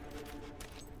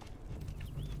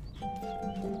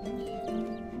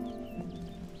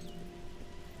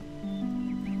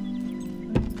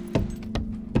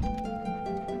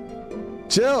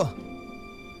Jill.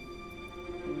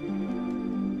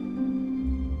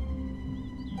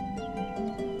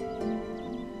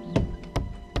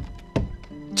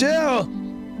 Jill.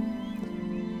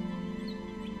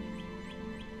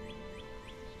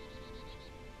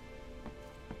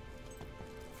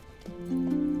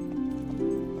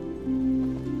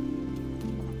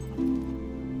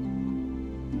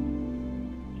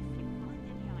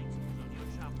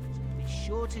 Be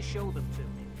sure to show them to me.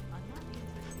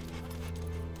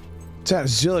 Chat,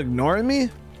 is Jill ignoring me?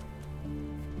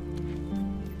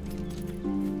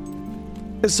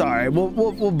 It's alright.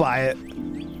 We'll buy it.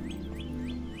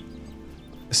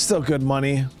 It's still good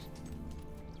money.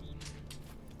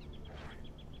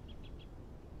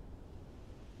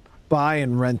 Buy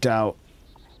and rent out.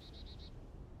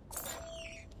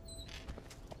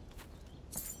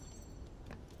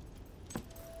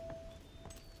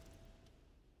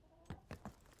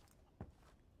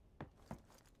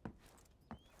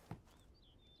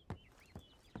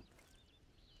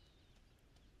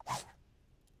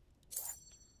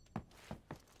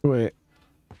 Wait.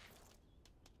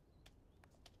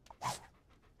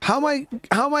 How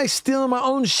am I stealing my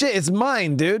own shit? It's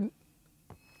mine, dude.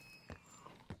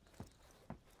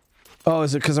 Oh,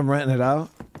 is it because I'm renting it out?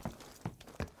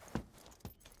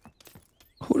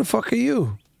 Who the fuck are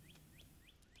you?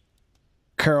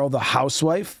 Carol, the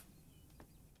housewife?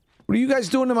 What are you guys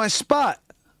doing to my spot?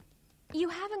 You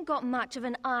haven't got much of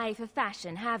an eye for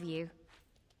fashion, have you?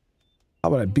 How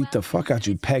about I beat the fuck out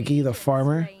you, Peggy, the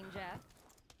farmer?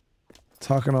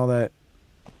 Talking all that.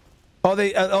 Oh,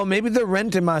 they. Oh, maybe they're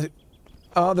renting my.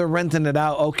 Oh, they're renting it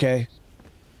out. Okay.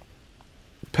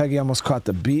 Peggy almost caught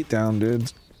the beat down,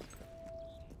 dude.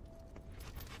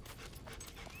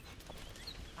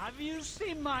 Have you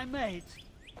seen my mate?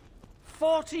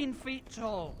 14 feet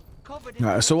tall, covered in...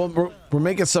 All right, so we're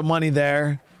making some money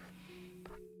there.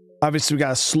 Obviously, we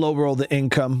gotta slow roll the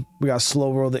income. All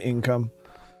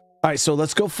right, so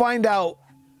let's go find out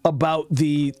about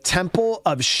the Temple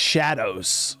of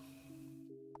Shadows.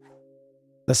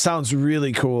 That sounds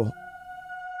really cool.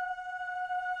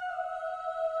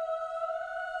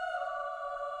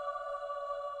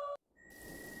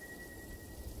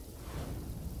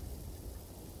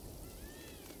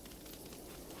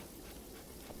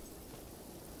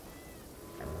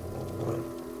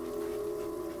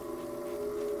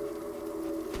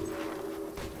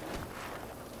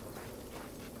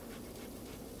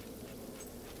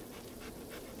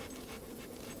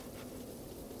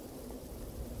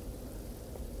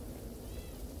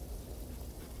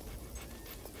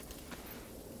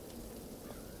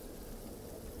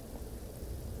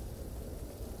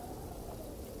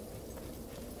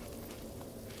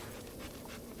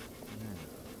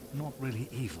 Not really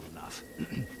evil enough.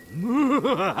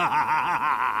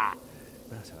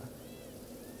 Better.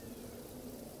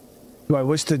 Do I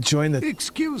wish to join the...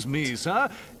 Excuse me, sir.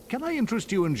 Can I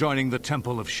interest you in joining the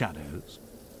Temple of Shadows?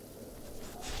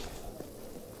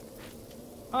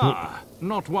 Ah,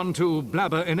 not one to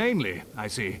blabber inanely, I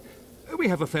see. We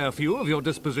have a fair few of your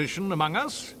disposition among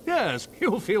us. Yes,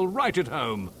 you'll feel right at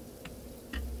home.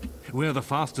 We're the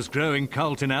fastest growing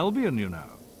cult in Albion, you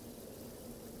know.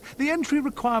 The entry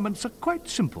requirements are quite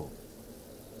simple.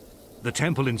 The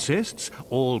temple insists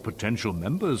all potential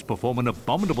members perform an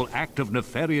abominable act of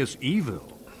nefarious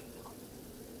evil.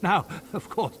 Now, of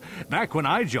course, back when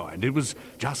I joined, it was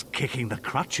just kicking the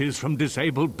crutches from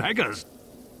disabled beggars.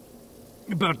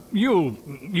 But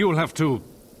you'll have to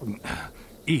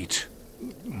eat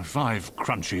 5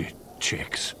 crunchy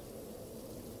chicks.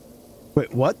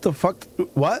 Wait, what the fuck?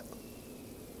 What?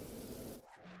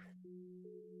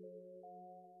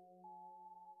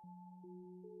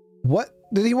 What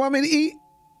did he want me to eat?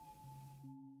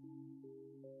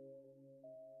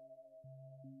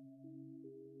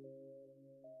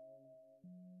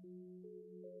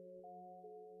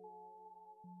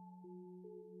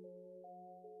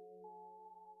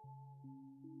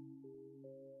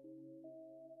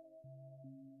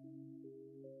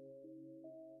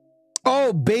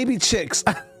 Oh, baby chicks.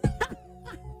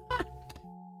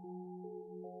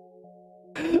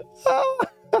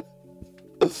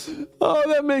 Oh,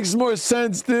 that makes more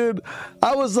sense, dude.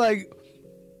 I was like,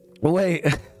 wait.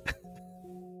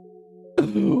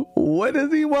 What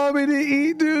does he want me to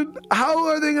eat, dude? How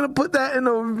are they going to put that in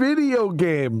a video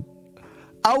game?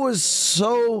 I was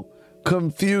so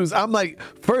confused. I'm like,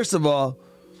 first of all,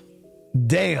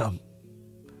 damn.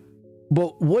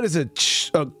 But what is a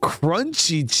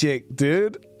crunchy chick,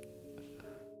 dude?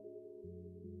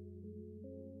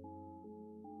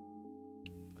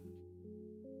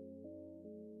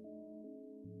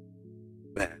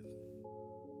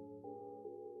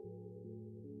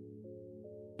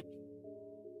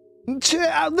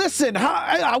 Listen,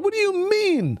 what do you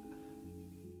mean?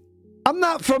 I'm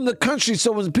not from the country,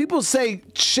 so when people say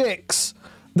chicks,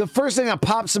 the first thing that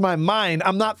pops in my mind,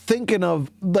 I'm not thinking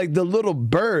of like the little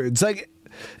birds. Like,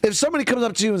 if somebody comes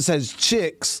up to you and says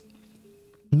chicks,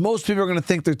 most people are going to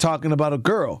think they're talking about a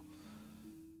girl,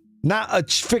 not a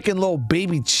freaking little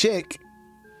baby chick.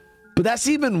 But that's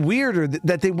even weirder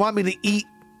that they want me to eat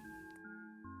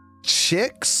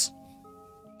chicks.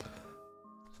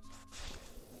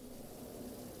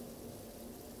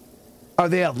 Are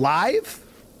they alive?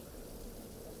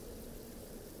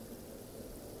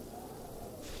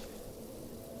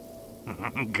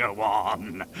 Go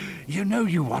on. You know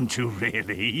you want to,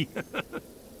 really.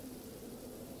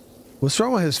 What's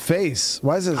wrong with his face?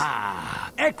 Why is his...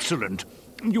 Ah, excellent.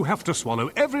 You have to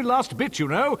swallow every last bit, you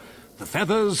know. The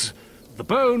feathers, the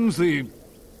bones, the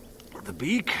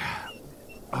beak.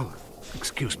 Oh,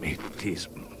 excuse me, please.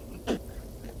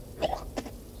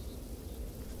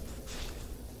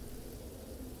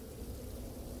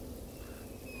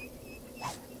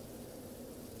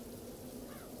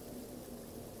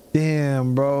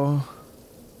 Damn, bro.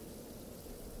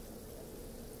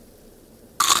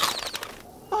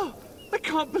 Oh, I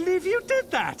can't believe you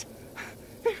did that.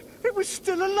 It was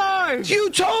still alive. You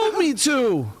told me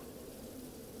to.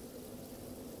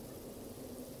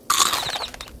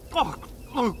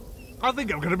 Oh, I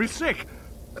think I'm going to be sick.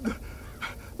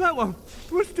 That one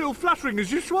was still fluttering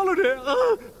as you swallowed it.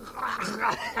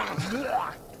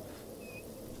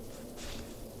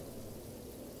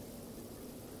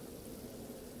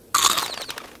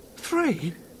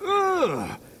 Three?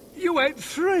 Ugh, you ate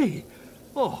three.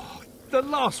 Oh, the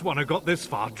last one who got this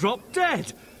far dropped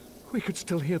dead. We could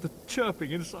still hear the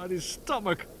chirping inside his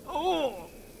stomach. Oh!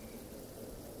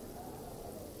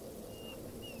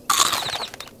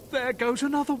 There goes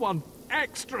another one.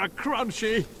 Extra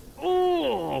crunchy.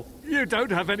 Oh! You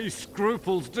don't have any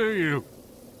scruples, do you?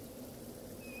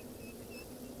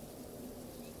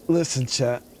 Listen,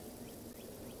 chat.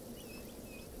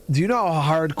 Do you know how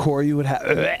hardcore you would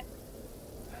have?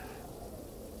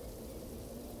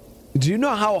 Do you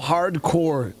know how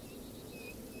hardcore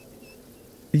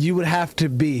you would have to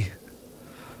be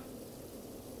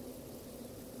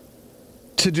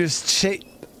to just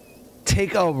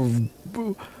take a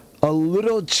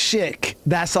little chick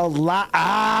that's a lot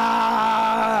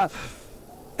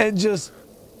and just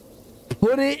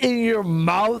put it in your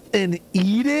mouth and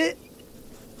eat it?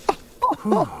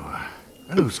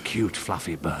 Those cute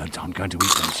fluffy birds aren't going to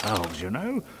eat themselves, you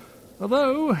know.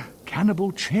 Although,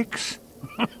 cannibal chicks?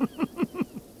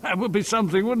 That would be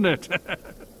something, wouldn't it?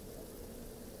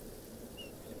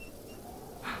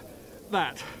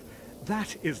 That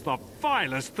is the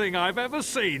vilest thing I've ever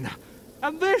seen.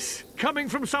 And this, coming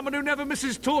from someone who never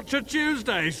misses Torture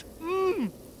Tuesdays.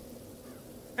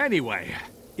 Anyway,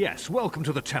 yes, welcome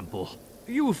to the temple.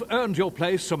 You've earned your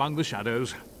place among the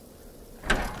shadows.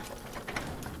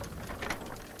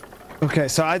 Okay,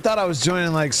 so I thought I was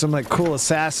joining like some like cool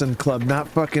assassin club, not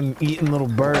fucking eating little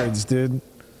birds, dude.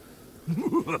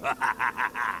 Well,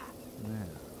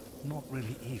 not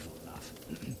really evil enough.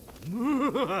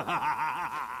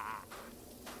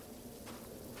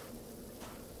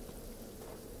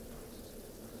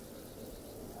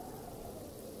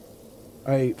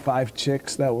 I ate 5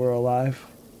 chicks that were alive.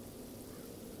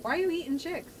 Why are you eating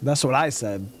chicks? That's what I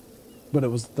said, but it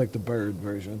was like the bird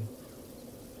version.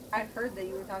 I heard that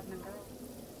you were talking to girls,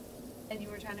 and you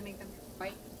were trying to make them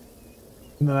fight.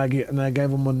 And then I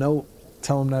gave them a note,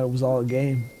 tell them that it was all a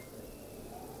game.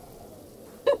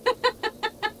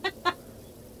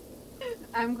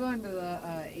 I'm going to the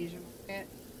Asian market,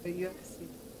 but you have to see.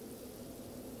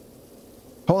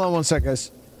 Hold on one sec,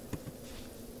 guys.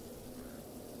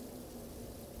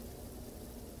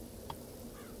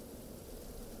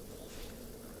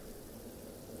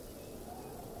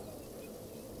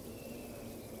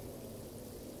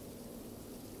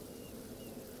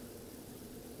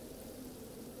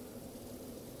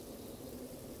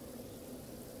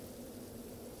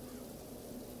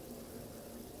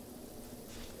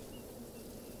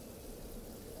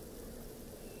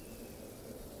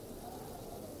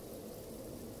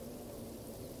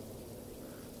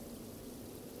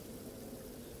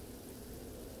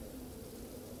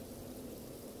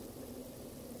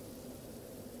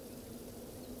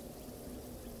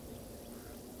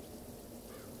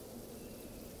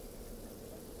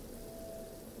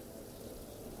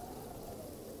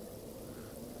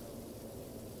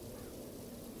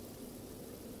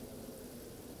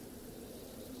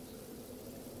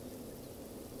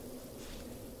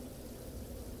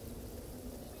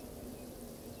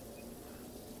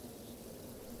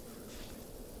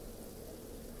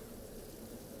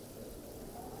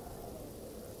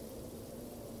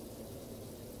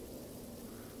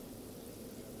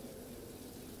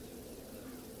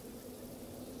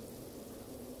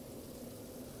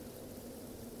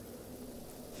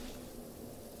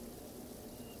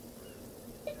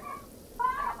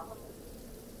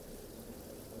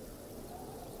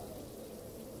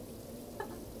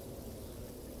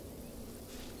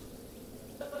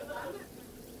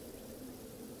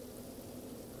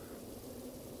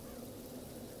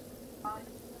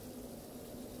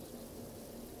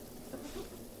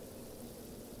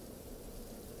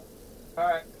 All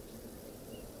right.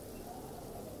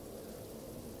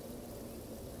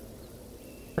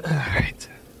 All right.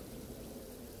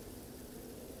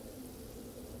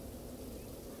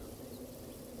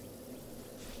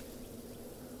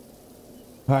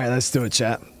 All right, let's do it,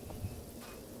 chat.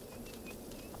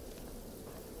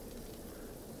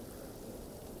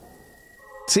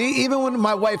 See, even when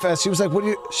my wife asked, she was like, "What are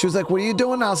you?" She was like, "What are you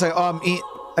doing?" I was like, "Oh, I'm eating."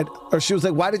 Or she was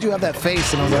like, "Why did you have that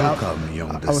face?" And I was like,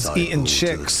 "I was eating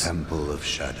chicks." To the Temple of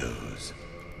Shadows.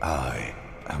 I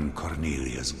am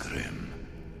Cornelius Grimm.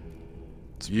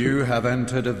 You have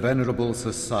entered a venerable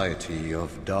society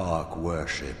of dark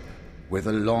worship, with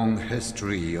a long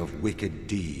history of wicked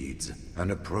deeds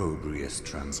and opprobrious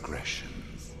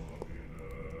transgressions.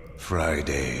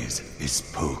 Fridays is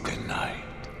poker night.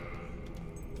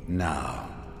 Now,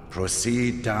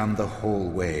 proceed down the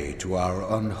hallway to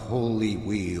our unholy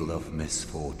wheel of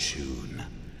misfortune,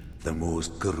 the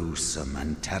most gruesome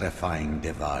and terrifying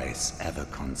device ever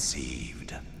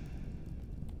conceived.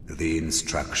 The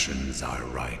instructions are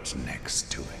right next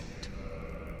to it.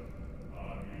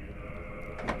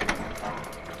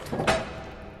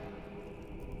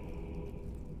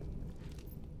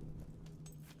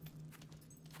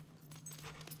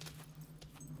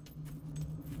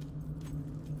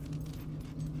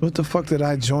 What the fuck did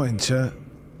I join, chat?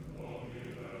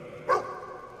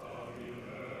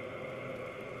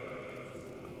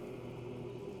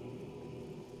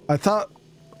 I thought...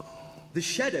 The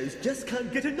shadows just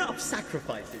can't get enough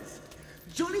sacrifices.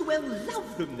 Jolly well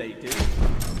love them, they do.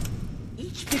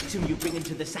 Each victim you bring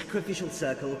into the sacrificial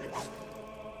circle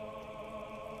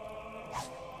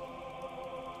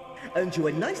earns you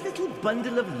a nice little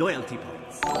bundle of loyalty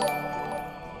points.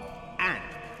 And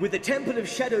with the Temple of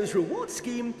Shadows reward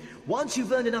scheme, once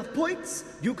you've earned enough points,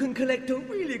 you can collect a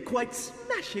really quite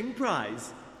smashing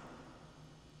prize.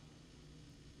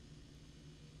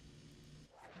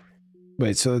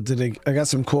 Wait, so I got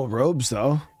some cool robes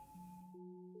though.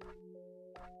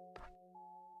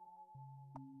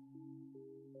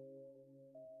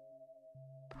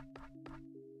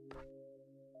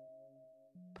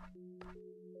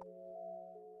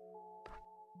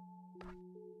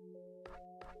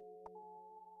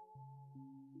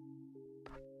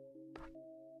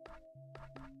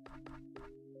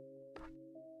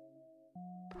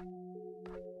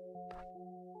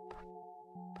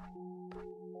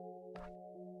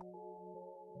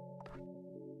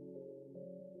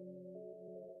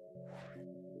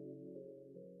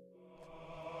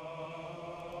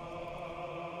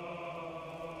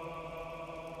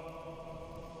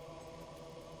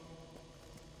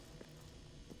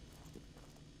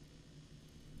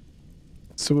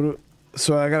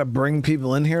 So I gotta bring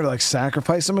people in here to like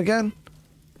sacrifice them again?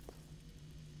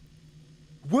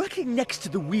 Working next to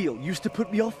the wheel used to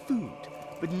put me off food,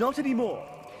 but not anymore.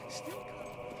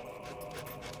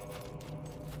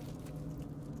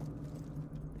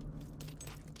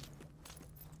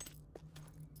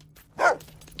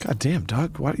 God damn,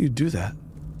 dog, why do you do that?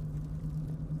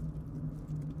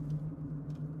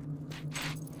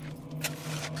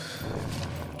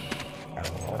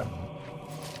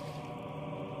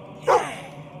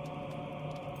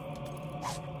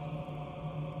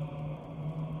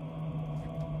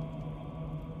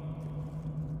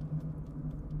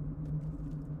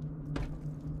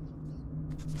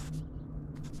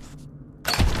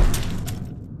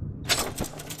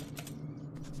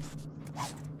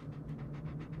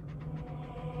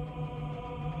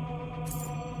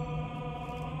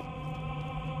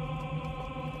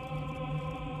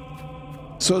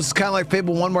 So it's kind of like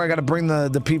Fable 1 where I got to bring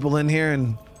the people in here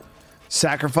and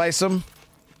sacrifice them.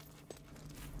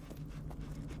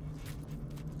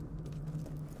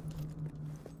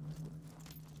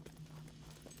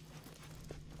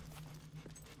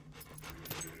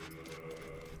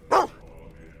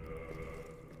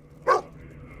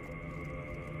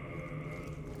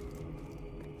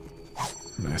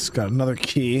 Nice, got another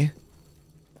key.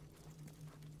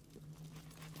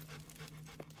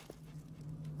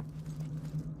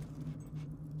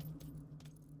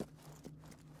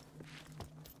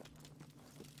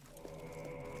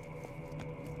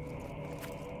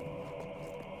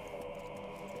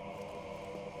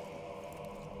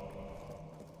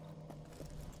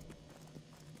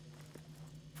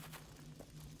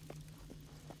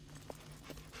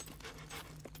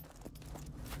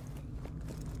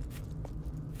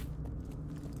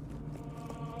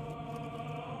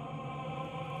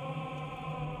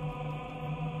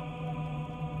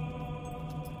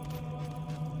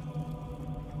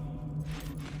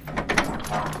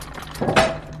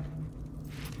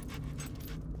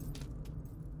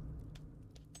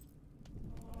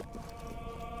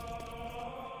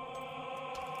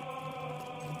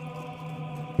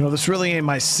 You know, this really ain't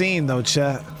my scene, though,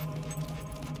 chat.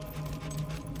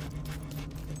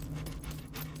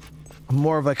 I'm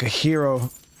more of like a hero.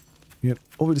 You know,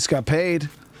 oh, we just got paid.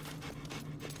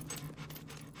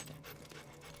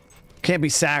 Can't be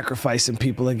sacrificing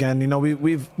people again. You know,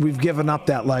 we've given up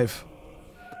that life.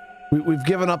 We've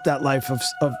given up that life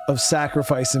of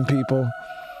sacrificing people.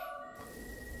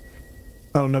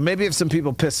 I don't know. Maybe if some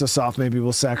people piss us off, maybe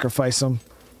we'll sacrifice them.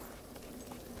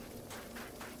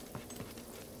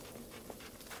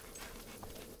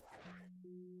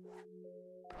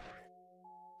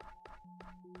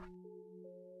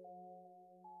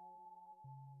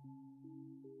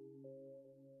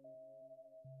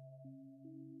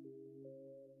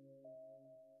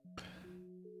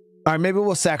 All right, maybe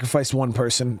we'll sacrifice one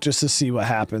person just to see what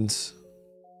happens.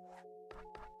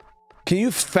 Can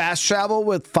you fast travel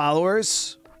with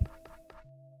followers?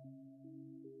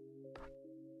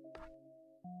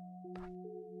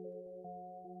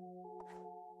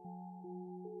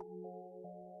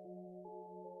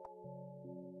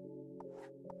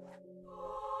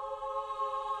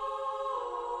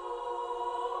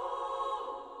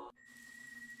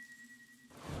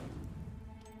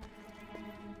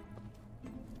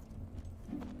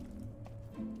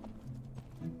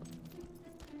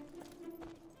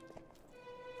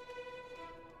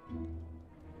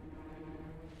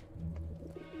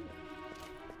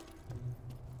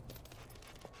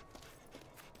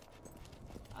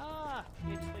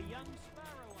 It's the young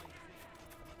sparrow, I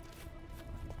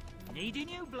see. Need a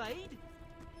new blade?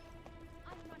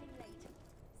 I'm running late.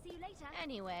 See you later.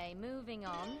 Anyway, moving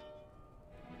on.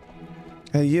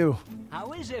 Hey, you.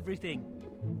 How is everything?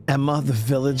 Emma, the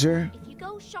villager. If you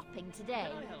go shopping today,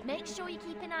 make sure you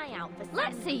keep an eye out for.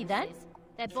 Let's see then.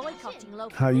 They're boycotting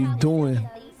local. How you doing?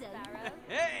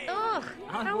 Ugh,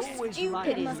 how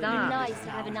stupid is that? Nice to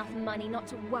have enough money not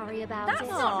to worry about That's it.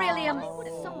 not really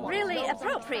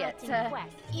appropriate.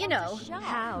 You know,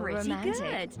 How pretty romantic.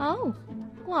 good. Oh,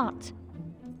 what?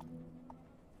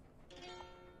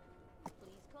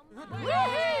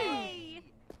 Woohoo!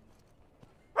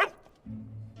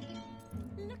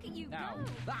 Look at you Now go.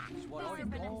 that's what I This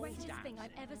is the call greatest dance. thing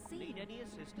I've ever seen. Need any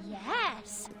assistance?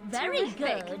 Yes, very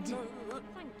Terrific. good. Thank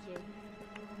you.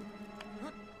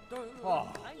 Oh,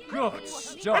 good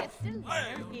stuff.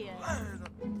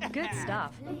 Good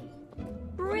stuff.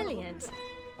 Brilliant.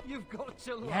 You've got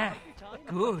to look. Yeah,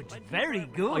 good. Very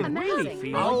good. I really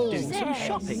feel like doing some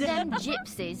shopping. Them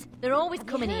gypsies, they're always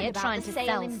coming heard here about trying the to sale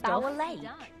sell in stuff. Bower Lake?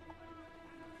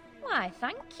 Why,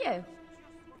 thank you.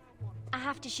 I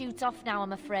have to shoot off now,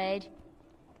 I'm afraid.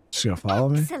 She's gonna follow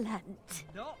me? Excellent.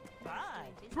 Not bad.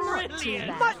 Not too Brilliant.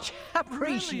 bad. Much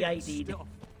appreciated. Wow,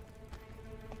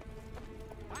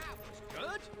 that's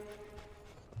good.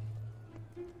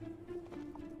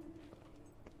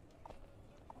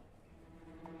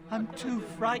 I'm too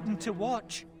frightened to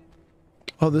watch.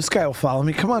 Oh, this guy will follow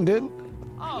me. Come on, dude.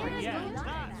 Oh, yeah,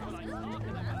 that's what I'm talking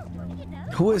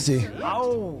about. Who is he?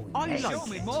 Oh, show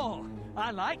me more.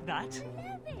 I like that.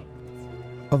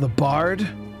 Oh, the Bard?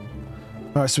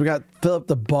 All right, so we got Philip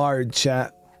the Bard,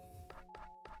 chat.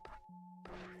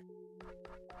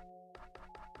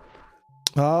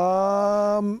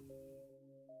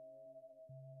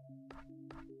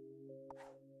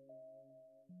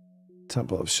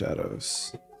 Temple of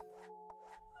Shadows.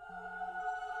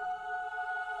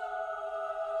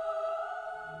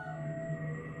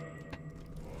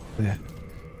 Yeah.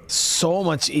 So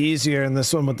much easier in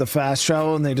this one with the fast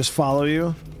travel, and they just follow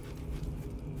you.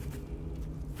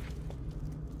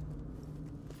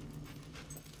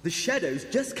 The shadows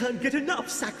just can't get enough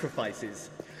sacrifices.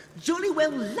 Jolly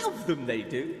well love them, they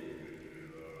do.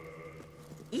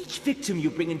 Each victim you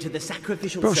bring into the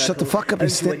sacrificial Bro, circle shut the fuck up and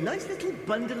earns you a stay. nice little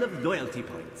bundle of loyalty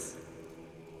points.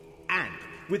 And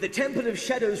with the Temple of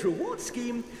Shadows reward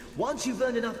scheme, once you've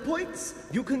earned enough points,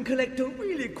 you can collect a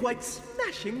really quite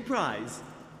smashing prize.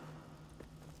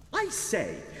 I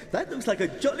say, that looks like a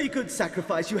jolly good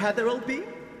sacrifice you have there, old bee.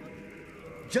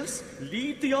 Just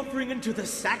lead the offering into the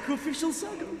sacrificial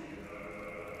circle.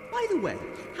 By the way,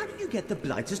 how did you get the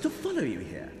blighters to follow you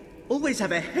here? Always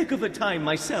have a heck of a time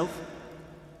myself.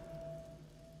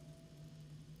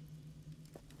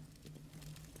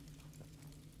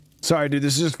 Sorry, dude.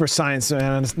 This is just for science,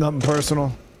 man. It's nothing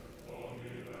personal.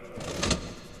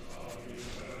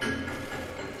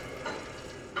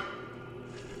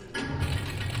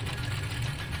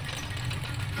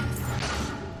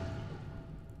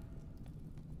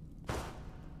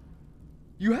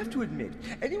 You have to admit,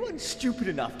 anyone stupid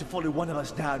enough to follow one of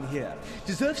us down here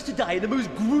deserves to die in the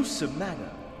most gruesome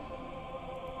manner.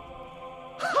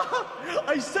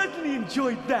 I certainly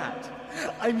enjoyed that.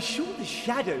 I'm sure the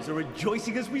shadows are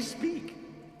rejoicing as we speak.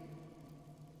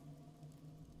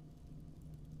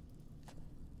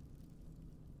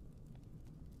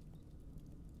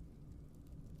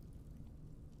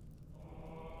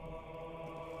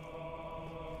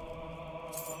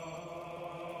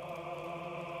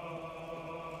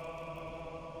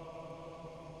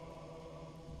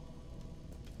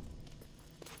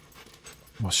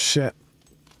 Oh, shit.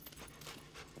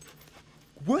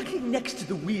 Working next to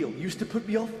the wheel used to put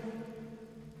me off.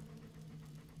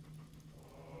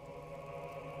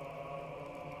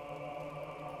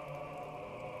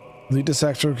 Lead the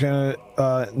sector candidate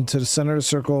into the center of the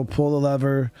circle, pull the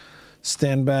lever,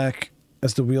 stand back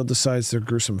as the wheel decides their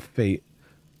gruesome fate.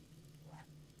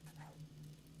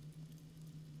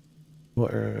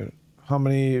 How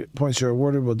many points you're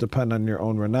awarded will depend on your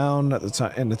own renown at the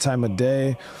time and the time of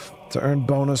day. To earn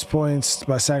bonus points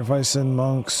by sacrificing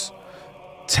monks,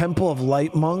 Temple of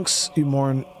Light monks,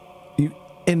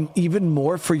 and even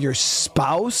more for your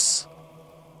spouse.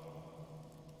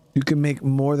 You can make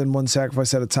more than one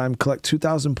sacrifice at a time. Collect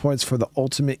 2,000 points for the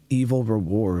ultimate evil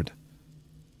reward.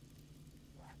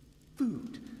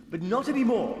 Food, but not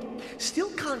anymore. Still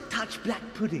can't touch black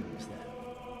puddings,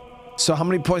 though. So how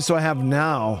many points do I have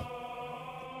now?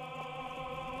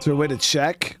 Is there a way to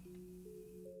check?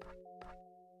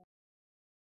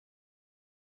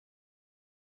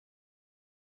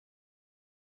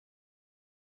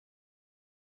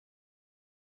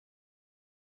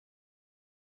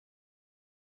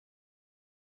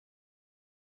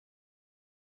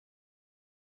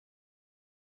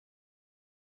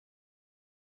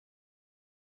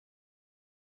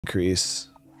 Increase.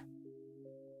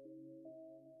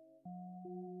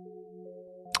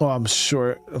 Oh, I'm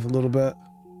short of a little bit.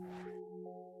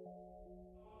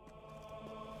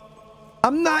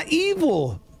 I'm not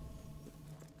evil.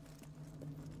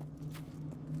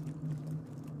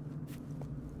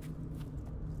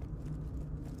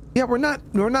 Yeah, we're not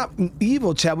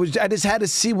evil, Chad. I just had to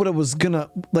see what it was gonna,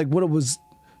 like, what it was,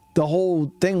 the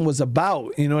whole thing was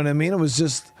about. You know what I mean? It was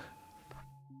just,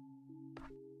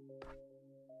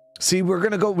 see, we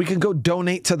can go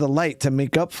donate to the light to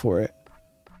make up for it.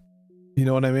 You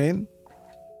know what I mean?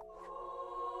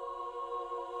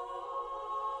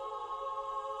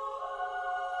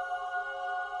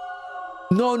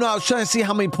 No, I was trying to see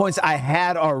how many points I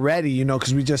had already, you know,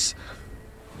 because we just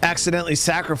accidentally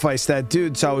sacrificed that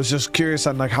dude. So I was just curious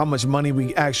on like how much money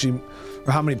we actually,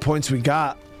 or how many points we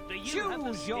got.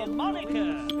 Choose your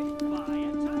moniker.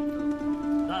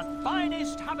 The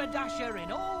finest haberdasher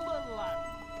in all the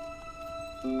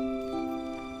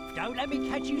land. Don't let me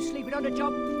catch you sleeping on the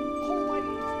job. Always.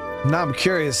 Now I'm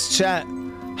curious, chat,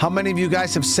 how many of you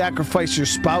guys have sacrificed your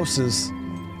spouses?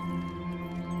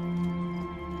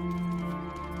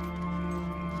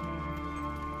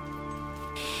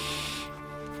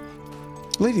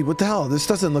 Lady, what the hell? This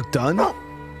doesn't look done.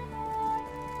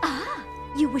 Ah,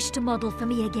 you wish to model for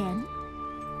me again?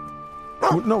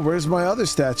 No, where's my other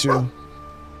statue?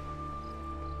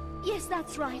 Yes,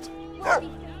 that's right.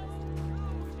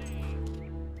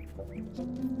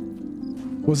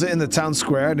 Was it in the town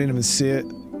square? I didn't even see it.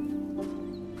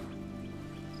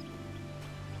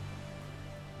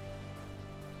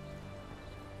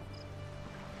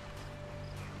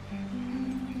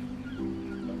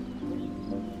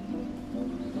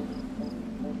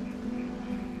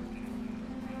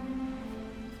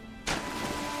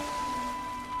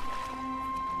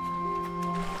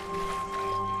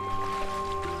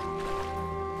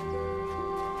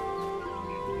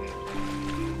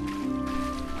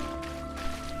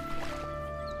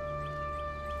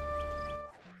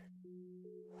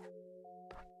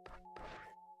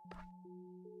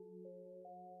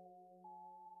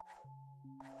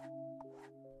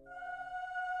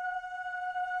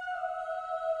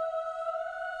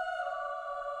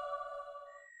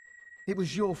 It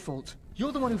was your fault.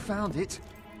 You're the one who found it.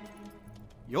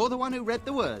 You're the one who read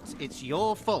the words. It's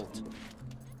your fault.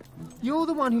 You're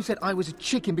the one who said I was a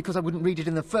chicken because I wouldn't read it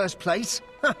in the first place.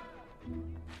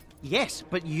 Yes,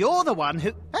 but you're the one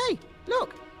who... Hey,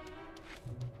 look.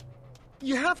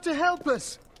 You have to help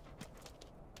us.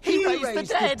 He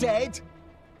raised the dead.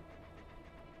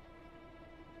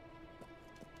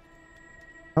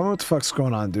 I don't know what the fuck's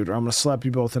going on, dude, or I'm gonna slap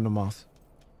you both in the mouth.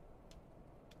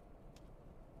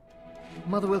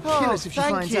 Mother will kill us if she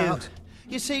finds out.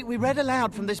 You see, we read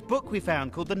aloud from this book we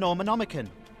found called the Normanomicon.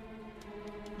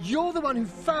 You're the one who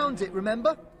found it,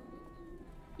 remember?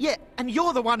 Yeah, and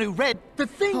you're the one who read... The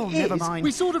thing is, never mind.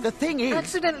 We sort of the thing is,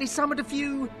 accidentally summoned a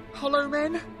few hollow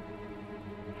men.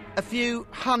 A few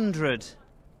hundred.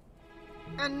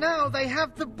 And now they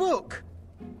have the book.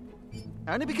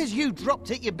 Only because you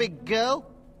dropped it, you big girl.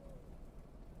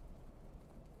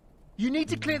 You need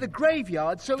to clear the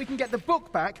graveyard so we can get the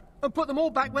book back and put them all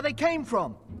back where they came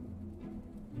from.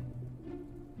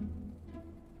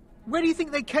 Where do you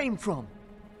think they came from?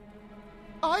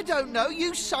 I don't know.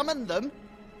 You summoned them.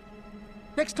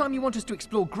 Next time you want us to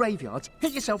explore graveyards,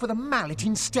 hit yourself with a mallet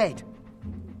instead.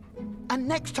 And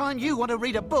next time you want to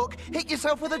read a book, hit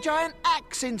yourself with a giant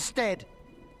axe instead.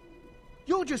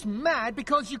 You're just mad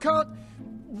because you can't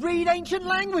read ancient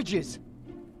languages.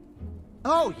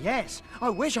 Oh, yes. I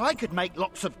wish I could make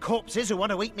lots of corpses who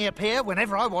want to eat me appear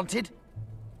whenever I wanted.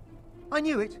 I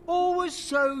knew it. Always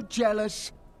so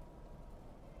jealous.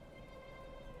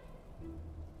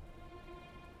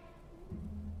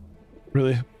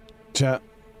 Really? Chat.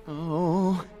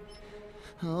 Oh,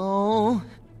 Oh.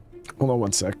 Hold on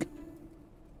one sec.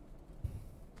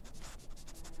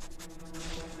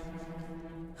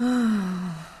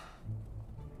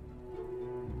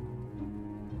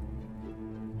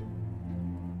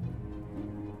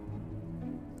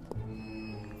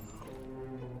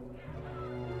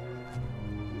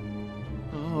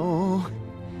 Oh.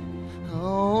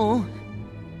 Oh.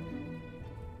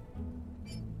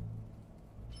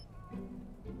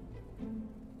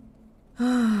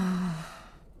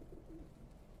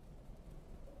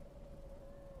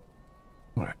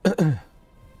 All right.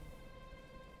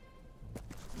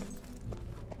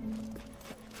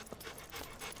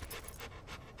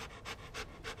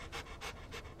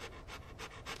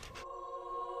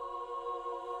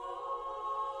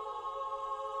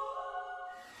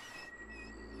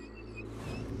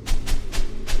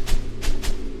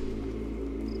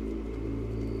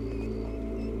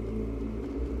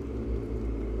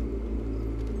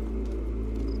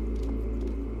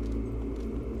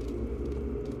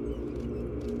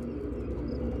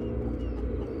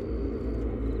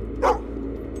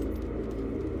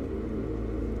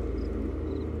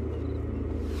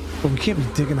 But we can't be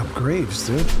digging up graves,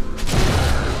 dude.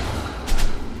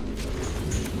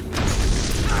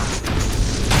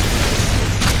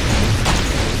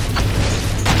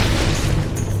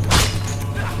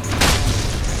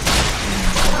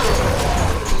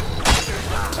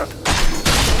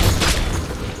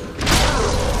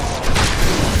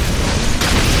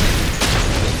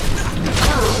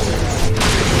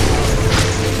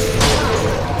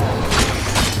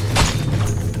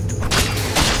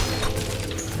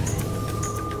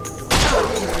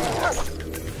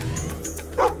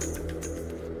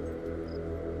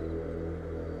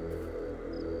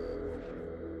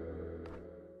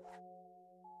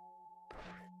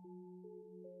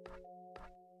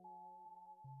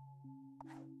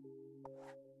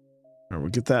 We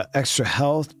get that extra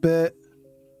health bit.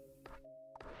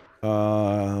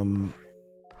 My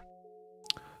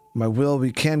will,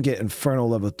 we can get Infernal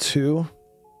level 2.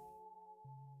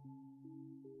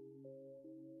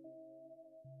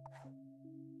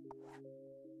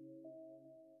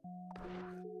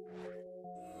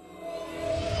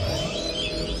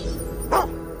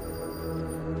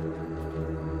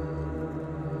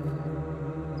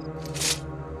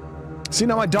 See,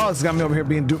 now my dog's got me over here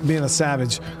being a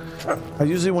savage. I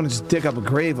usually want to just dig up a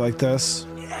grave like this.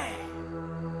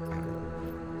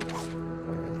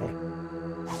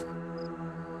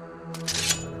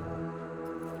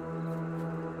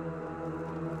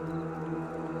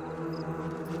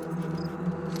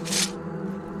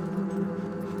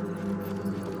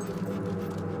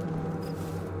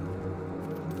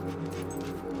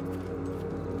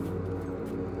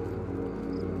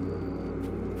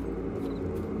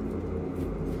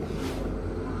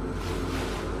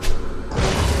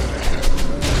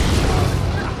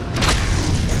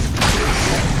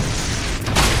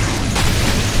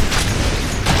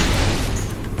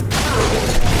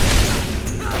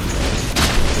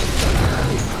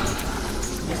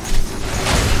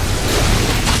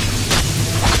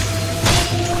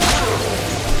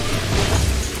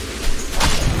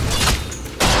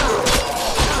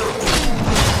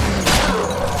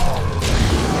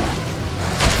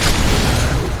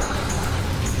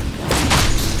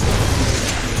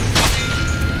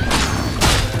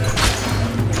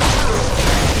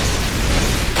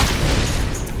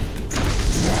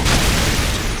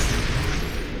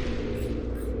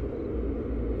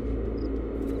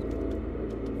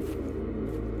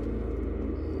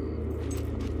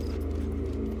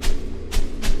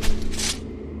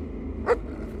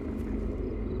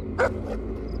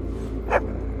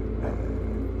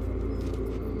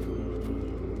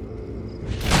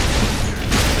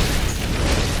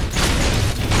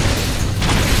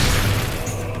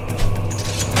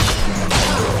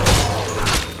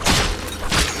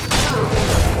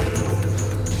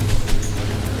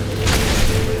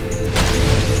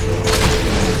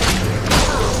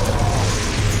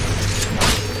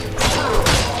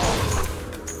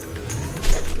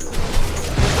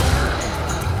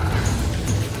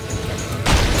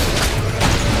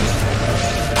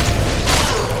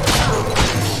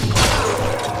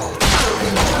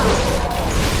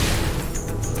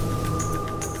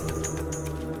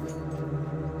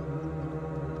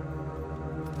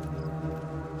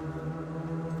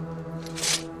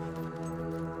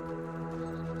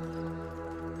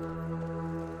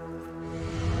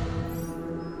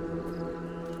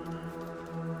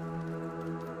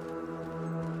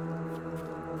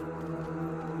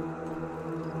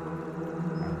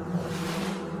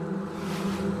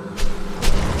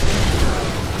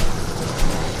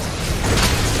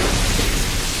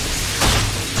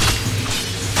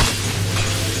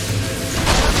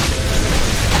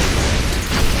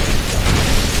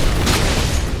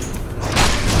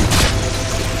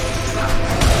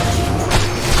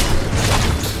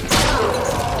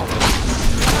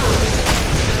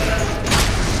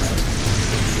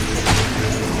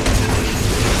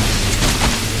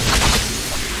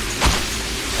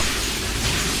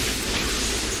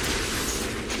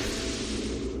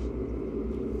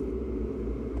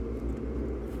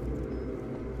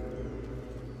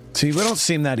 See, we don't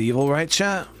seem that evil, right,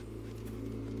 chat?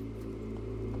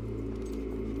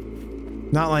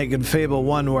 Not like in Fable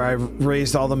 1 where I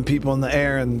raised all them people in the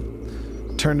air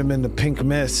and turned them into pink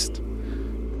mist.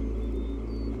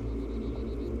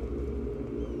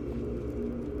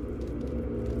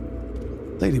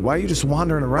 Lady, why are you just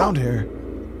wandering around here?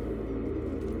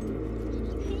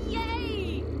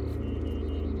 Yay!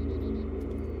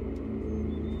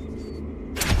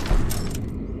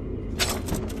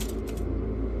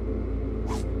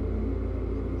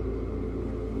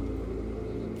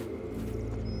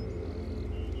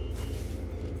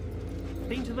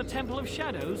 Been to the Temple of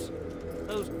Shadows?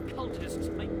 Those cultists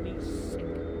make me sick.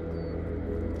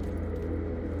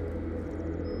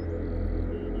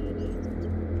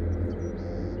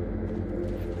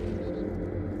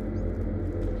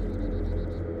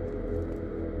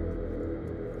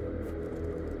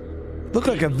 Look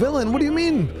like a villain? What do you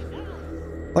mean?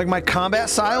 Like my combat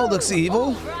style looks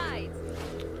evil?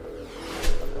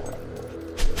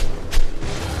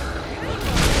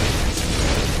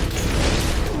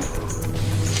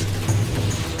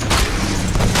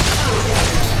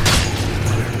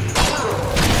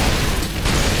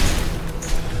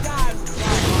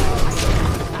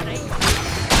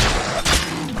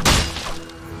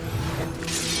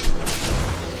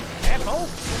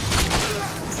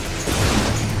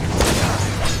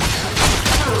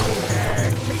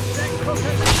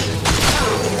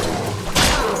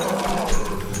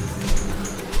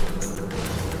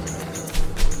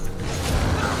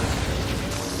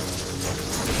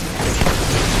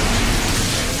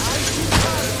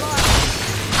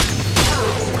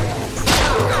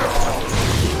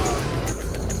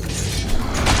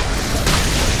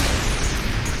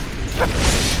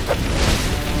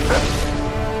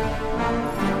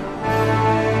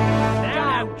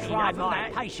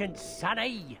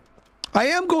 Sonny. I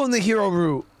am going the hero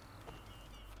route.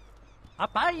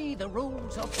 Obey the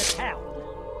rules of the town.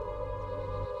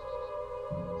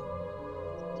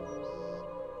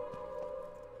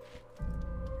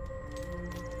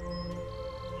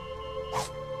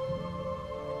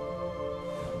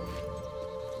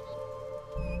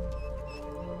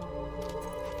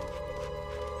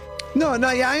 No,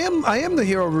 yeah, I am the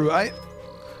hero route.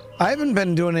 I haven't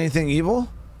been doing anything evil.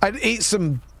 I ate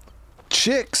some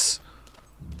chicks.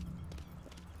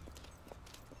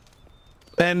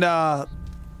 And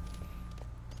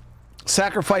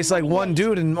sacrificed like one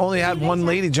dude and only had one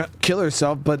lady kill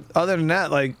herself, but other than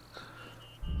that, like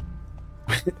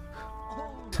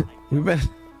we've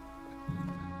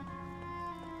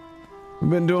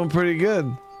been doing pretty good.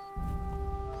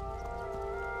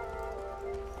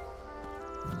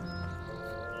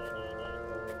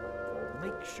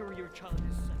 Make sure your child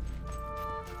is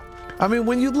safe. I mean,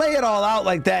 when you lay it all out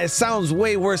like that, it sounds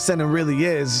way worse than it really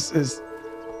is.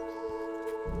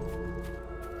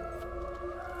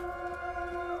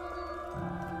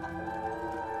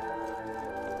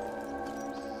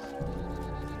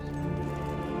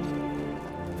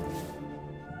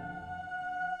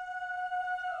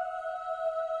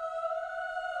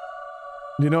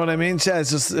 You know what I mean, Chad?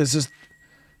 It's just.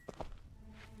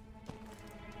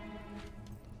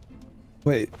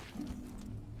 Wait.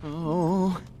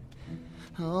 Oh.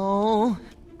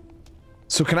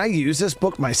 So can I use this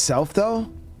book myself,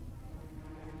 though?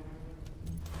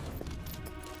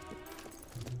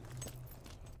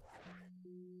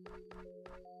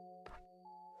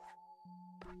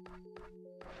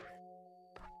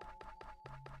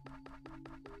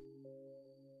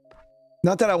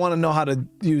 Not that I want to know how to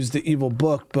use the evil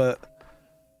book, but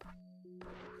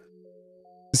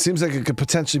it seems like it could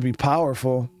potentially be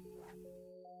powerful.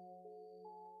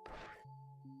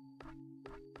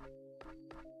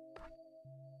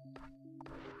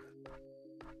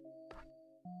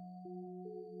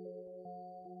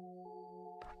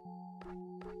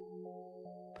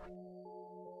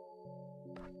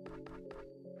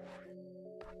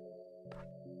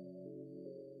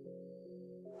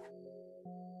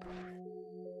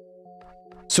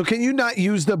 So can you not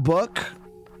use the book?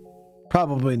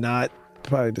 Probably not.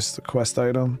 Probably just a quest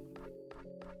item.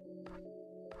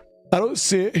 I don't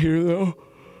see it here though.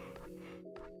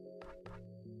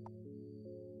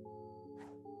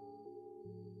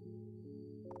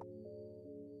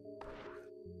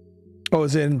 Oh,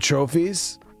 is it in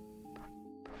trophies?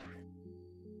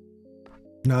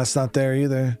 No, it's not there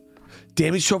either.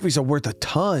 Damn, these trophies are worth a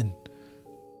ton.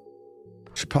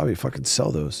 Should probably fucking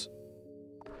sell those.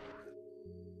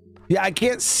 Yeah, I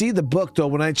can't see the book though.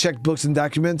 When I check books and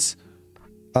documents,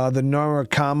 the Norma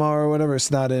comma or whatever,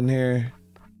 it's not in here.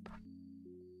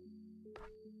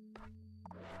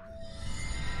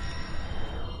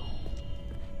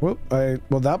 Well,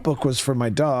 that book was for my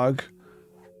dog.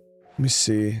 Let me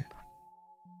see.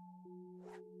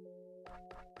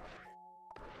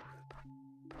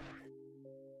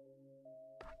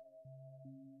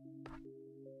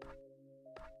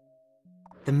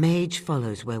 The mage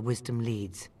follows where wisdom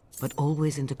leads, but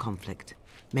always into conflict.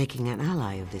 Making an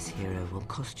ally of this hero will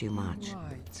cost you much.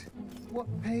 Right.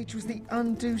 What page was the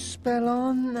undo spell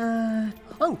on?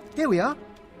 Oh, here we are.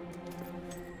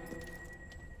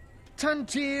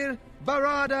 Tantir,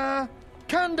 Barada,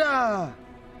 Kanda!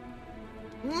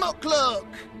 Mukluk!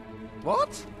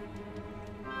 What?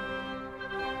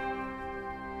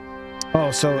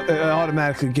 Oh, so it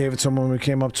automatically gave it to him when we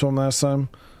came up to him last time?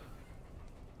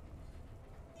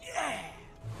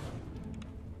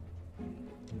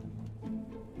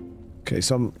 Okay,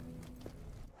 so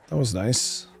that was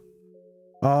nice.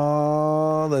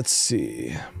 Let's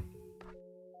see.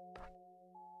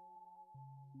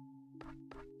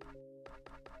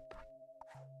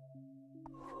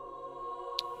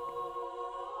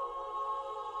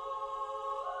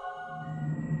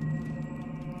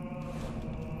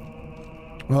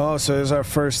 Oh, so there's our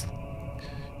first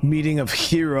meeting of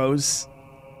heroes.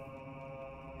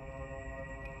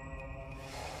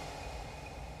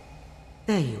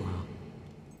 There you are.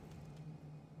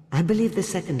 I believe the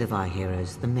second of our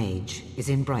heroes, the mage, is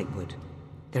in Brightwood.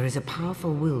 There is a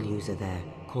powerful will user there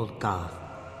called Garth.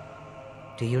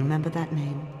 Do you remember that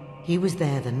name? He was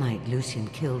there the night Lucian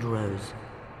killed Rose.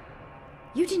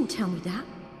 You didn't tell me that.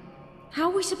 How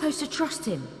are we supposed to trust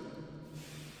him?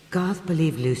 Garth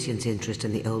believed Lucian's interest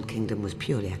in the Old Kingdom was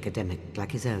purely academic,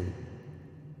 like his own.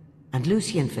 And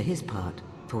Lucian, for his part,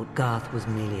 thought Garth was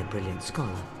merely a brilliant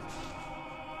scholar.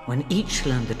 When each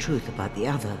learned the truth about the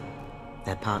other,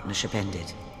 their partnership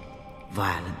ended.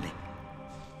 Violently.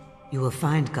 You will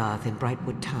find Garth in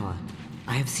Brightwood Tower.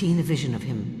 I have seen a vision of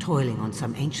him toiling on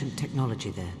some ancient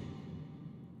technology there.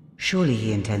 Surely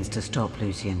he intends to stop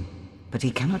Lucian, but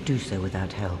he cannot do so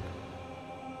without help.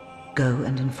 Go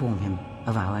and inform him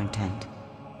of our intent.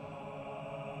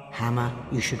 Hammer,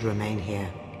 you should remain here.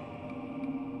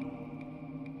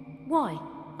 Why?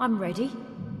 I'm ready.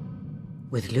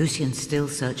 With Lucian still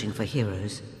searching for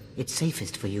heroes, it's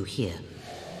safest for you here.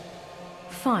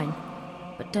 Fine,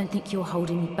 but don't think you're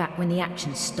holding me back when the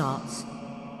action starts.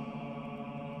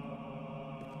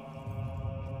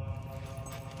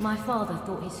 My father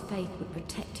thought his faith would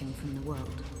protect him from the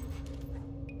world.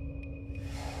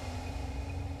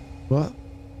 What?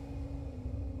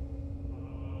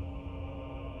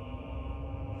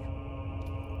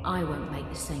 I won't make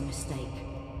the same mistake.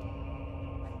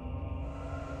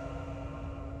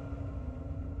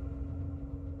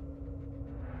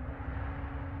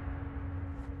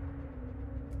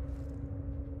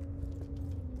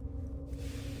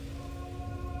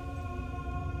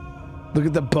 Look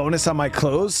at the bonus on my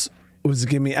clothes. Was it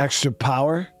give me extra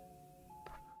power?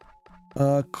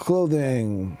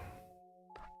 Clothing.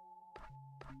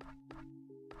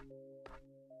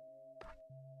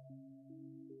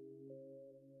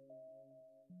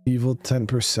 Evil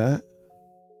 10%.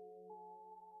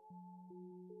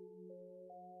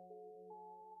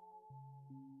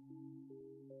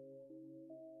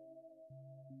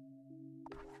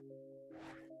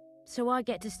 So I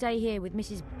get to stay here with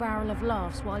Mrs. Barrel of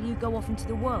Laughs while you go off into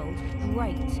the world?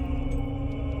 Great.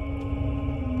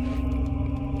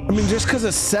 I mean, just because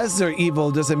it says they're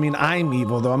evil doesn't mean I'm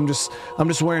evil, though. I'm just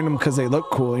wearing them because they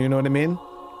look cool. You know what I mean?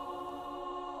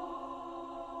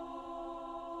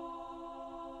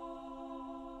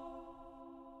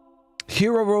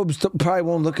 Hero robes probably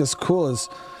won't look as cool as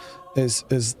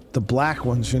the black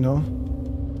ones, you know.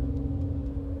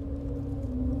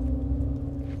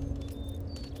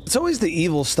 It's always the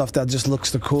evil stuff that just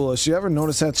looks the coolest. You ever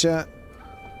notice that, chat?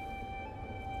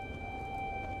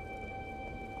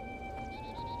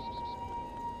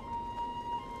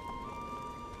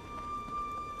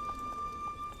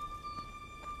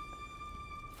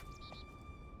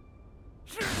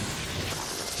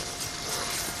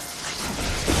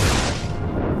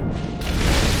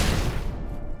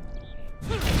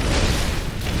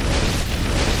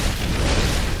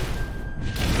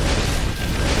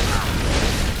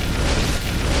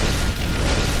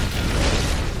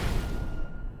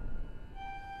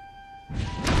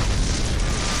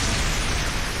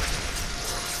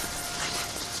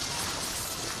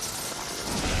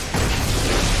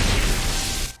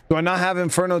 Do I not have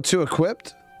Inferno 2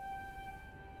 equipped?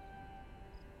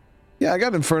 Yeah, I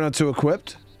got Inferno 2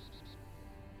 equipped.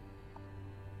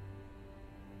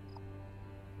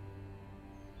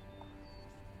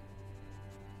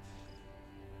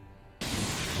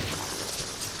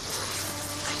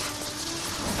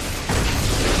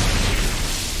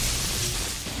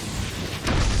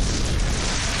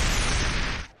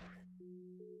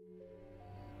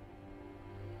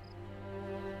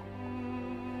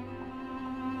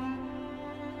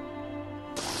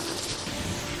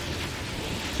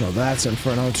 No, that's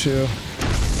Inferno too.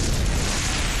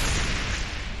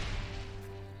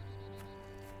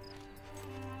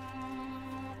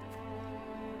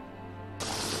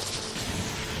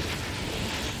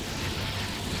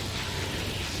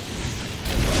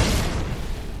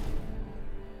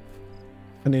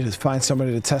 I need to find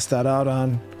somebody to test that out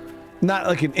on. Not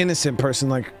like an innocent person,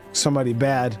 like somebody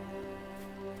bad.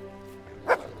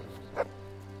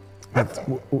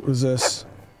 What was this?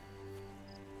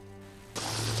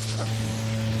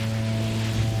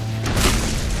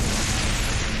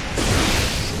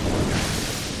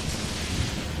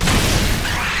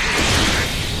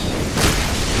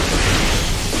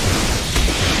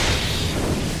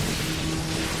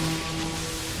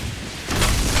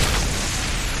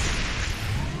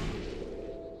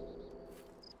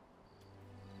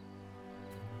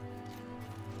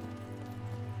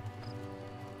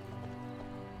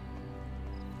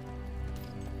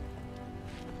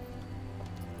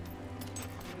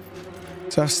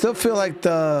 So I still feel like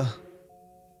the...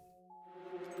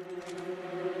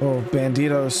 Oh,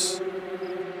 banditos.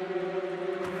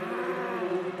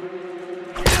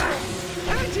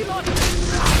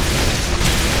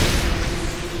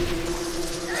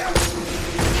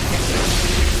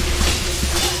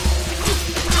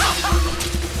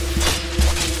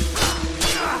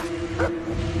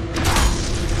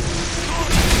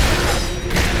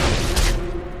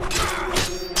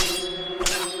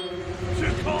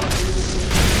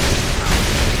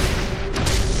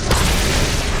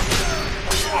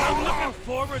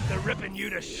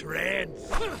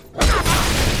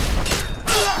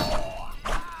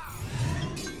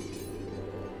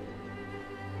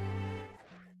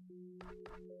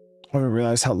 I didn't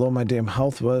realize how low my damn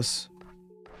health was.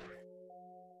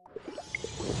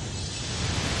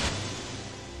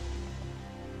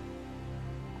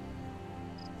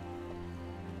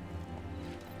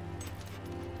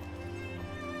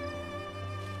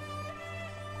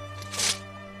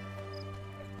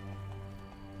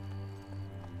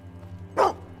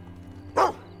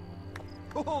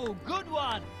 Oh, good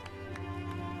one!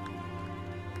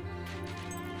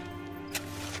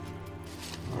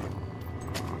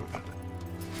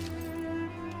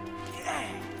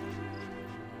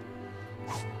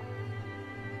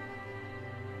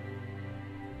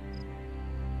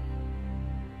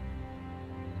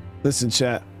 Listen,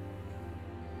 chat.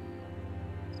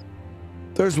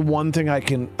 There's one thing I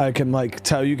can like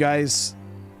tell you guys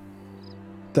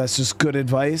that's just good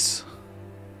advice.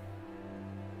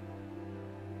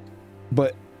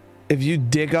 But if you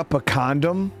dig up a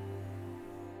condom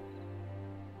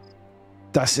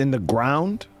that's in the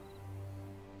ground,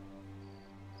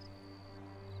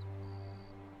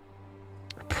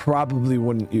 I probably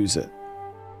wouldn't use it.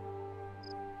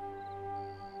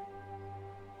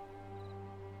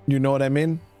 You know what I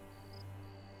mean?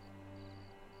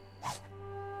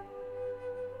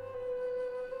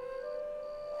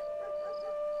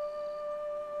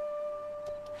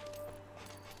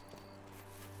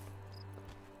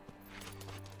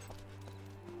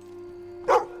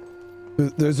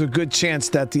 There's a good chance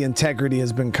that the integrity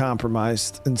has been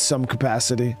compromised in some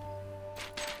capacity.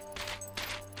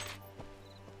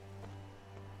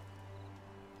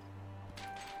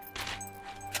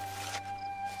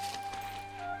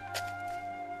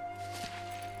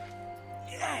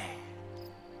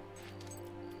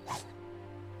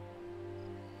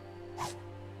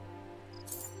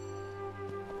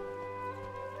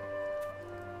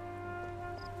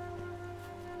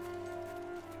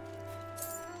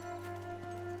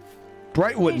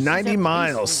 Brightwood, 90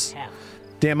 miles.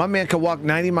 Damn, my man can walk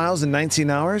 90 miles in 19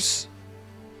 hours?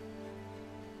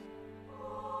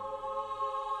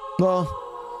 Well,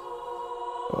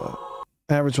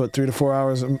 average, what, 3 to 4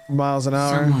 hours, miles an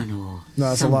hour? Someone or no,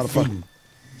 that's a lot of fun.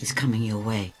 Is coming your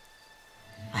way.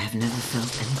 I have never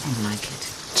felt anything like it.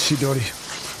 Chidori.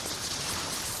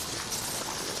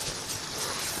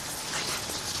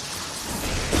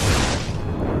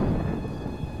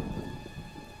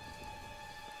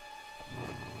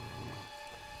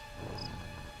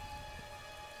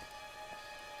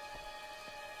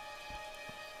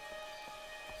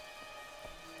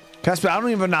 Casper, I don't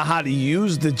even know how to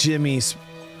use the jimmies.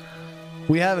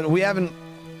 We haven't,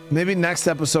 maybe next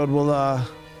episode we'll,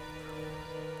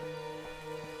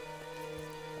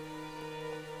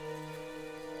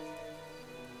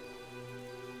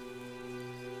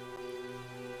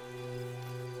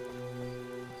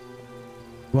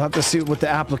 we'll have to see what the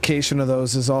application of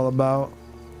those is all about.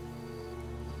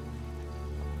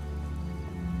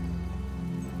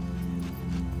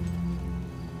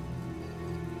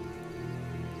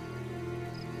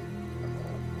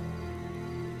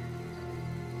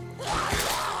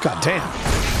 God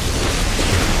damn.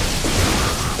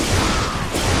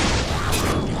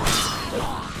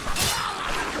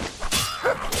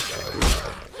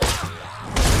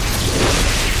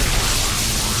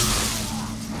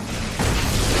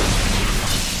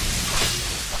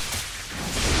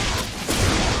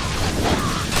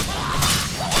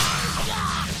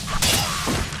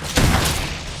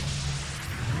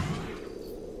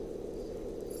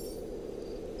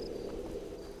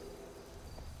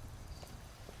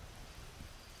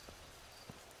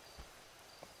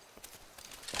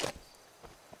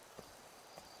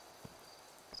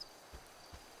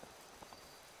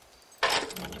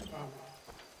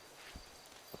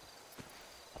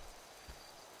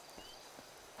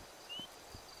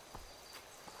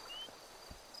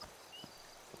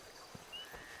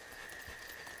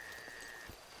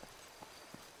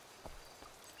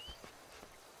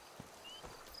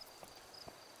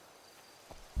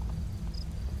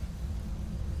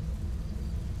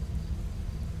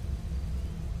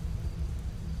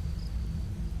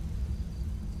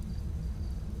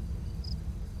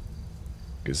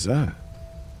 Is that?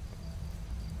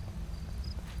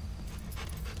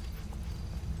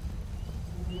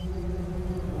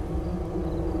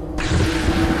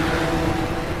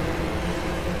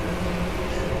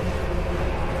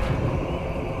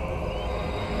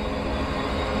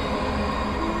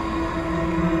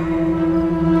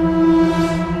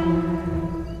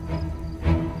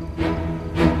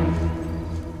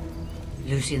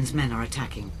 Lucian's men are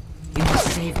attacking. You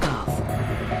must save Garth.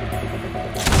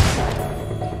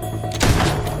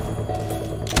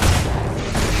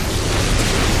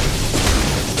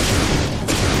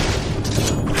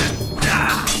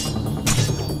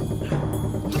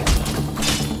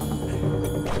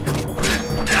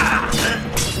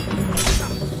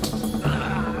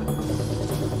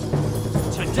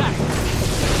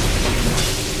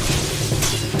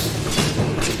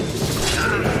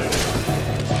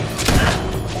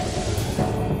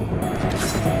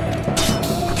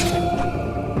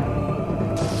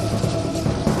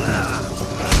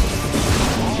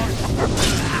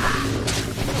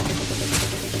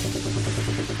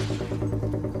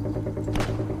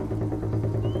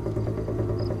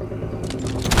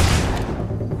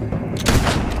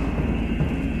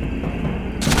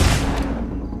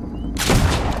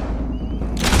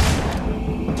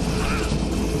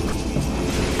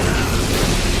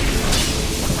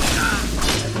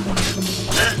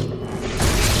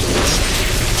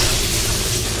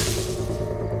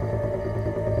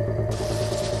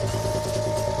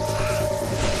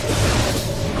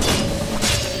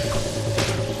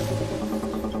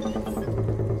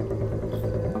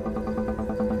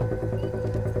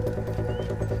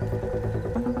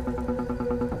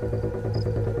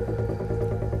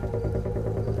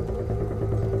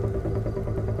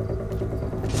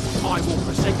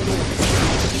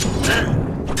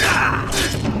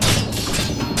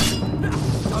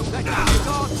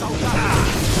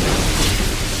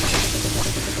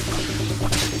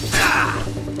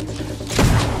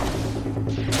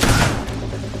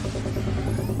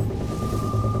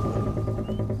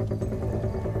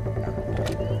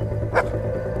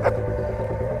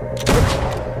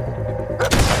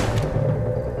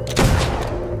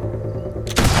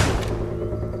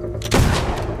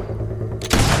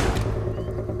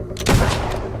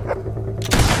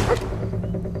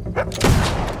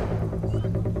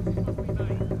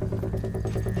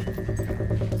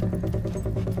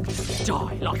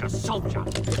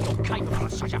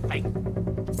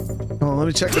 Oh, let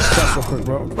me check this stuff real quick,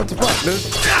 bro. What the fuck, dude?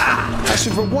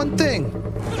 Actually, for one thing.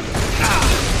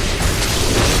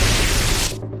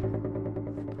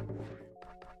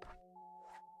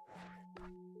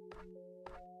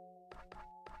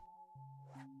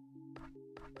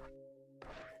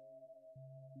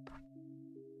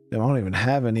 I don't even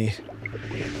have any.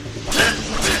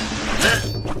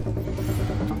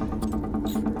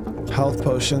 Health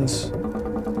potions.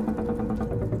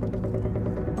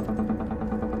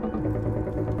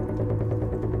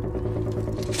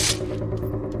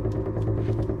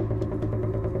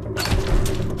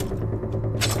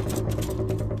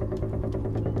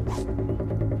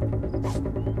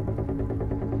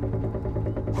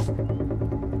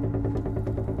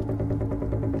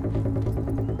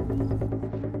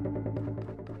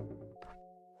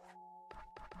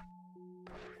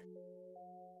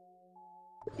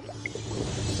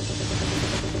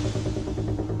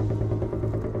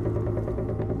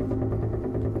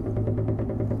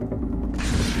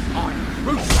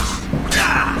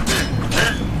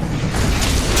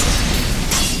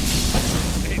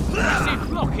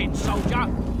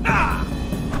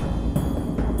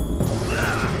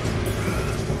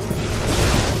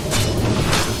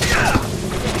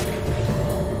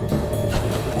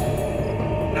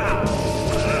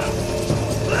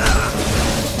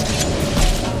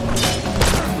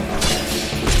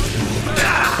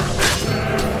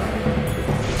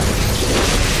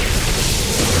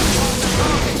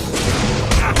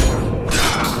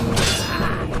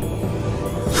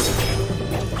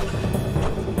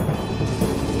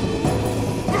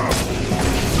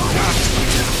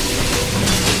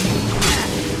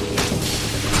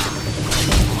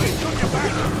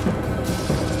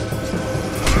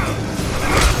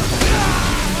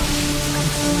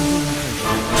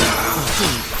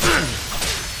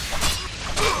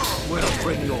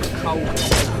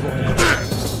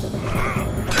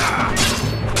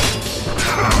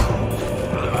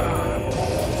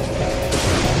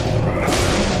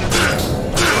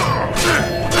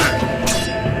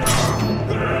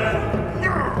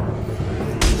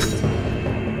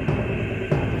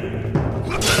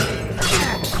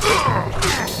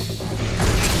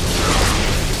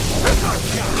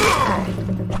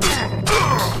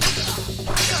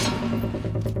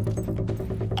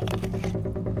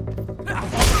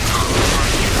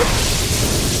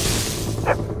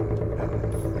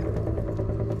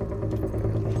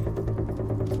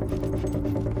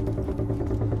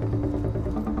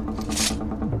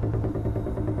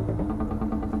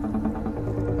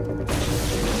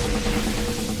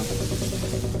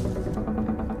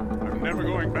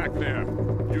 doing back there?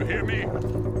 You hear me?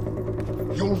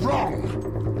 You're wrong!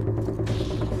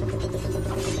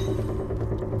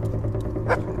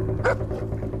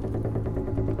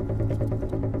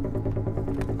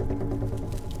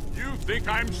 You think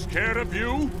I'm scared of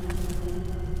you?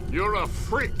 You're a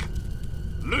freak.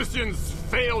 Lucian's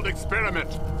failed experiment.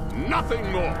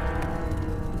 Nothing more.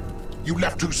 You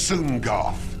left too soon,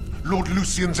 Garth. Lord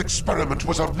Lucian's experiment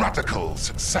was a radical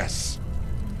success.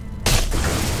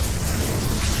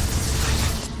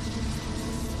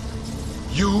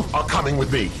 You are coming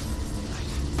with me.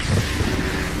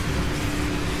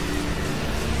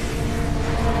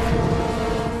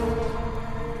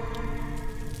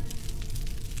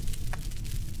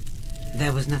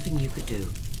 There was nothing you could do.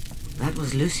 That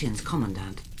was Lucian's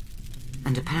commandant.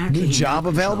 And apparently... New job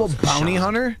available? Bounty Shard,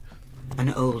 hunter?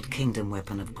 an old kingdom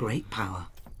weapon of great power.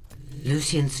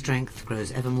 Lucian's strength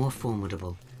grows ever more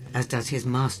formidable, as does his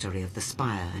mastery of the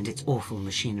Spire and its awful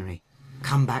machinery.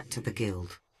 Come back to the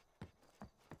guild.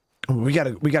 We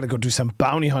gotta go do some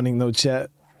bounty hunting though, chat.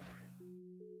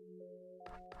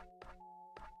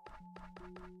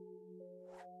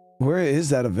 Where is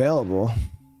that available?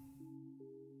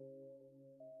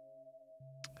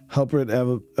 Help rid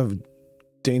of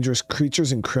dangerous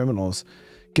creatures and criminals.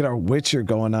 Get our Witcher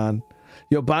going on.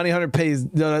 Yo, bounty hunter pays.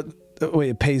 Wait,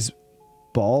 it pays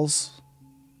balls.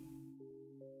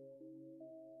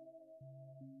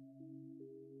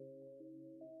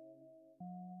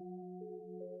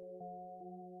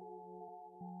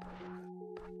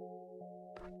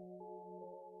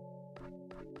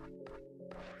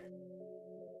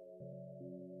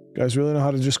 Guys really know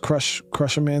how to just crush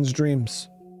a man's dreams.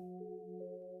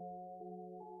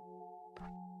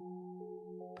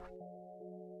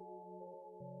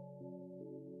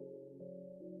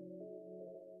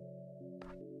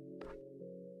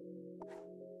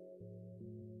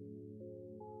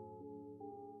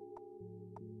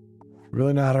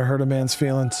 Really know how to hurt a man's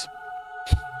feelings.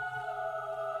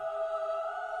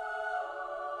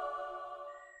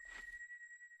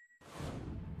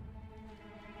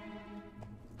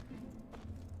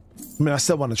 I mean, I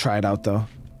still want to try it out, though.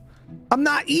 I'm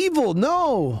not evil,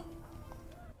 no!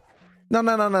 No,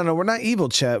 we're not evil,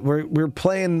 chat. We're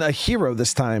playing a hero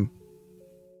this time.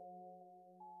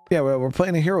 Yeah, we're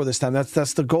playing a hero this time.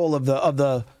 That's the goal of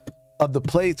the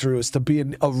playthrough, is to be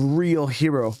a real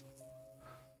hero.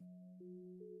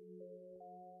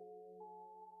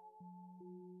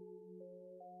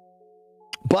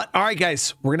 But all right,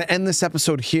 guys, we're gonna end this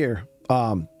episode here.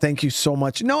 Thank you so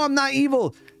much. No, I'm not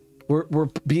evil. We're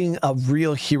being a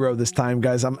real hero this time,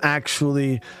 guys. I'm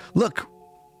actually, look.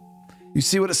 You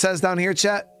see what it says down here,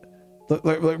 chat? Look,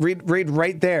 read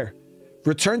right there.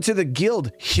 Return to the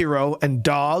guild, hero and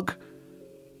dog.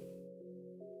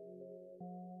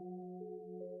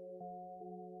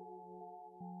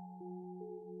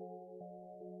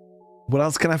 What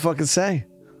else can I fucking say?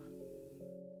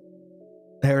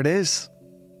 There it is.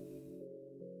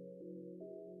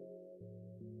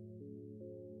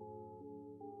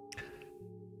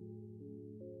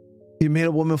 You made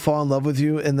a woman fall in love with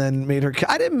you and then made her...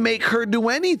 I didn't make her do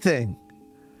anything.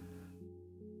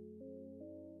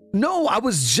 No, I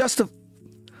was just a...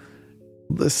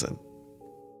 Listen.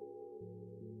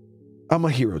 I'm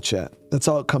a hero, chat. That's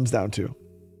all it comes down to.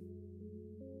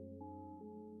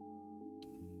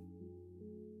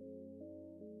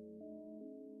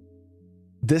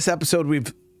 This episode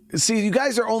we've... See, you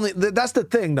guys are only... That's the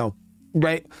thing, though,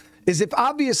 right? Is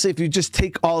if you just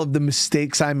take all of the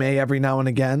mistakes I make every now and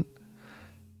again...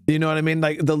 You know what I mean?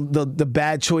 Like the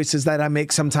bad choices that I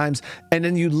make sometimes, and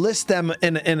then you list them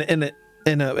in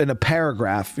a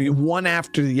paragraph, one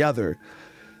after the other.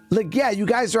 Like, yeah, you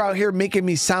guys are out here making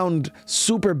me sound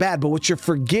super bad, but what you're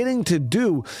forgetting to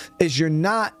do is you're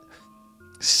not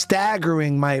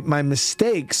staggering my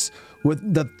mistakes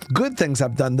with the good things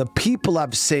I've done, the people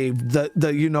I've saved,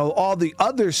 the you know, all the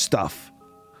other stuff.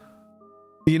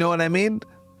 You know what I mean?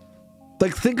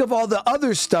 Like, think of all the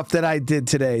other stuff that I did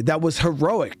today that was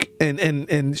heroic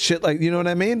and shit, like, you know what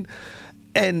I mean?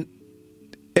 And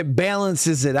it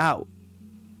balances it out.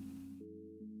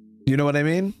 You know what I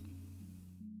mean?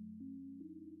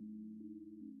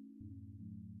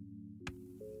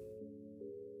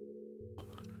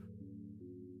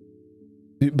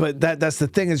 But that's the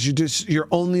thing, is you're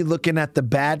only looking at the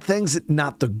bad things,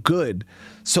 not the good.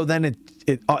 So then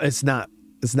it's not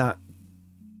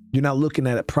you're not looking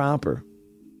at it proper.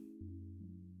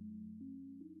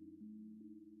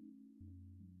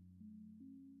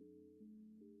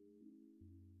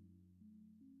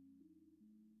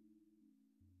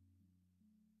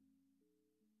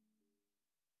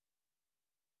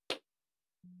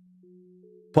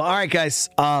 But all right, guys,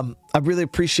 I really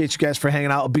appreciate you guys for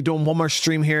hanging out. I'll be doing one more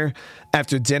stream here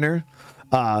after dinner.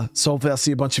 So hopefully I'll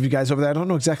see a bunch of you guys over there. I don't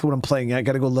know exactly what I'm playing yet. I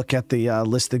got to go look at the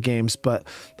list of games, but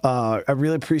I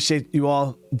really appreciate you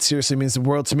all. It seriously means the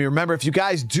world to me. Remember, if you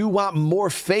guys do want more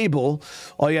Fable,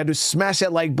 all you got to do is smash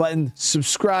that like button,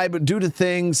 subscribe, do the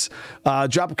things,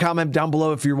 drop a comment down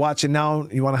below if you're watching now.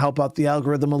 You want to help out the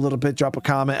algorithm a little bit, drop a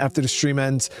comment after the stream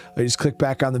ends. Or you just click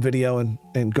back on the video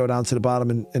and go down to the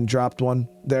bottom and drop one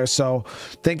there. So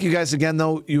thank you guys again,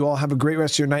 though. You all have a great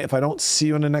rest of your night. If I don't see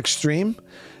you in the next stream,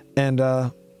 and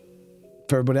for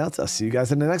everybody else, I'll see you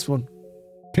guys in the next one.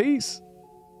 Peace.